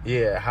what you're talking about.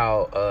 Yeah,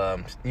 how,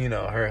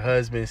 her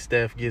husband,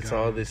 Steph, gets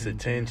all this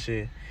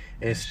attention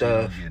and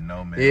stuff.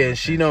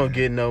 She don't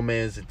get no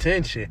man's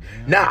attention.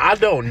 Now, I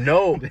don't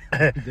know.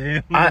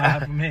 Damn,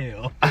 from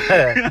hell.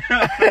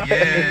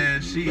 Yeah,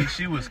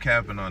 she was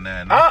capping on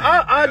that. And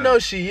I know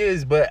she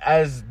is, but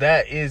as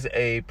that is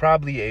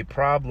probably a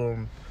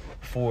problem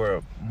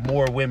for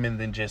more women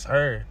than just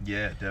her.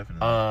 Yeah,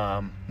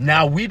 definitely.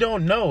 Now we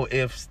don't know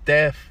if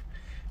Steph,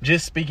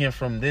 just speaking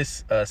from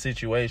this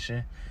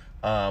situation,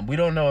 we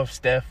don't know if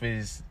Steph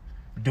is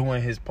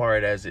doing his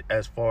part as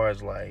far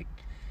as like,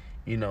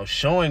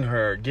 showing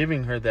her,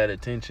 giving her that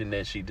attention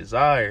that she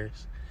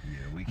desires. Yeah,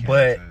 we can't.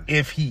 But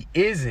if he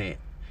isn't,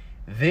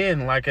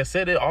 then, like I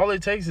said, all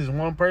it takes is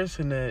one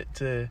person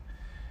to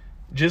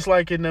just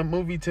like in the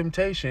movie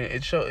Temptation,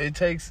 it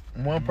takes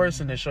one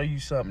person to show you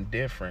something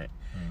different,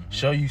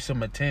 show you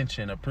some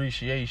attention,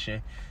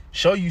 appreciation,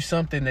 show you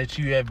something that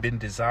you have been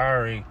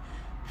desiring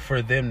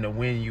for them to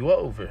win you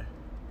over.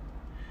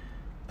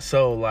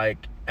 So,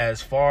 like,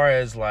 as far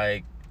as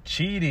like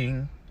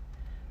cheating,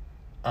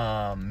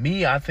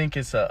 I think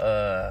it's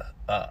like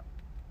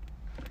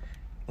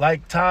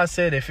Todd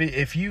said,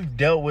 if you've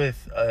dealt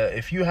with,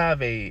 if you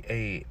have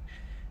a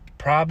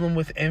problem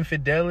with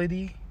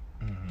infidelity,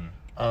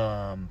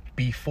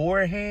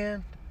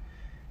 beforehand,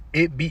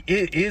 it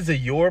is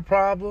your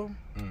problem.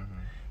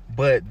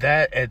 But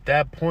that at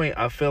that point,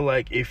 I feel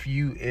like if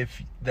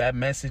that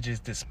message is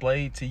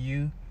displayed to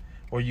you,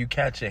 or you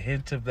catch a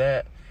hint of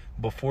that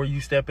before you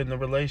step in the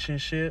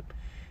relationship,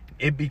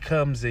 it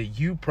becomes a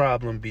you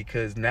problem,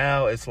 because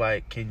now it's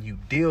like, can you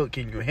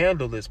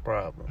handle this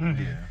problem?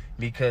 Yeah.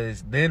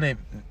 Because then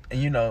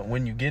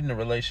when you get in a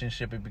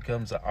relationship, it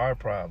becomes our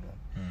problem.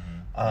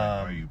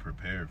 Are you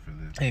prepared for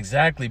this?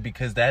 Exactly,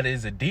 because that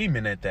is a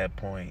demon at that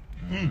point.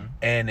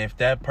 And if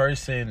that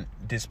person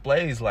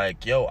displays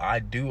like, yo, I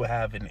do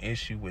have an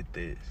issue with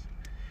this,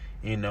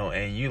 and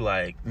you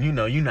like,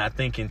 you're not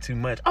thinking too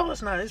much. Oh,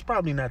 it's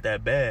probably not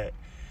that bad,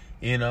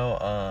 and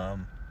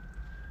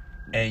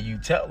you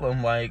tell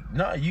them like,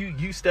 no,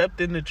 you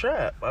stepped in the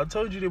trap. I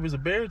told you there was a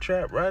bear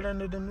trap right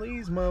under them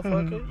leaves,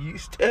 motherfucker. You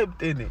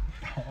stepped in it.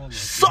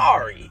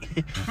 Sorry.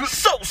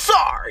 So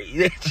sorry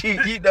that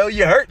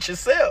you hurt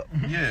yourself.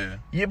 Yeah.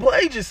 You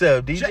played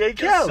yourself, DJ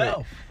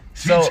Khaled.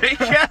 So, DJ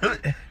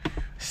Khaled.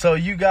 So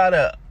you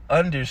gotta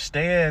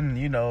understand,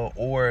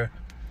 or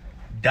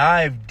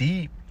dive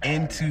deep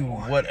into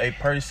what a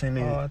person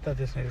is. Oh, I thought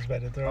this nigga was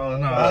about to throw. Oh,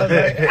 no. I was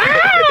like,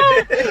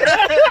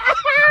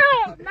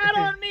 not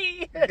on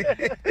me.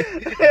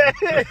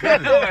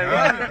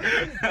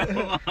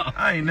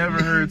 I ain't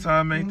never heard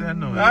Tom make that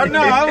noise. I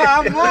know,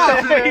 I'm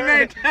lost. He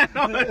made that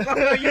noise.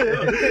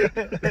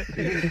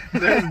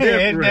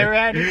 It never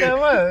had to come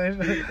up. As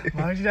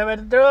long as you never had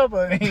to throw up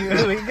on me,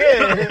 we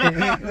good.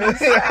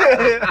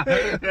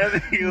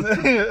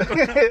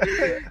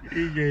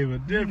 He gave a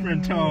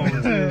different tone.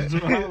 So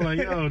I was like,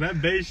 yo,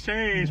 that bass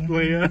changed,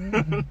 player.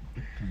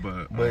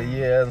 But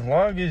yeah, as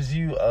long as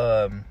you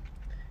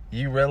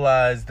you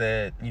realize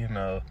that,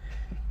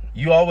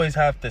 you always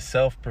have to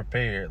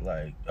self-prepare.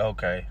 Like,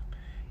 okay,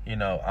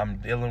 I'm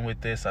dealing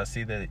with this. I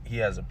see that he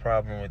has a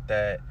problem with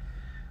that.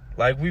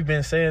 Like we've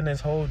been saying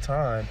this whole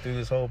time through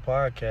this whole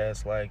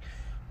podcast, like,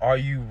 are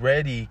you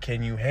ready?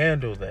 Can you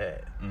handle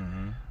that?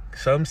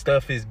 Some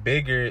stuff is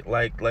bigger.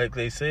 Like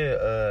they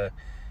said,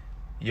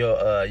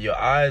 your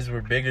eyes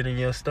were bigger than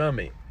your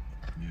stomach.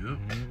 Yep.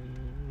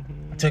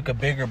 Took a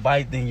bigger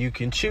bite than you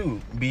can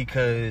chew,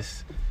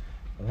 because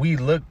we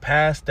look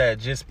past that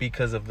just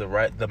because of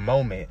the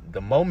moment.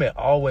 The moment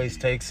always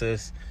takes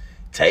us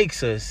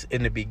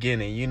in the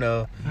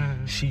beginning.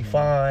 She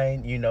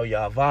fine,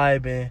 y'all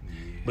vibing,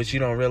 but you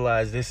don't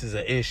realize this is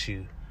an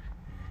issue.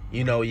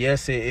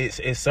 Yes,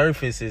 it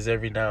surfaces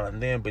every now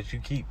and then, but you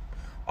keep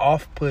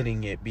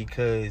off-putting it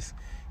because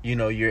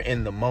you're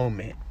in the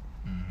moment.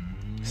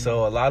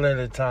 So a lot of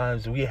the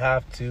times we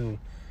have to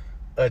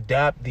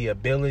adapt the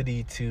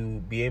ability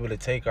to be able to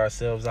take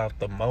ourselves out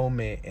the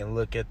moment and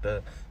look at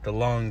the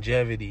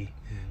longevity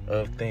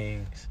of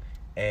things.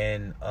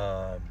 And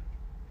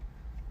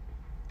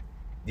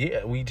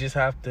we just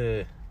have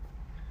to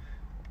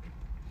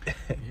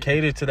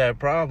cater to that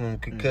problem,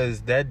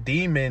 because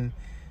demons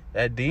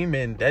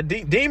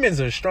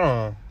are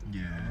strong.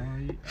 Yeah.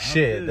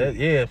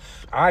 Shit,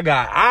 I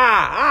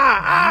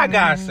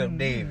got some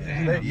demons.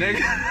 I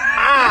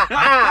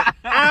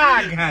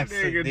got some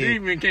Nigga, demons.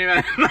 demon came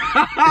out.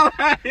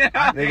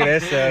 Nigga,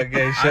 that sound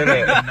gay. Shut I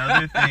think up.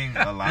 another thing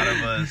a lot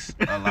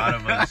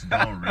of us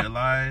don't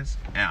realize,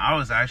 and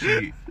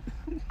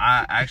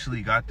I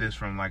actually got this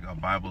from like a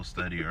Bible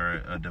study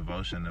or a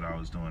devotion that I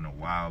was doing a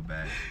while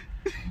back.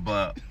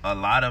 But a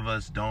lot of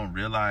us don't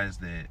realize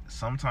that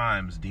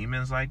sometimes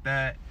demons like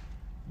that,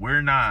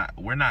 we're not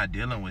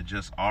dealing with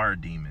just our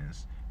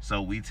demons. So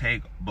we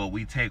take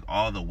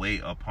all the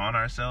weight upon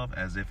ourselves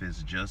as if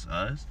it's just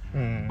us.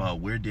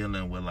 But we're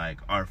dealing with like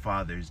our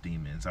father's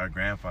demons, our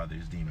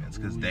grandfather's demons,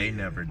 because they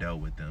never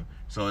dealt with them.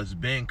 So it's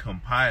been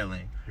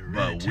compiling,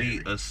 but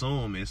we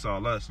assume it's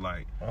all us.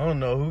 Like, I don't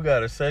know who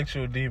got a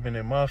sexual demon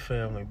in my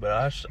family,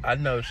 but I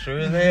know sure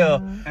as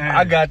hell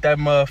I got that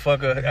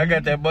motherfucker. I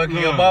got that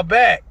monkey on my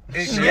back.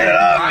 Get it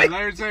off me.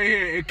 Let me tell you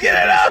here, it Get it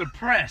could up. be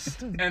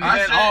suppressed, and then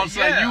all of a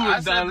sudden you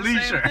was the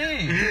unleasher.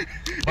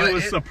 It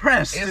was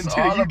suppressed It's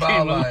until all you about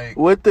came up. like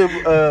With them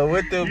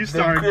You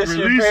started Christian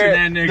releasing parents,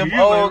 that nigga. them You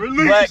like, old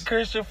release. black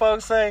Christian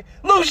folks say,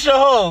 "Loose your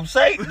home,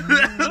 Satan.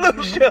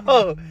 Loose your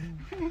home.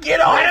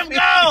 Get off Let him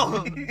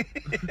me."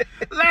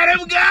 Let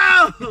him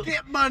go.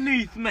 Get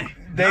beneath me.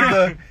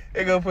 They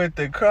go put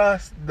the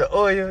cross, the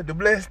oil, the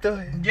blessed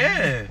oil.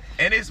 yeah,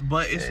 and it's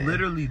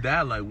literally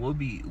that. Like we'll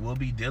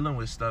be dealing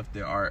with stuff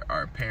that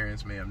our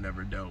parents may have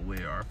never dealt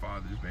with, our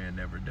fathers may have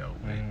never dealt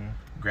with,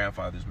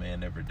 grandfathers may have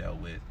never dealt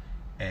with,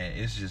 and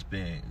it's just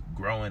been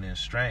growing in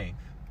strength.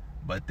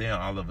 But then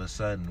all of a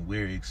sudden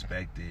we're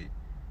expected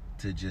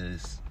to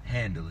just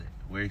handle it.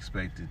 We're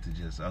expected to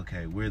just,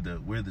 okay, we're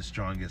the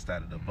strongest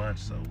out of the bunch,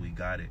 so we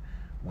got it.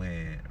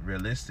 When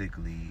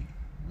realistically,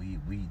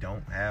 we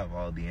don't have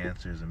all the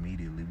answers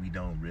immediately.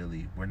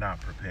 We're not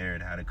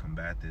prepared how to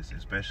combat this,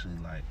 especially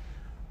like,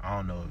 I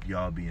don't know if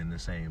y'all be in the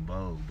same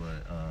boat,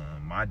 but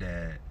my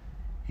dad,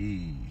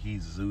 he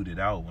zooted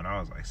out when I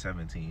was like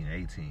 17,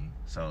 18.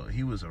 So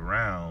he was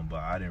around,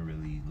 but I didn't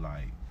really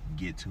like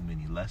get too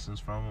many lessons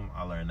from him.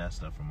 I learned that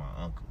stuff from my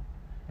uncle.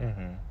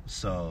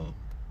 So,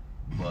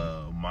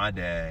 but my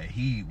dad,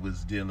 he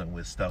was dealing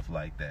with stuff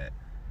like that.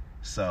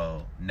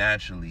 So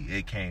naturally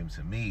it came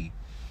to me,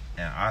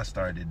 and I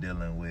started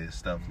dealing with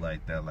stuff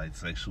like that, like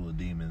sexual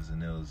demons,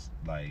 and it was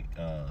like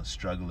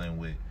struggling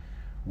with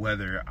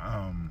whether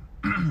I'm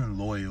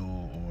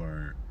loyal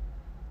or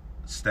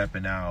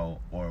stepping out,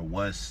 or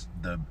what's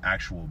the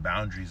actual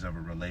boundaries of a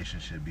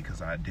relationship,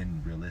 because I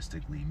didn't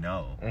realistically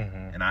know.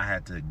 And I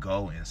had to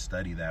go and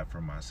study that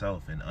for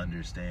myself and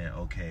understand,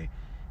 okay,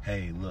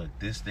 hey, look,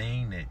 this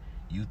thing that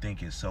you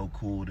think is so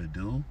cool to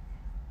do,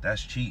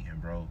 that's cheating,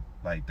 bro.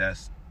 Like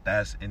that's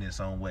in its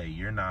own way.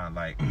 You're not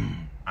like,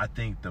 I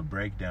think the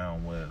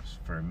breakdown was,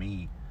 for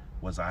me,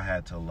 was I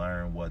had to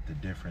learn what the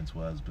difference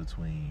was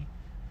between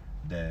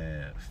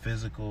the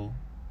physical,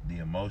 the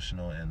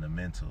emotional, and the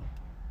mental.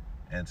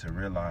 And to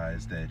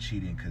realize that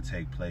cheating could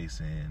take place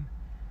in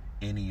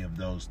any of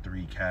those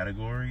three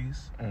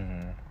categories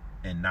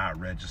and not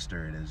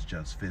register it as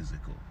just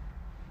physical.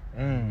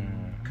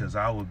 Because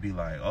I would be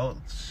like, oh,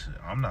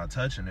 I'm not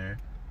touching her,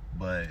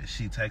 but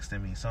she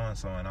texted me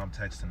so-and-so and I'm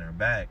texting her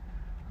back,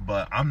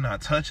 but I'm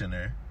not touching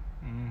her.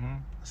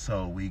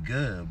 So we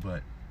good.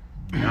 But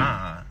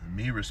nah,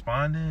 me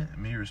responding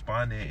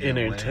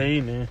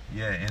Entertaining.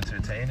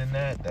 entertaining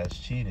that's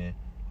cheating.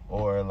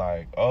 Or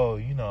like, oh,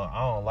 I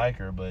don't like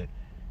her, but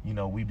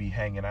we be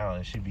hanging out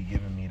and she be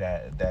giving me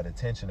that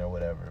attention or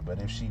whatever. But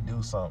if she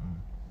do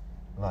something,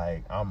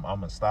 like, I'm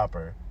gonna stop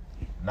her.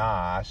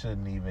 Nah, I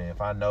shouldn't even.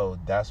 If I know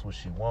that's what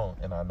she want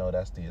and I know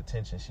that's the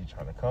attention she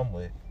trying to come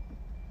with,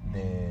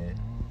 then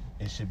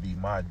it should be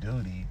my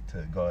duty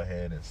to go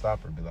ahead and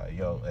stop her. Be like,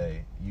 yo,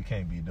 hey, you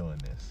can't be doing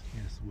this.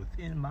 It's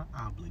within my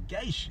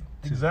obligation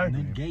to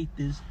Exactly. negate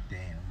this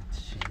damn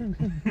shit.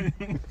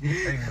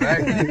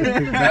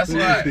 Exactly. That's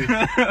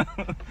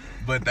why.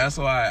 But that's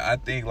why I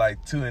think,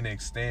 like, to an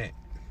extent,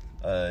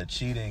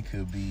 cheating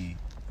could be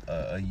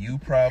a you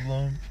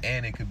problem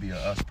and it could be a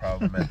us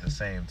problem at the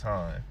same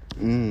time.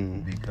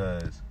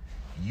 Because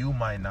you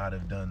might not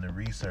have done the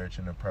research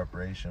and the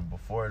preparation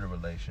before the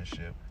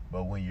relationship,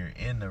 but when you're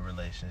in the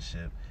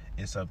relationship,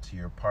 it's up to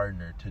your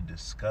partner to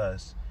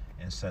discuss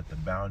and set the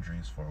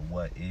boundaries for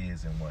what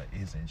is and what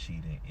isn't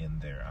cheating in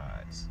their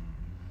eyes.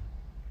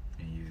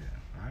 Yeah,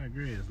 I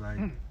agree. It's like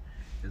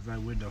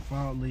we're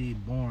defaultly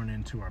born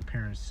into our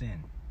parents'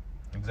 sin,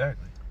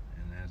 Exactly.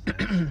 and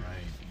that's like,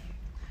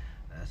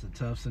 that's a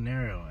tough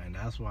scenario, and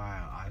that's why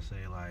I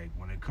say, like,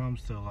 when it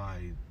comes to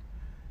like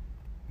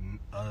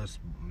us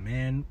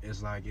men,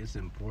 it's like, it's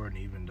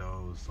important, even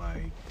though it's like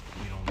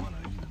we don't want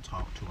to even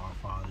talk to our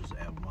fathers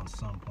at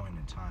some point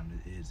in time.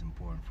 It is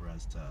important for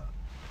us to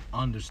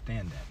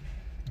understand that,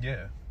 man.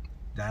 Yeah.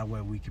 That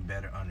way we can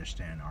better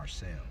understand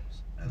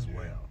ourselves as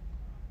well.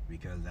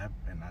 Because I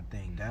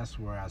think that's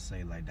where I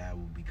say, like, that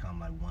will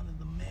become like one of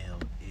the male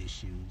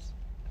issues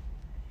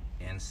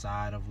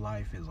inside of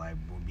life, is like,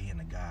 being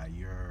a guy,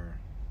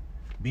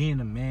 being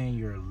a man,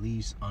 you're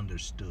least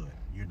understood.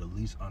 You're the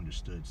least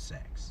understood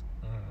sex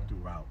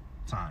throughout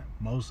time.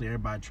 Mostly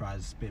everybody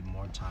tries to spend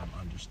more time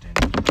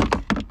understanding.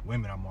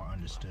 Women are more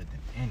understood than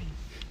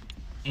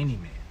any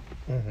man.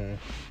 Mm-hmm.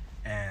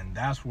 And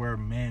that's where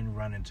men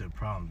run into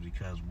problems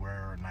because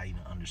we're not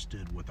even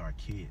understood with our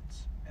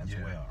kids as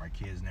well. Our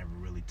kids never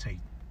really take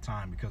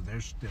time because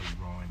they're still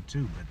growing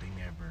too, but they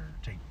never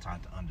take the time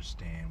to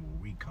understand where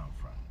we come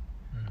from.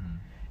 Mm-hmm.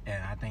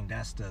 And I think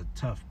that's the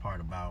tough part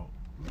about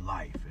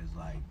life is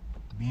like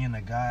being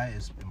a guy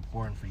is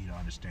important for you to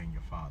understand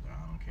your father.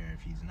 I don't care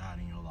if he's not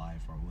in your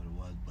life or what it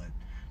was, but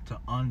to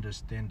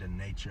understand the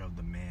nature of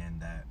the man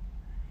that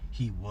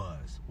he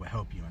was will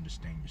help you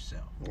understand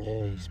yourself.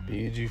 Yeah, he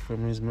spewed you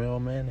from his male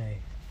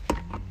mayonnaise.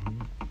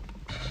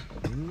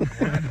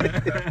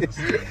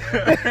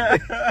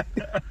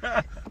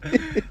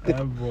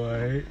 That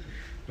boy.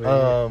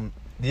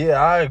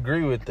 Yeah, I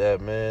agree with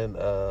that, man.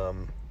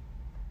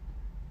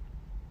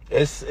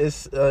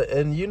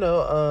 And you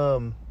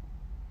know,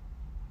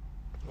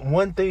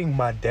 one thing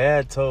my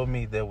dad told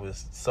me that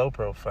was so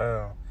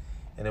profound,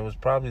 and it was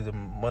probably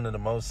one of the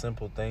most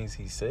simple things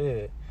he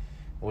said,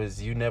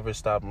 was you never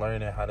stop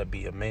learning how to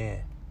be a man.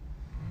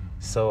 Mm-hmm.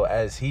 So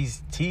as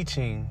he's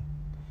teaching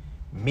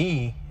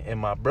me and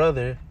my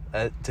brother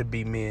to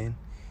be men,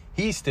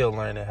 he's still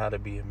learning how to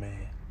be a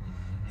man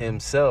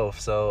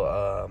himself.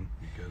 So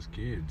because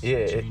kids, yeah,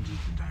 it changes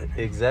the dynamics.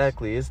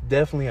 Exactly. It's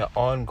definitely an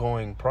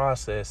ongoing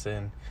process,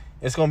 and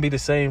it's gonna be the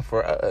same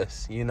for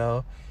us, you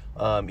know.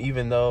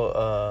 Even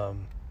though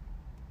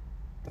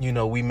you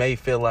know, we may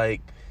feel like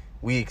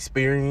we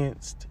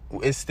experienced,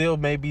 it still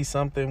may be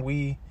something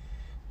we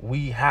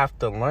have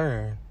to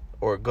learn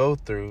or go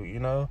through, you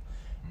know.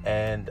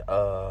 And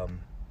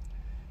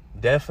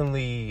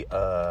definitely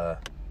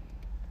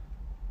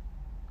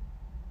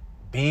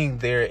being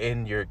there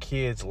in your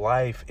kid's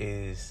life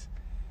is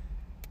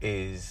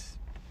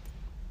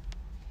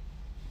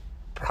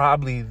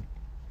probably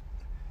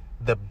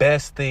the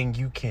best thing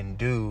you can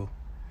do.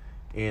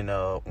 You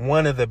know,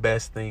 one of the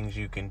best things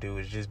you can do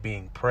is just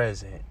being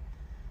present.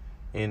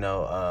 You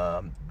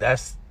know,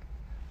 that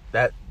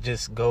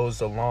just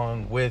goes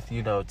along with,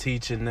 you know,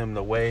 teaching them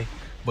the way.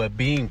 But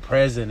being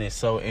present is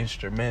so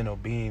instrumental,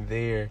 being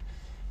there,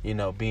 you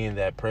know, being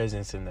that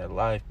presence in their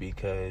life,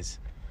 because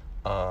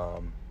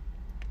I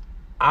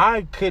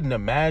couldn't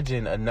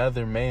imagine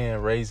another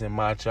man raising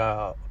my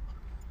child,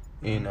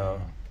 you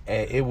know,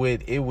 and it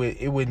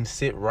wouldn't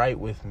sit right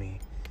with me,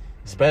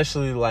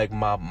 especially like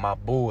my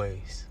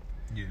boys,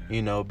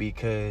 you know,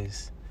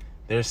 because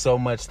there's so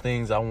much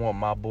things I want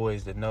my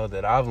boys to know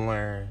that I've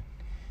learned,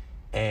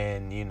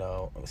 and, you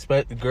know,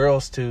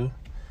 girls too,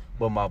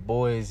 but my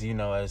boys, you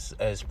know, as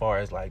far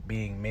as like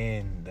being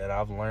men, that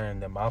I've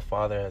learned that my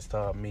father has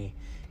taught me,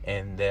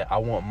 and that I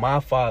want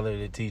my father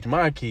to teach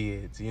my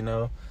kids, you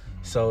know.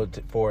 So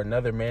for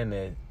another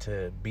man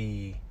to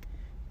be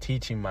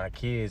teaching my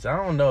kids, I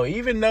don't know,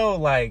 even though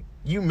like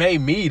you may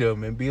meet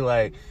him and be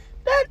like,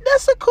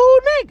 that's a cool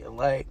nigga,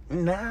 like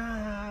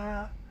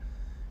nah,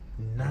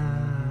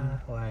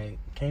 like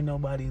can't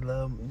nobody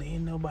love me,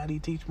 ain't nobody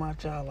teach my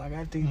child like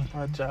I teach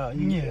my child.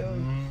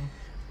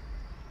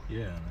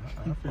 Yeah,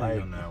 I feel like,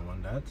 you on that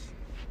one. That's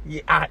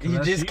you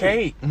just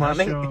can't, my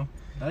nigga.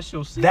 That's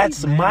your seed.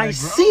 That's man, my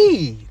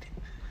seed,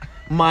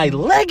 my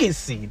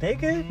legacy,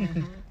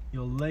 nigga.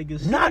 Your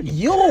legacy, not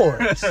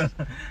yours.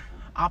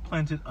 I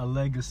planted a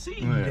legacy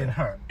in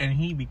her, and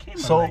he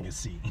became a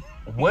legacy.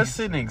 What's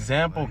an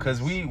example?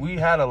 Because we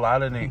had a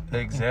lot of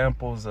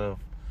examples of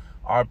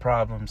our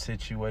problem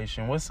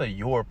situation. What's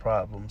your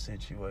problem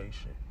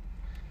situation?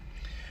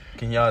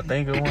 Can y'all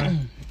think of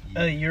one?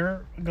 Go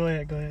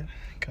ahead.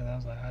 Because I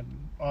was like,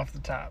 off the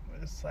top,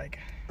 it's like,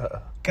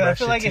 because I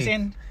feel like it's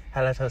in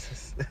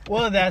halitosis.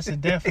 Well, that's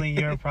definitely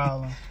your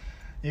problem.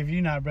 If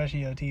you're not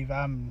brushing your teeth,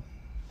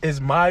 It's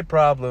my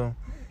problem.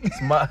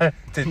 It's my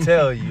to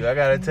tell you. I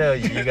gotta tell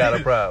you, you got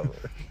a problem.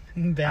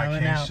 I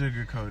can't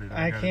sugarcoat it.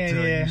 I gotta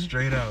tell you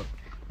straight out.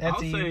 I'll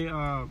say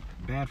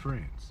bad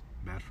friends.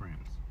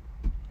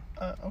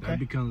 Okay. That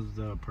becomes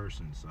the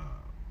person's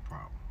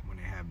problem when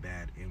they have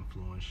bad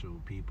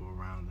influential people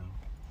around them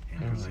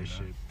in a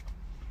relationship.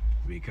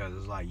 Because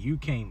it's like you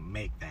can't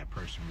make that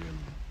person really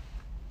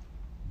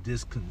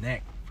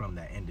disconnect from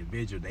that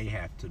individual. They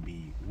have to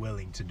be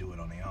willing to do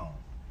it on their own.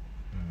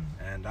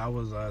 And that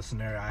was a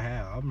scenario I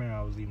had. I remember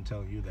I was even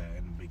telling you that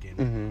in the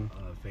beginning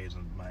phase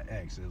of my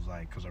ex. It was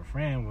like, because her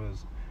friend,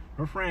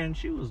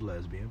 she was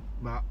lesbian,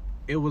 but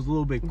it was a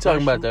little bit. You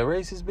talking about that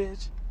racist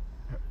bitch?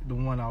 The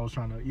one I was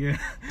trying to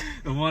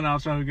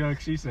go.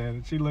 She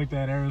said, she looked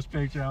at Aaron's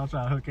picture. I was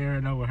trying to hook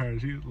Aaron over her.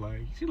 She was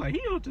like, he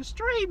ought to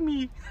straighten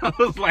me. I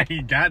was like,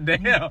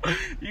 goddamn,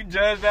 you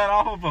judge that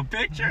off of a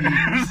picture?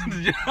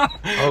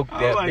 Hook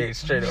that bitch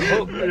straight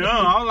up.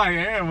 I was like,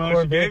 Aaron,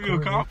 well, she gave you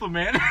a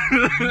compliment.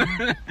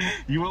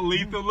 You a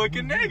lethal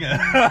looking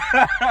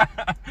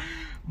nigga.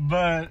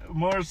 But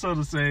more so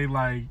to say,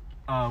 like,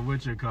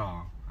 what you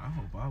call? I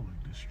hope I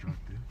look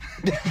destructive.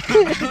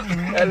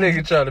 That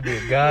nigga trying to be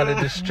a god of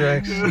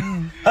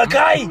distraction.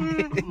 Okay.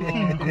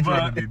 I'm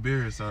trying to be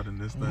Beerus out in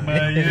this thing.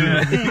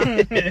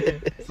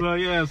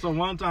 Yeah. So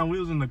one time we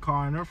was in the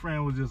car and her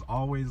friend was just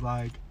always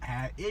like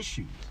had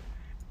issues.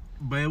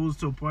 But it was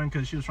to a point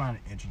because she was trying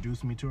to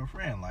introduce me to her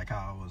friend, like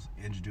how I was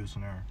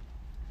introducing her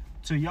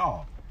to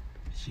y'all.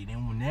 She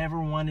never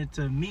wanted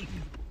to meet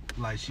me.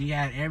 Like, she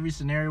had every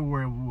scenario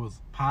where it was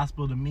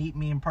possible to meet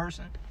me in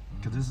person,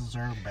 because this is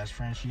her best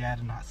friend she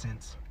had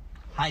since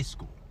high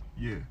school.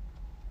 Yeah.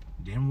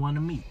 Didn't want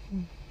to meet.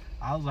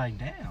 I was like,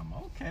 damn,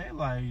 okay,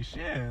 like,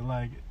 shit,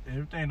 like,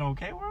 everything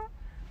okay with her?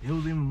 It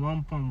was even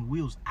one point when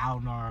we was out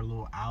on our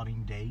little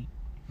outing date.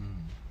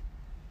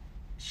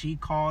 She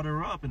called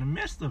her up in the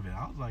midst of it.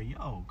 I was like,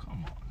 yo,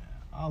 come on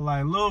now. I was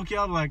like, little kid,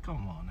 I was like,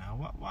 come on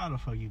now. Why the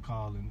fuck you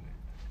calling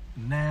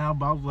now?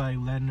 But I was like,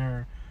 letting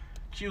her,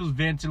 she was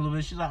venting a little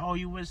bit. She's like, oh,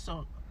 you went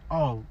so,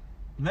 oh,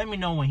 let me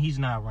know when he's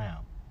not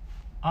around.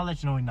 I'll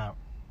let you know he's not,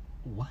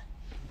 what?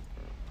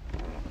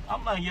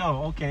 I'm like,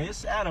 yo, okay,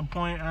 it's at a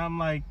point, I'm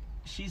like,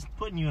 she's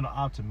putting you in an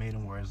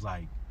ultimatum where it's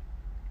like,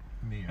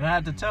 and I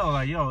had to tell her,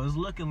 like, yo, it's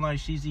looking like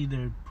she's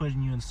either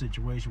putting you in a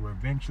situation where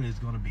eventually it's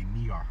going to be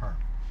me or her.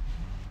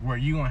 Where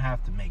you're going to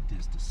have to make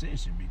this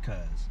decision,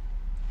 because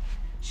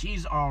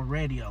she's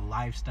already a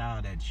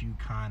lifestyle that you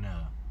kind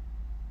of,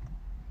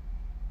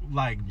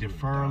 like,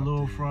 defer a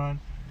little from,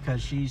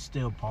 because she's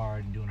still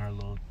partying, doing her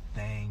little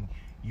thing.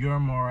 You're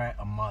more at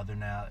a mother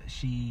now.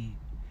 She's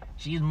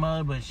a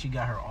mother, but she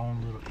got her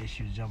own little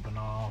issues jumping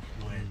off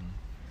with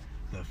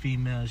the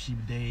female she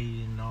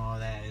dated and all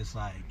that. It's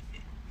like,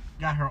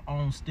 got her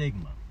own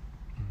stigma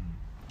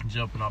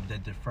jumping off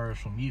that differs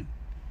from you.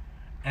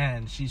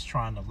 And she's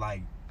trying to,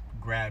 like,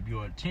 grab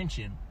your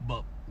attention,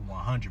 but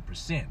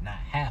 100%, not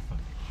half of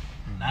it.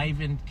 Not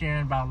even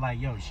caring about,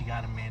 like, yo, she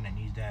got a man that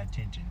needs that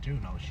attention too.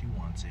 No, she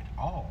wants it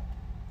all.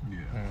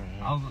 Yeah.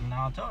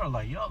 I told her,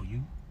 like, yo,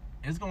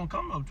 it's gonna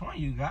come up to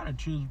you gotta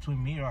choose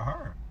between me or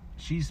her.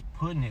 She's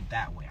putting it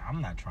that way.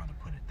 I'm not trying to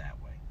put it that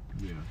way.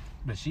 Yeah.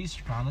 But she's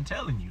kind of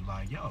telling you,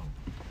 like, yo,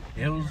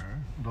 it was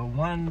the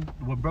one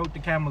what broke the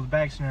camel's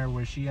back scenario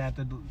where she had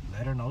to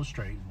let her know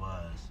straight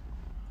was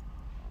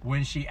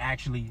when she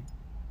actually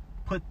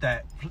put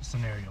that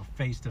scenario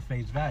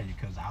face-to-face value,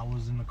 because I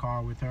was in the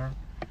car with her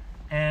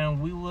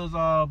and we was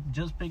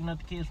just picking up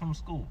the kids from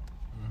school.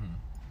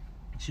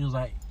 She was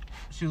like,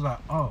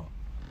 oh,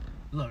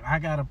 look, I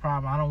got a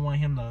problem. I don't want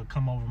him to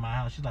come over my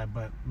house. She's like,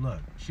 but look,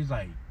 she's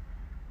like,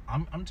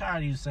 I'm tired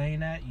of you saying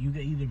that. You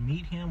can either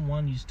meet him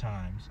one of these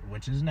times,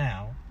 which is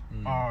now,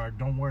 or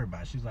don't worry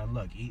about it. She's like,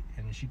 look,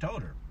 and she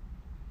told her.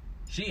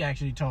 She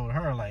actually told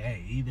her, like,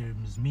 hey, either it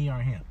was me or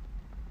him.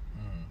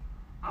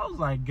 I was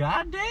like,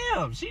 God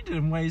damn, she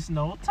didn't waste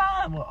no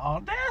time with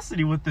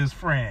audacity with this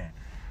friend.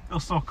 Her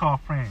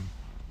so-called friend.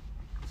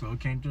 So it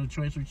came to a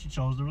choice where she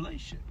chose the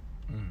relationship.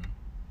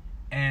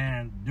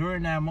 And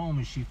during that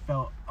moment, she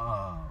felt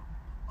a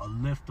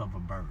lift of a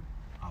burden,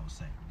 I would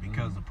say,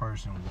 because the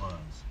person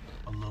was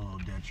a little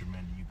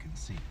detrimental, you can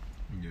see.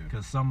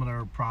 Because some of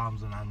their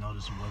problems, and I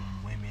notice what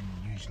women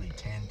usually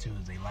tend to,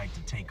 is they like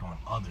to take on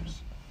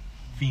others,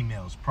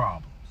 females'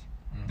 problems.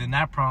 Then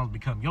that problem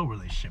become your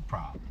relationship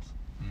problems.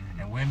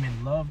 And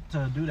women love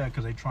to do that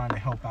because they're trying to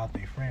help out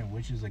their friend,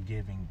 which is a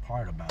giving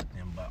part about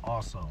them, but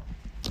also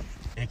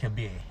it can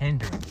be a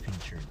hindering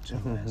feature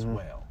too as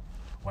well,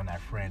 when that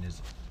friend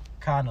is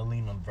kind of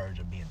leaning on the verge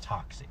of being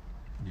toxic.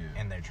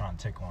 And they're trying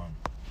to take on,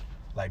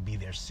 like, be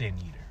their sin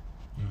eater.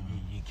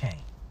 You can't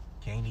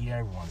eat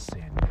everyone's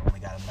sin. You only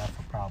got enough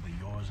for probably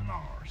yours and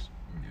ours.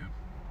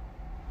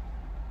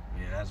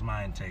 Yeah, that's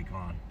my intake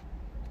on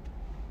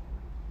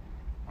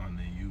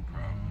the you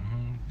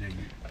problem.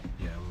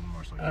 Yeah, a little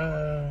more so.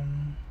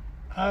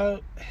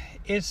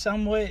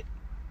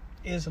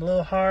 It's a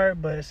little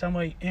hard, but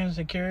somewhat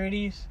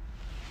insecurities.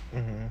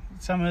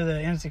 Some of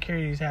the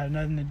insecurities have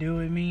nothing to do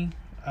with me.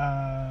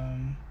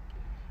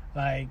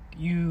 Like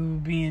you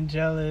being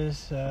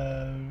jealous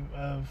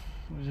of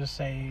just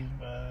say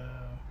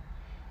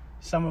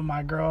some of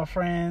my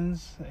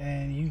girlfriends,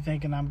 and you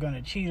thinking I'm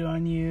gonna cheat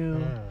on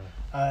you.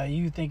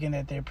 You thinking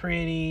that they're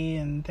pretty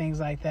and things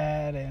like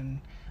that, and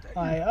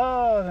like,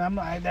 oh, I'm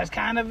like, that's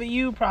kind of a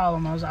you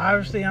problem. I was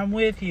obviously I'm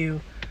with you,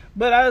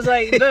 but I was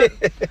like, look,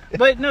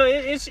 but no,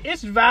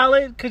 it's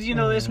valid because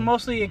it's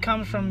mostly it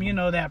comes from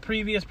that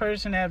previous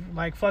person that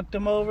like fucked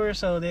them over.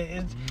 So that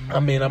it's.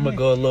 I mean, I'm gonna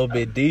go a little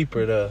bit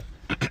deeper though.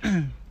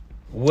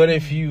 What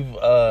if you've do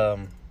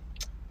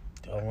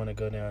I want to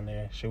go down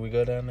there? Should we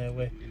go down that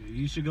way?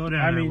 You should go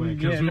down that way.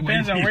 Yeah,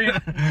 depends on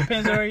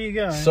where you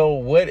go. So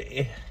what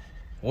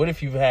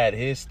if you've had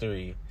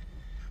history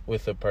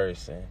with a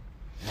person?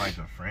 Like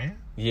a friend?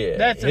 Yeah.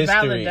 That's a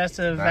valid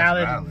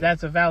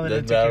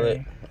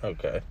insecurity.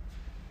 Okay.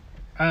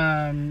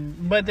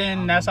 But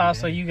then that's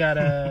also you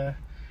gotta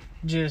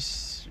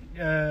just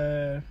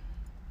you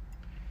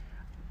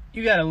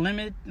gotta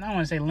limit. I don't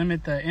want to say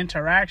limit the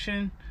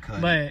interaction,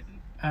 but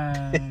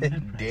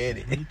Did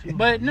it.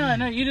 But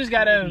no, you just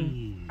gotta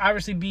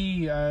obviously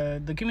be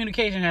the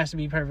communication has to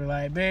be perfect.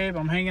 Like, babe,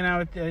 I'm hanging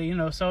out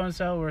with so and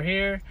so. We're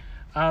here.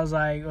 I was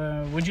like,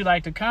 would you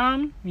like to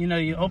come?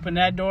 You open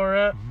that door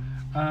up.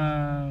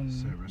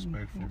 Set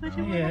respectful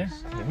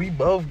boundaries. Yeah. We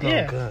both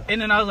gonna come.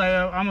 And then I was like,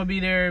 I'm gonna be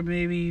there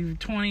maybe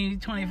 20,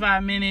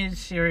 25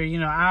 minutes or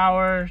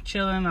hour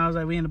chilling. I was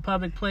like, we in a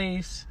public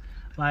place.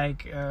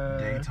 Like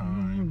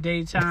daytime.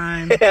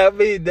 I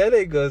mean, that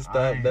ain't gonna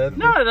stop nothing.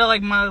 No, they're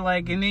like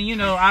and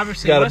then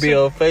obviously gotta be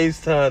on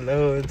FaceTime the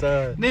whole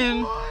time.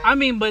 Then I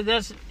mean, but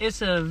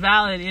it's a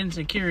valid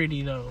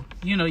insecurity though.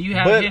 You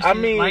have. But history. I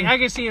mean, like I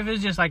can see if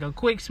it's just like a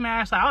quick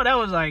smash. Like, that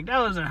was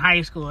in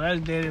high school.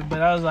 That did it.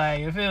 But I was like,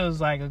 if it was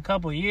like a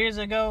couple years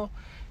ago,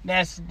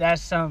 that's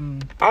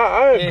something.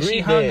 I agree. She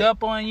hung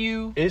up on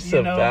you. It's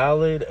a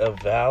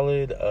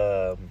valid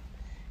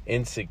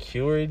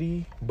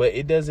insecurity, but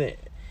it doesn't.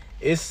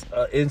 It's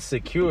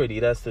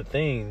insecurity. That's the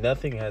thing.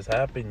 Nothing has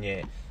happened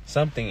yet.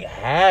 Something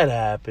had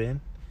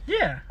happened.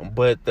 Yeah.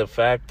 But the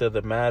fact of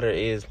the matter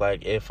is,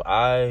 like, if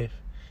I'm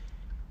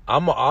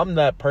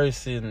that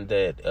person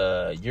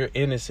that you're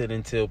innocent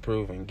until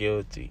proven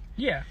guilty.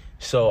 Yeah.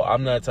 So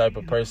I'm that type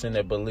of person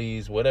that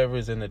believes whatever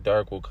is in the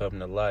dark will come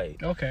to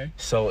light. Okay.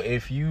 So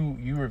if you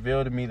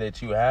reveal to me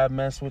that you have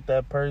messed with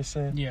that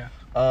person, yeah.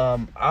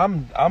 I'm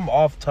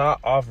off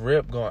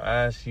rip gonna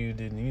ask you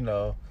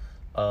to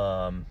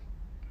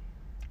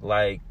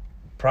like,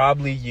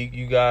 probably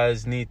you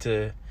guys need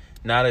to,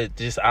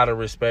 just out of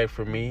respect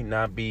for me,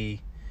 not be,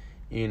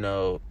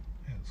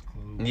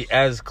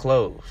 as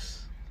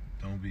close.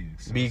 Don't be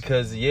excessive.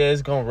 Because,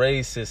 it's going to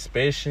raise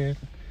suspicion.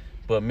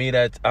 But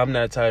I'm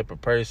that type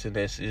of person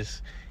that's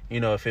just,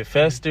 if it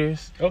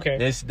festers,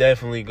 it's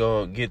definitely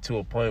going to get to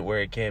a point where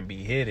it can't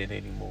be hidden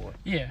anymore.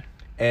 Yeah.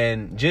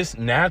 And just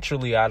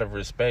naturally, out of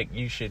respect,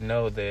 you should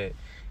know that,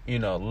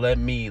 let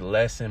me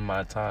lessen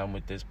my time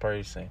with this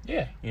person.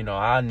 Yeah.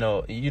 I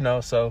know,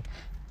 so.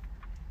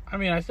 I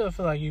mean, I still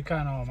feel like you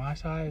kind of on my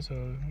side,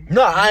 so.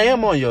 No, I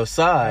am on your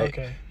side.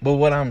 Okay. But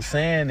what I'm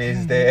saying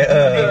is that.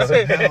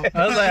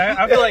 I was like,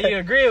 I feel like you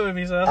agree with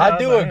me, so I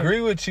do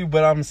agree with you,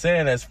 but I'm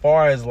saying as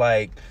far as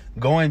like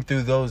going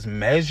through those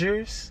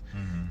measures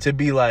to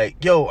be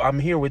like, yo, I'm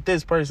here with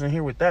this person,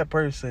 here with that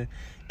person,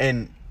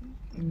 and.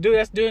 Dude,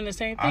 that's doing the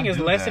same thing as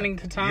lessening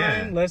the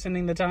time.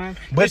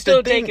 But you're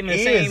still taking the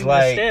same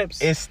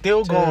steps. It's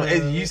still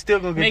going. You still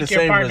gonna get the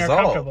same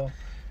result.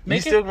 You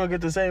still gonna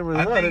get the same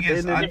result.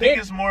 I think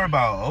it's more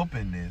about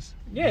openness.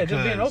 Yeah,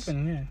 just being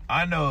open. Yeah.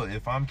 I know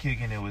if I'm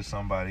kicking it with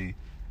somebody,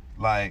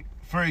 like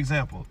for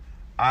example,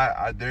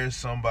 there's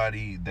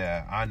somebody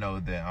that I know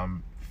that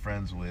I'm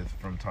friends with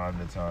from time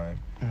to time,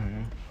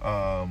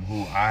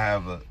 who I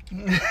have a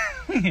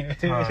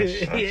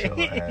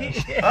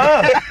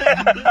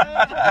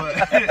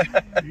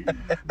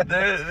but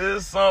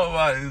there's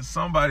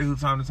somebody who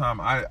time to time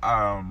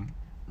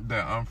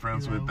that I'm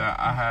friends with that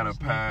I had a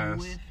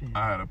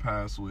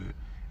pass with,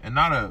 and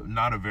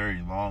not a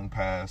very long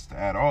past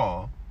at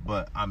all.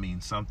 But I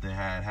mean, something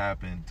had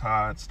happened.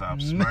 Todd,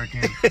 stop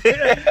smirking.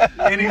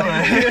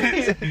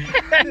 Anyway,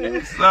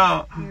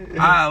 so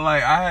I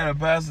had a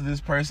pass with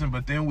this person,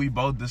 but then we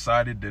both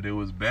decided that it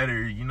was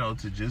better,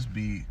 to just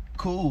be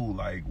cool.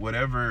 Like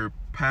whatever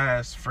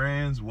past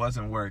friends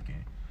wasn't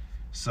working.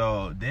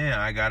 So then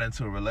I got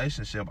into a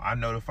relationship. I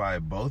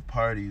notified both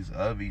parties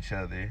of each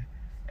other,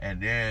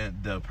 and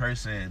then the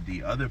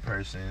other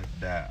person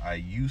that I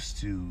used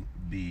to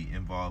be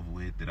involved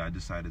with, that I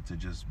decided to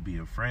just be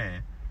a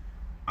friend.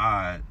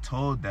 I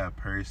told that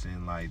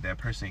person, like, that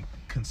person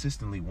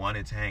consistently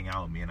wanted to hang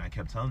out with me, and I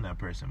kept telling that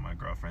person my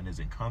girlfriend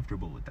isn't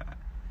comfortable with that.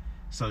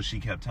 So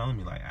she kept telling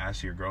me, like,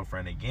 ask your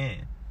girlfriend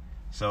again.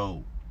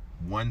 So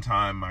one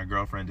time my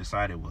girlfriend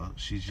decided, well,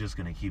 she's just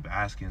gonna keep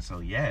asking, so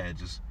yeah,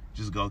 just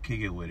go kick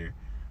it with her.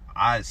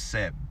 I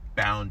set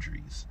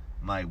boundaries,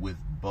 like, with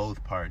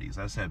both parties.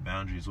 I set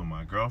boundaries with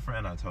my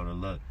girlfriend. I told her,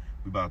 look,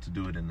 we're about to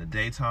do it in the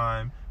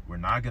daytime. We're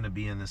not gonna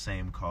be in the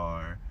same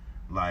car.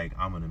 Like,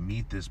 I'm going to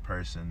meet this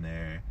person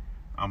there.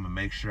 I'm going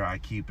to make sure I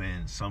keep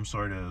in some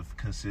sort of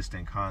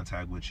consistent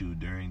contact with you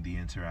during the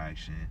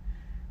interaction.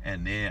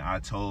 And then I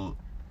told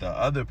the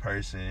other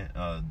person,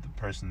 the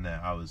person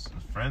that I was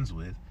friends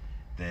with,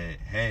 that,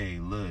 hey,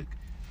 look,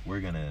 we're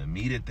going to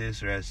meet at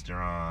this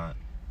restaurant.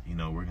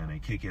 We're going to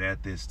kick it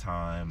at this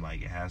time.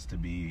 Like, it has to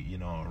be,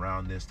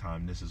 around this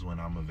time. This is when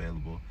I'm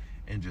available.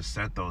 And just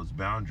set those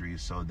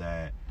boundaries so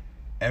that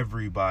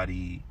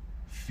everybody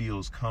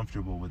feels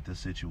comfortable with the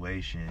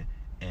situation.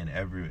 And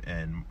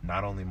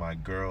not only my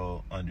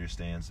girl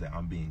understands that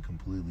I'm being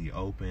completely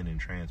open and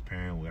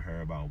transparent with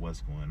her about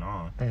what's going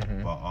on,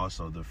 but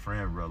also the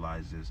friend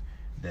realizes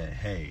that,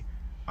 hey,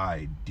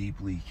 I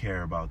deeply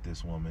care about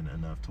this woman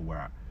enough to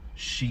where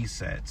she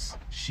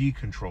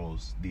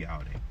controls the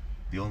outing.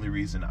 The only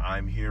reason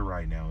I'm here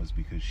right now is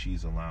because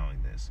she's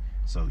allowing this.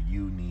 So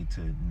you need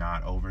to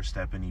not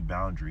overstep any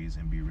boundaries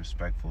and be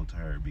respectful to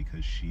her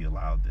because she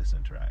allowed this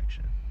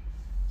interaction.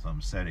 So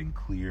I'm setting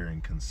clear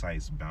and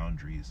concise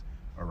boundaries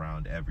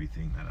around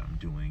everything that I'm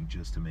doing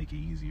just to make it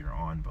easier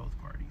on both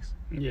parties.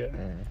 Yeah.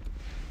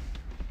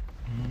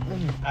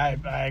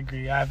 I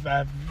agree.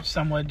 I've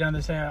somewhat done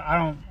the same. I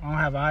don't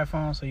have an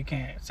iPhone, so you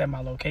can't set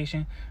my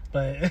location.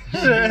 But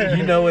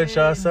you know what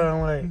y'all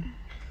sound like?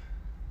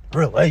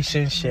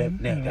 Relationship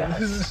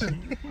niggas.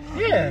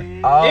 Yeah.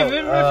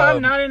 If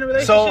I'm not in a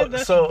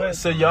relationship,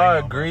 so y'all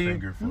agree?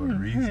 Finger for a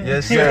reason.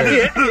 Yes,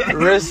 sir.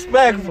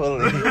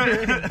 Respectfully.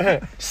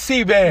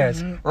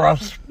 C-Bands.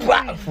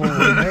 Respectfully.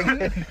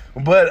 Nigga.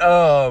 But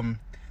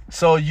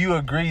so you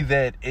agree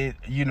that it,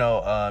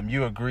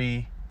 you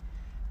agree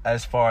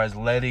as far as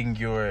letting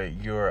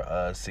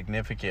your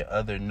significant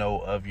other know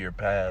of your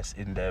past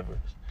endeavors?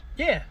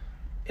 Yeah.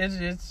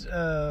 It's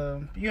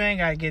you ain't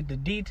gotta get the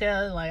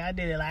details, like I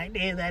did it like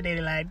this, I did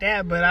it like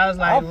that, but I was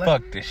like, I'll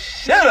fuck the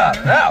shit out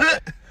of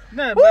that.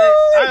 No, but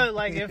I,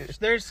 like, if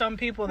there's some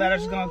people that are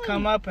just gonna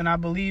come up and I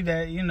believe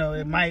that,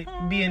 it might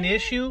be an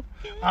issue,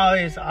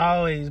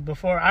 always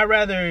before, I'd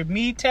rather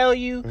me tell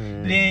you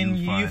than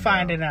you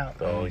find it out.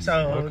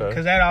 So,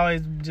 because that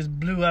always just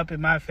blew up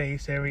in my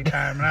face every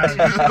time.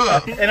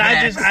 And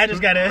I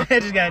just gotta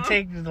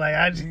take this, like,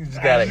 I just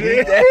gotta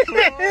eat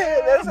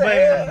that.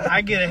 But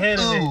I get ahead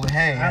of it.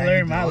 I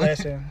learned my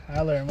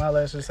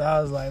lesson. So I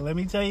was like, let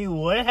me tell you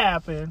what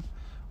happened,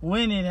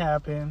 when it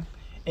happened.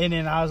 And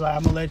then I was like,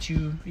 I'm going to let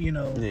you,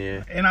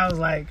 Yeah. And I was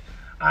like,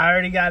 I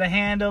already got a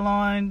handle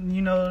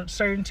on,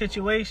 certain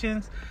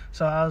situations.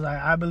 So I was like,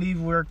 I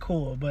believe we're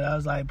cool. But I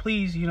was like,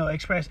 please,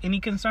 express any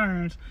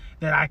concerns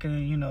that I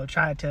can,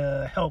 try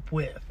to help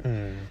with.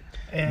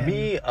 And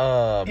me,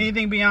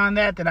 anything beyond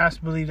that I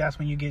believe that's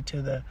when you get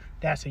to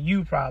that's a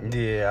you problem.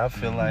 Yeah, I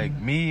feel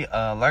like me,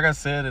 like I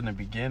said in the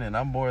beginning,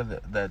 I'm more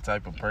that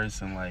type of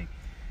person. Like,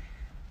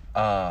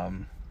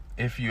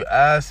 if you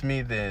ask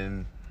me,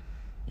 then,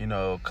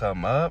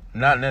 come up.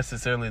 Not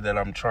necessarily that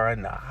I'm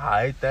trying to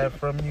hide that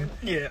from you.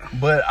 Yeah.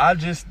 But I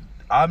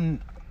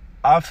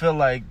feel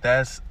like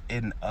that's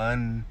an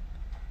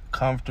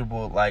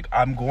uncomfortable, like,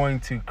 I'm going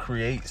to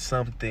create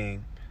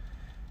something,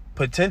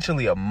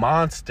 potentially a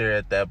monster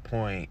at that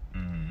point.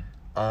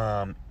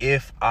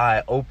 If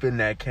I open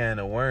that can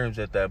of worms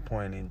at that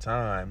point in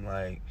time,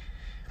 like,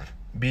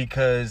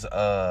 because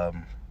I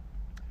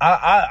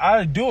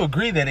do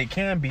agree that it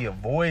can be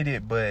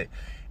avoided, but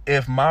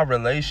if my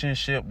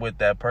relationship with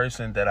that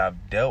person that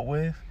I've dealt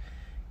with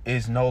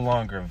is no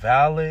longer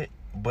valid,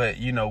 but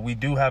we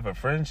do have a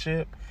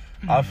friendship,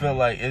 I feel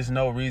like it's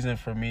no reason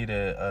for me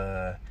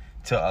to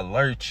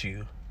alert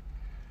you.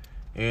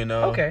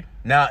 Okay.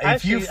 Now,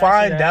 if you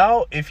find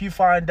out,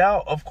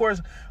 of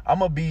course, I'm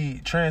gonna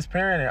be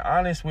transparent and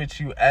honest with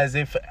you, as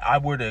if I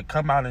were to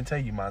come out and tell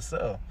you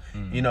myself.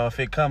 If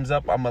it comes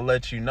up, I'm gonna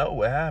let you know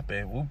what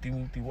happened. Whoopty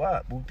whoopty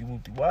wop, whoopty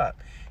whoopty wop.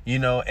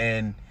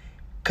 And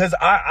because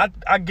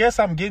I guess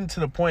I'm getting to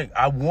the point,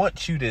 I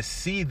want you to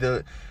see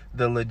the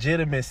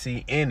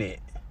legitimacy in it.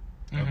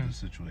 Of the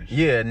situation.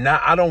 Yeah,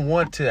 I don't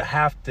want to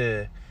have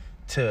to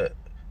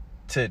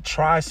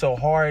try so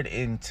hard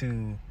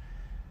into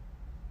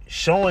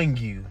showing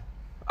you.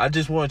 I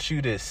just want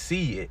you to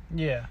see it.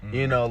 Yeah.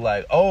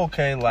 Like, oh,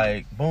 okay,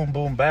 like, boom,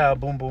 boom, bow,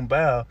 boom, boom,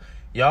 bow.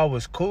 Y'all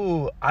was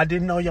cool. I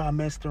didn't know y'all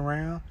messed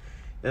around.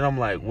 And I'm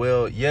like,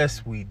 well,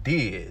 yes, we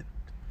did.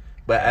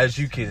 But as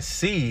you can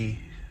see,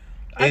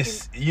 I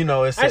see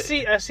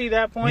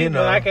that point,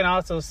 but I can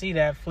also see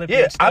that flipping.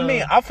 Yeah, I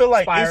mean, I feel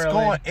like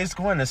spiraling. it's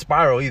going to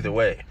spiral either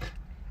way.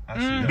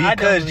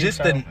 Because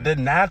just the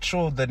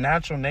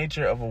natural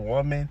nature of a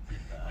woman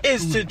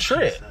is to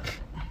trip.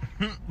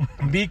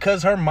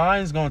 Because her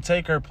mind's gonna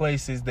take her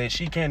places that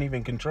she can't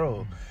even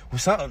control.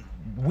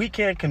 We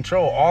can't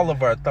control all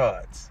of our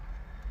thoughts.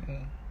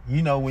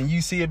 When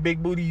you see a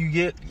big booty, you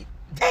get,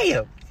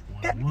 damn.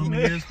 Woman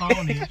is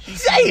phony.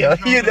 Damn,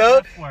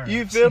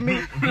 you feel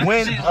me?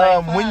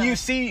 When you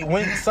see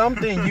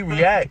something, you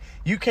react.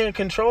 You can't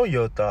control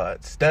your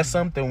thoughts. That's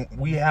something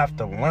we have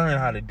to learn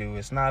how to do.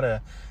 It's not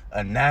a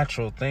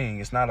natural thing.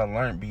 It's not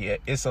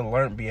it's a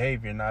learned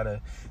behavior, not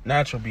a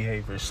natural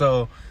behavior.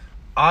 So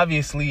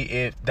obviously,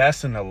 if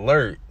that's an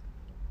alert,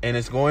 and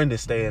it's going to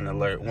stay an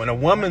alert. When a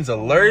woman's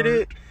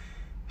alerted,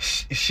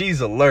 she's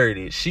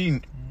alerted.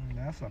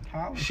 That's a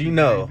policy, she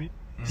know. Baby.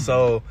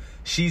 So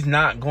she's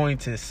not going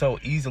to so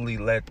easily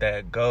let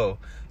that go.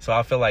 So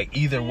I feel like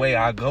either way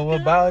I go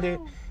about it,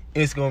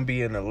 it's going to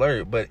be an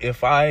alert. But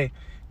if I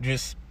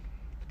just,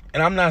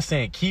 and I'm not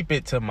saying keep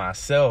it to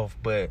myself,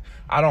 but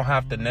I don't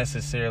have to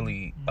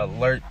necessarily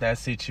alert that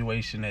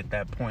situation at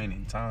that point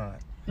in time.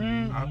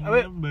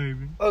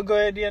 Baby. Oh, go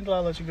ahead, D'Angelo.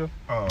 I'll let you go.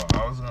 Oh,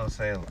 I was going to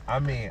say, I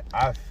mean,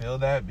 I feel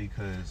that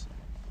because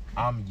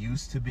I'm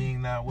used to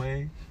being that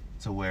way.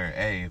 To where,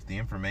 hey, if the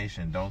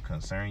information don't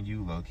concern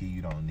you, low key,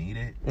 you don't need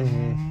it.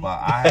 But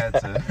I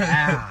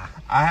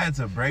had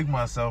to break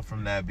myself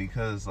from that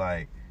because,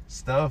 like,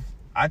 stuff.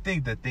 I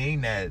think the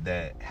thing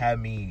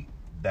that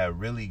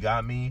really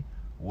got me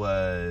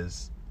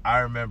was,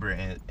 I remember,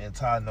 and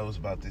Todd knows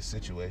about this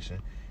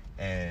situation,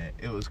 and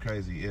it was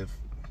crazy. If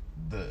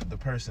the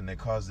person that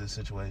caused this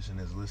situation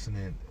is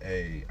listening,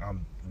 hey,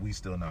 we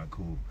still not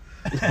cool.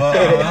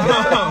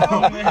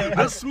 But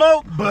the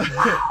smoke. But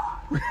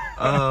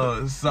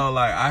so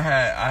like I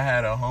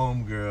had a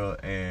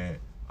homegirl, and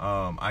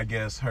I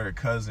guess her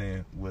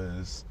cousin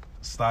was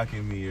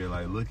stalking me or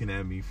like looking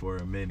at me for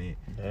a minute.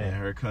 Damn. And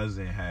her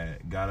cousin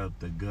had got up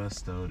the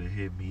gusto to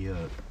hit me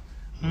up.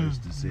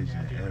 Worst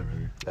decision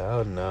ever.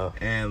 Oh no.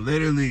 And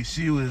literally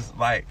she was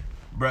like,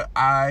 bro,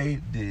 I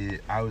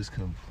was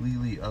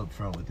completely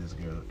upfront with this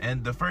girl.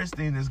 And the first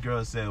thing this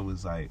girl said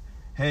was like,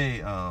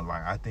 hey,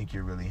 like, I think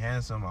you're really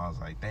handsome. I was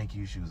like, thank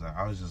you. She was like,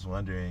 I was just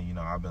wondering, you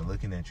know, I've been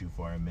looking at you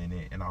for a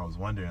minute, and I was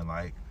wondering,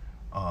 like,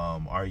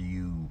 are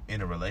you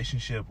in a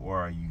relationship or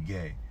are you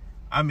gay?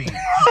 I mean,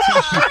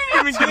 she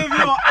didn't even give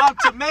you an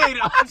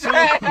ultimatum.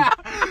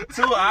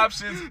 Two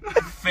options.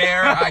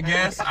 Fair, I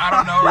guess. I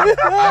don't know.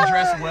 I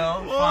dress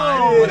well.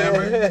 Fine.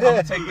 Whatever. I'm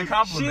gonna take the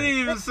compliment. She didn't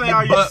even say,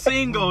 are you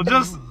single?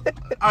 Just,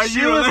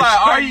 she was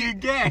like, are you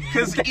gay?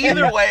 Because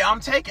either way,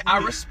 I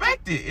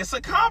respect it. It's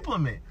a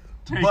compliment.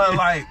 But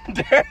like,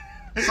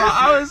 so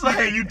I was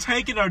like, you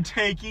taking or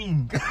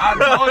taking? I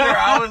told her,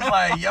 I was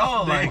like,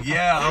 yo, like,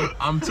 yeah,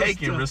 I'm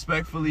taking.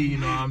 Respectfully, you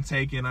know, I'm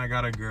taking. I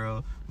got a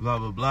girl, blah,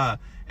 blah, blah.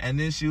 And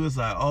then she was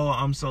like, oh,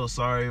 I'm so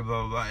sorry,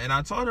 blah, blah, blah. And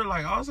I told her,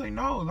 like, I was like,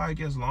 no, like,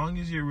 as long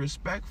as you're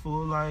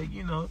respectful, like,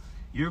 you know,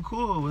 you're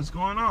cool. What's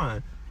going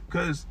on?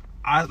 Because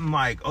I'm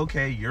like,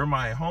 okay, you're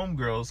my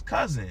homegirl's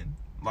cousin.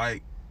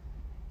 Like,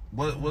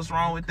 what's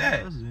wrong with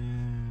that?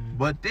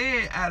 But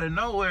then out of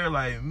nowhere,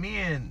 like me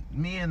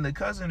and the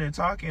cousin are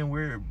talking,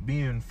 we're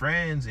being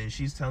friends, and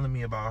she's telling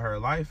me about her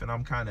life, and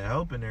I'm kind of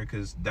helping her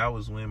because that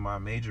was when my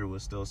major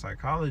was still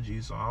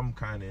psychology, so I'm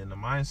kind of in the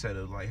mindset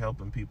of like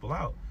helping people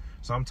out.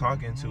 So I'm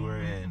talking to her,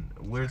 and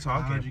we're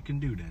talking. You can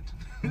do that.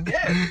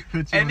 Yeah.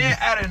 And then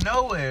out of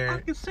nowhere,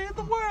 I can save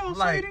the world,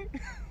 like sweetie.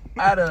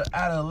 out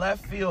of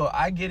left field,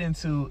 I get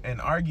into an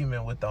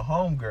argument with the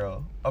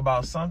homegirl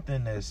about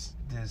something that's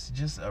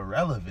just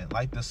irrelevant,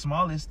 like the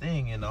smallest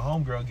thing, and the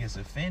homegirl gets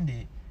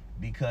offended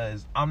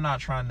because I'm not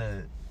trying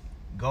to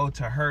go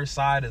to her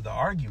side of the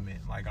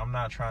argument. Like, I'm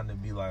not trying to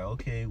be like,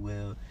 okay,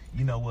 well,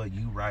 you know what,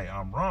 you right,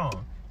 I'm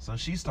wrong. So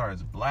she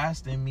starts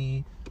blasting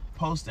me,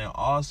 posting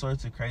all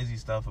sorts of crazy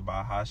stuff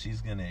about how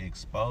she's gonna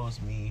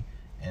expose me,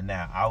 and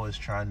that I was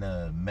trying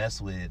to mess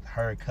with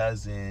her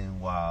cousin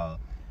while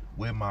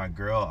with my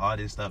girl, all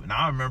this stuff. And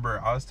I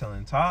remember I was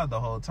telling Todd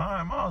the whole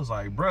time, I was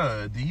like,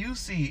 bruh, do you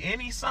see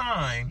any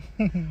sign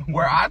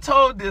where I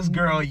told this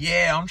girl,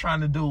 yeah, I'm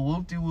trying to do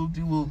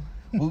whoop-de-whoop-de-whoop,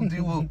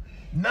 whoop-de-whoop.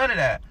 None of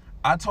that.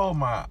 I told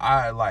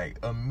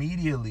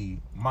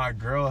immediately, my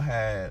girl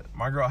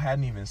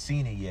hadn't even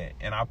seen it yet.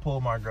 And I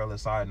pulled my girl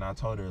aside and I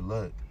told her,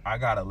 look, I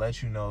gotta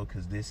let you know,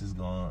 because this is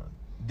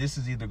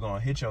either gonna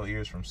hit your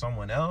ears from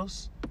someone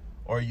else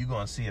or you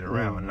gonna see it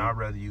around. And I'd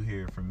rather you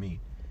hear it from me.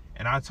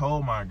 And I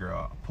told my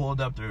girl,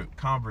 pulled up the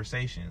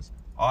conversations,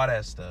 all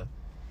that stuff,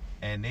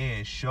 and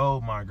then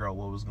showed my girl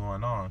what was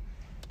going on.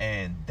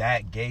 And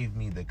that gave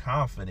me the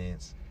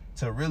confidence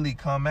to really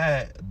come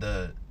at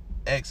the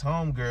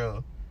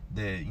ex-homegirl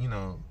that, you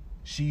know,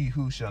 she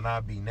who shall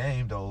not be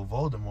named, old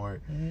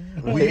Voldemort.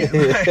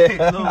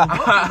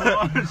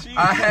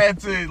 I had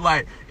to,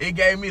 like, it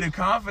gave me the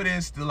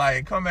confidence to,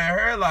 like, come at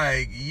her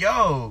like,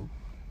 yo,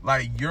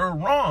 like, you're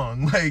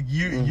wrong. Like,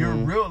 you're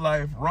real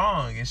life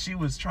wrong. And she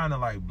was trying to,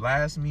 like,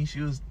 blast me.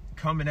 She was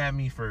coming at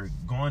me for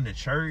going to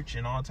church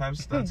and all types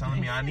of stuff,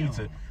 telling me I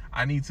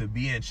need to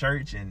be in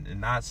church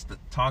and not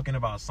talking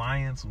about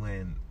science,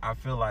 when I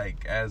feel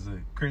like as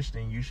a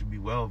Christian you should be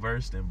well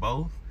versed in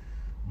both.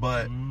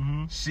 But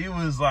she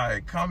was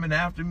like coming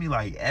after me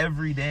like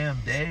every damn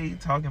day,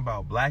 talking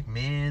about black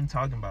men,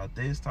 talking about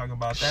this, talking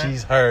about that.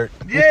 She's hurt.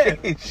 Yeah.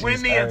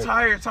 When the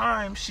entire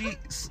time she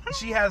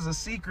has a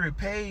secret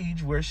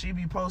page where she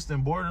be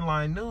posting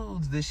borderline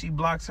nudes that she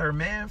blocks her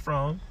man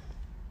from.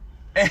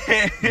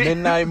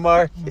 Midnight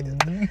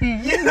Market.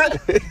 Yeah.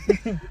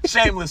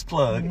 Shameless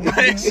plug.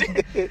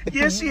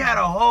 She had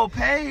a whole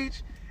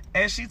page,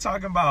 and she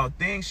talking about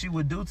things she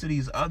would do to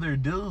these other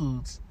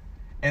dudes,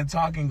 and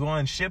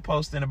going shit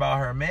posting about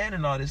her man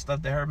and all this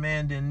stuff that her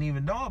man didn't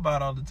even know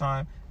about all the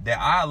time. That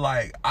I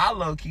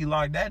low key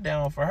locked that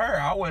down for her.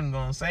 I wasn't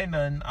gonna say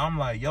nothing. I'm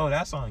like, yo,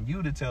 that's on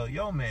you to tell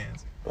your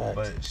mans. Right.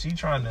 But she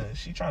trying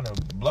to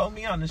blow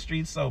me on the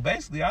streets. So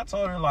basically, I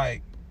told her,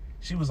 like,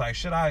 she was like,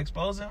 should I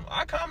expose him?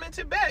 I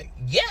commented back,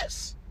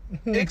 yes,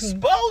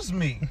 expose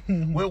me.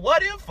 With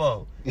what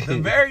info? The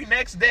very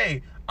next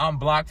day, I'm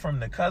blocked from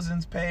the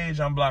cousin's page.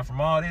 I'm blocked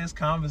from all this.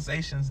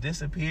 Conversations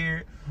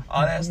disappeared.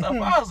 All that stuff.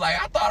 I was like,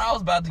 I thought I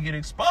was about to get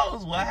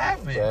exposed. What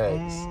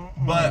happened?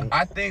 But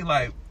I think,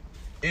 like,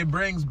 it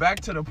brings back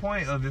to the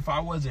point of, if I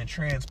wasn't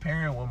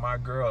transparent with my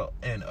girl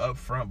and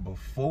upfront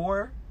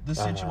before the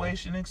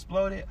situation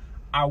exploded,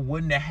 I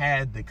wouldn't have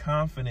had the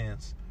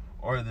confidence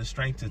or the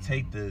strength to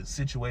take the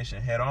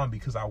situation head on,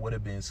 because I would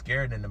have been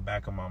scared in the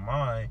back of my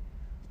mind,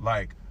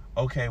 like,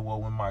 okay,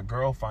 well, when my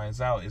girl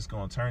finds out, it's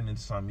going to turn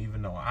into something.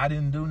 Even though I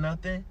didn't do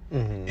nothing,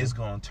 it's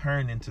going to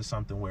turn into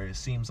something where it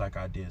seems like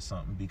I did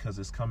something because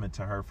it's coming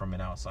to her from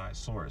an outside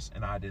source,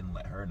 and I didn't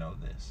let her know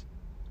this.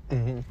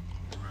 Right.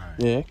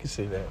 Yeah, I can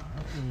see that.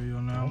 I feel you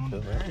on that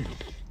one.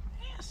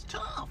 It's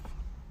tough.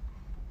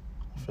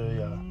 I feel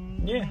y'all.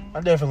 Yeah,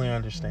 I definitely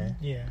understand.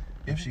 yeah.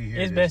 If she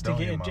hears It's this, best to don't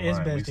get. hit my It's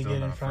line. We best to still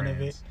get in not front of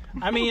it. friends.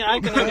 I mean, I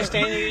can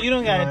understand you. You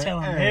don't gotta tell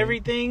them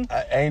everything.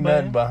 Ain't But-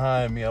 nothing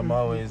behind me. I'm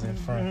always in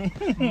front.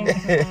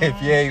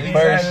 If you ain't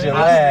first, you're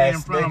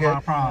last,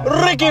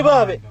 nigga. Ricky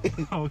Bobby.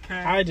 Okay.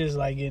 I just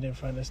like getting in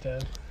front of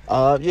stuff.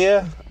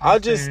 Yeah. I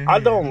just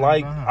don't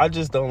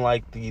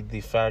like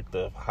the fact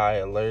of high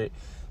alert,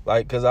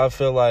 like, cause I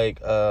feel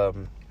like I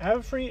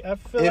feel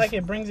like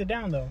it brings it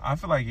down though. I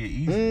feel like it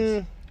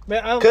eases.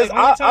 But cause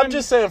I'm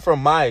just saying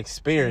from my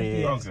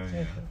experience. Okay,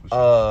 yeah. For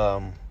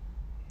sure.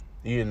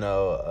 You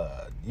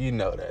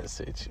know that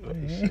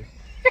situation.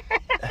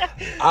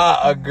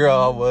 A girl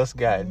almost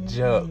got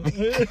jumped,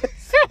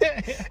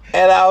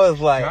 and I was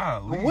like,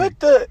 Golly. "What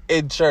the?"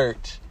 In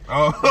church.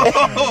 Oh,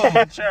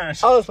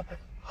 Church. I was like,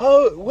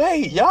 "Oh,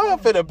 wait, y'all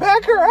finna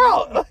pack her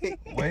out." Like,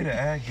 way to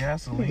add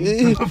gasoline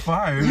to the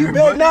fire. you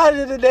better not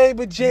in the name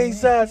of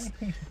Jesus.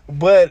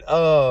 But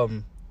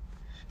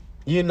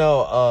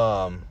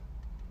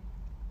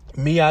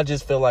me, I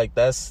just feel like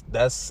that's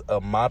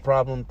a my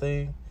problem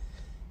thing.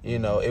 You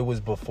know, it was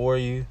before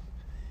you,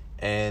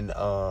 and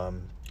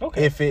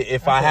Okay.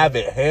 if I have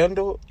it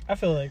handled, I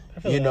feel like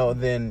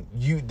then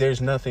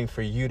there's nothing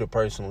for you to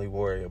personally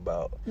worry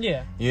about.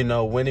 Yeah. You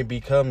know, when it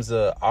becomes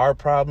our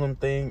problem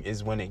thing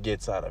is when it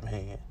gets out of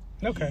hand.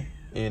 Okay.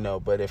 You know,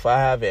 but if I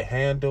have it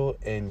handled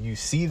and you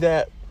see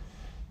that,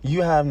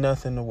 you have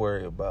nothing to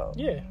worry about.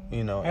 Yeah.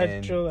 You know, I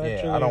and truly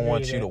I don't agree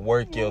want with you that. to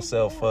work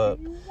yourself up.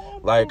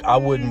 Like, I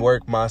wouldn't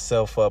work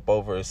myself up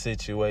over a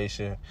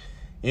situation.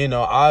 You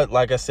know,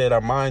 like I said,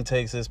 our mind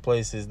takes us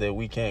places that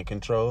we can't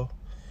control.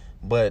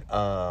 But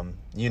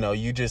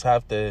you just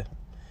have to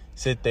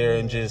sit there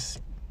and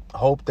just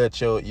hope that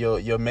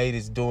your mate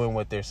is doing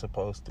what they're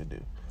supposed to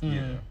do.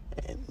 Yeah.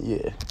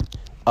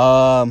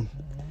 And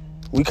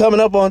we coming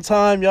up on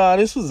time, y'all.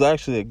 This was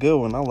actually a good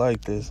one. I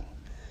like this.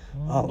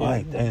 I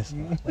like this.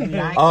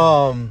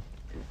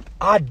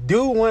 I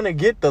do want to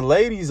get the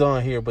ladies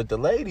on here, but the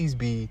ladies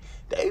be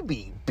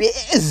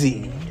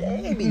busy.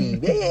 They be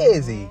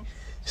busy.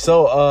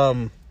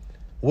 So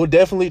we'll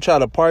definitely try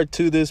to part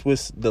 2 this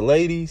with the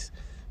ladies.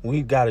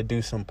 We got to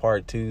do some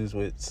part 2s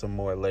with some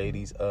more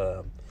ladies.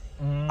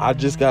 I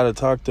just got to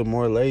talk to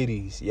more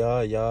ladies.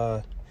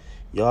 Y'all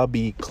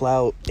be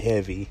clout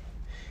heavy.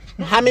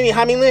 How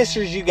many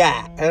listeners you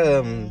got?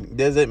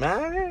 Does it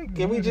matter?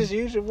 Can we just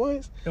use your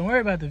voice? Don't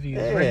worry about the views.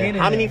 Yeah. We're getting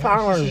How many there.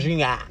 followers you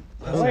got?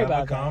 Don't worry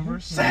about that.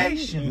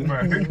 conversation,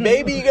 bro.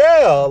 Baby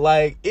girl,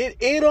 like it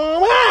don't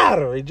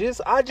matter. I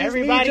just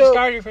Everybody need your...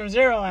 started from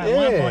 0 at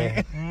one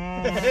point.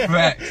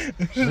 Facts.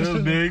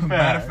 Big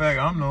Matter of fact,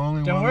 I'm the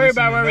only one. Don't worry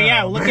about where we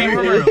at. Look at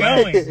where we're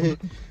going.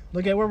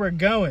 Look at where we're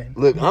going.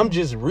 Look, I'm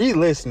just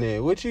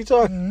re-listening. What you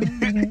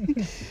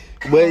talking?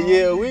 But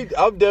yeah,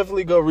 I'm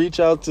definitely gonna reach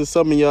out to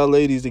some of y'all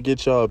ladies to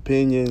get y'all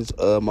opinions.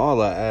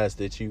 All I ask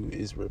that you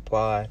is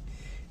reply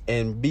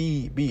and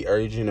be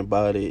urgent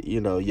about it. You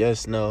know,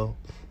 yes, no.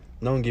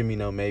 Don't give me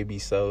no maybe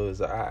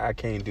so's. I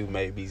can't do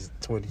maybes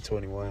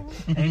 2021.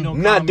 Ain't no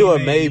Not call me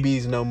doing baby.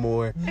 maybes no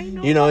more.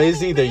 You know,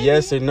 it's either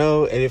yes or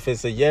no. And if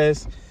it's a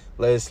yes,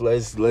 let's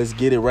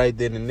get it right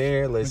then and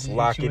there. Let's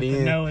lock it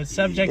in. No, it's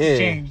subject Yeah. to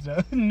change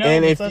though. No,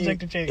 And it's if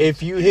subject to change.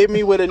 if you hit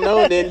me with a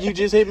no, then you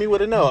just hit me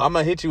with a no. I'm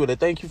gonna hit you with a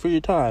thank you for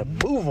your time.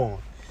 Move on.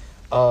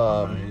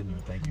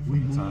 Thank you for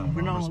your time.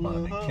 I'm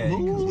responding to K.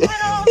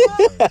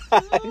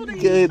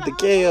 Good the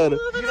K on it.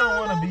 You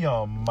don't want to be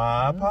on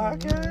my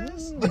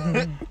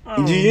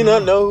podcast? Do you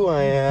not know who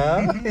I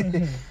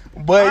am?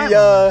 But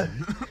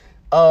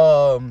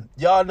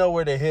y'all know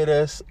where to hit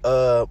us.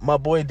 My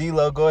boy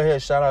D-Lo, go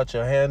ahead, shout out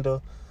your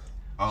handle.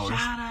 Oh,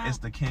 it's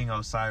the King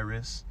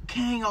Osiris.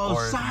 King Or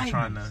if Osiris. you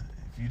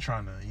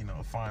trying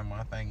to, find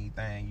my thingy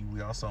thing,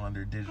 we also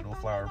under Digital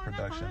Flower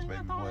Productions,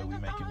 baby boy. We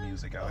making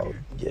music out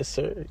here. Yes,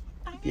 sir.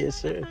 Yes,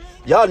 sir.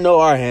 Y'all know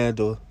our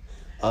handle.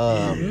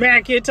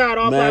 Matt Kid Todd,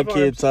 all Matt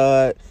platforms. Kid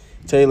Todd,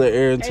 Taylor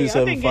Aaron Hey, I've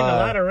been getting a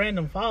lot 275. of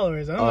random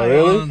followers. I'm Oh, like,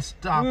 really?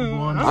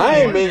 Unstoppable. I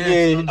ain't been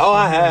getting. Oh,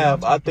 I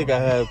have. I think I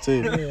have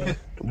too. Yeah.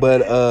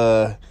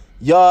 But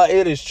y'all,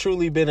 it has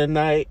truly been a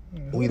night.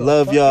 We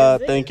love fuck y'all. is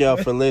this? Thank y'all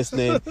for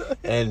listening.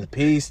 And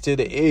peace to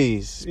the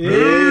East. Yeah.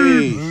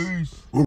 Peace. Peace.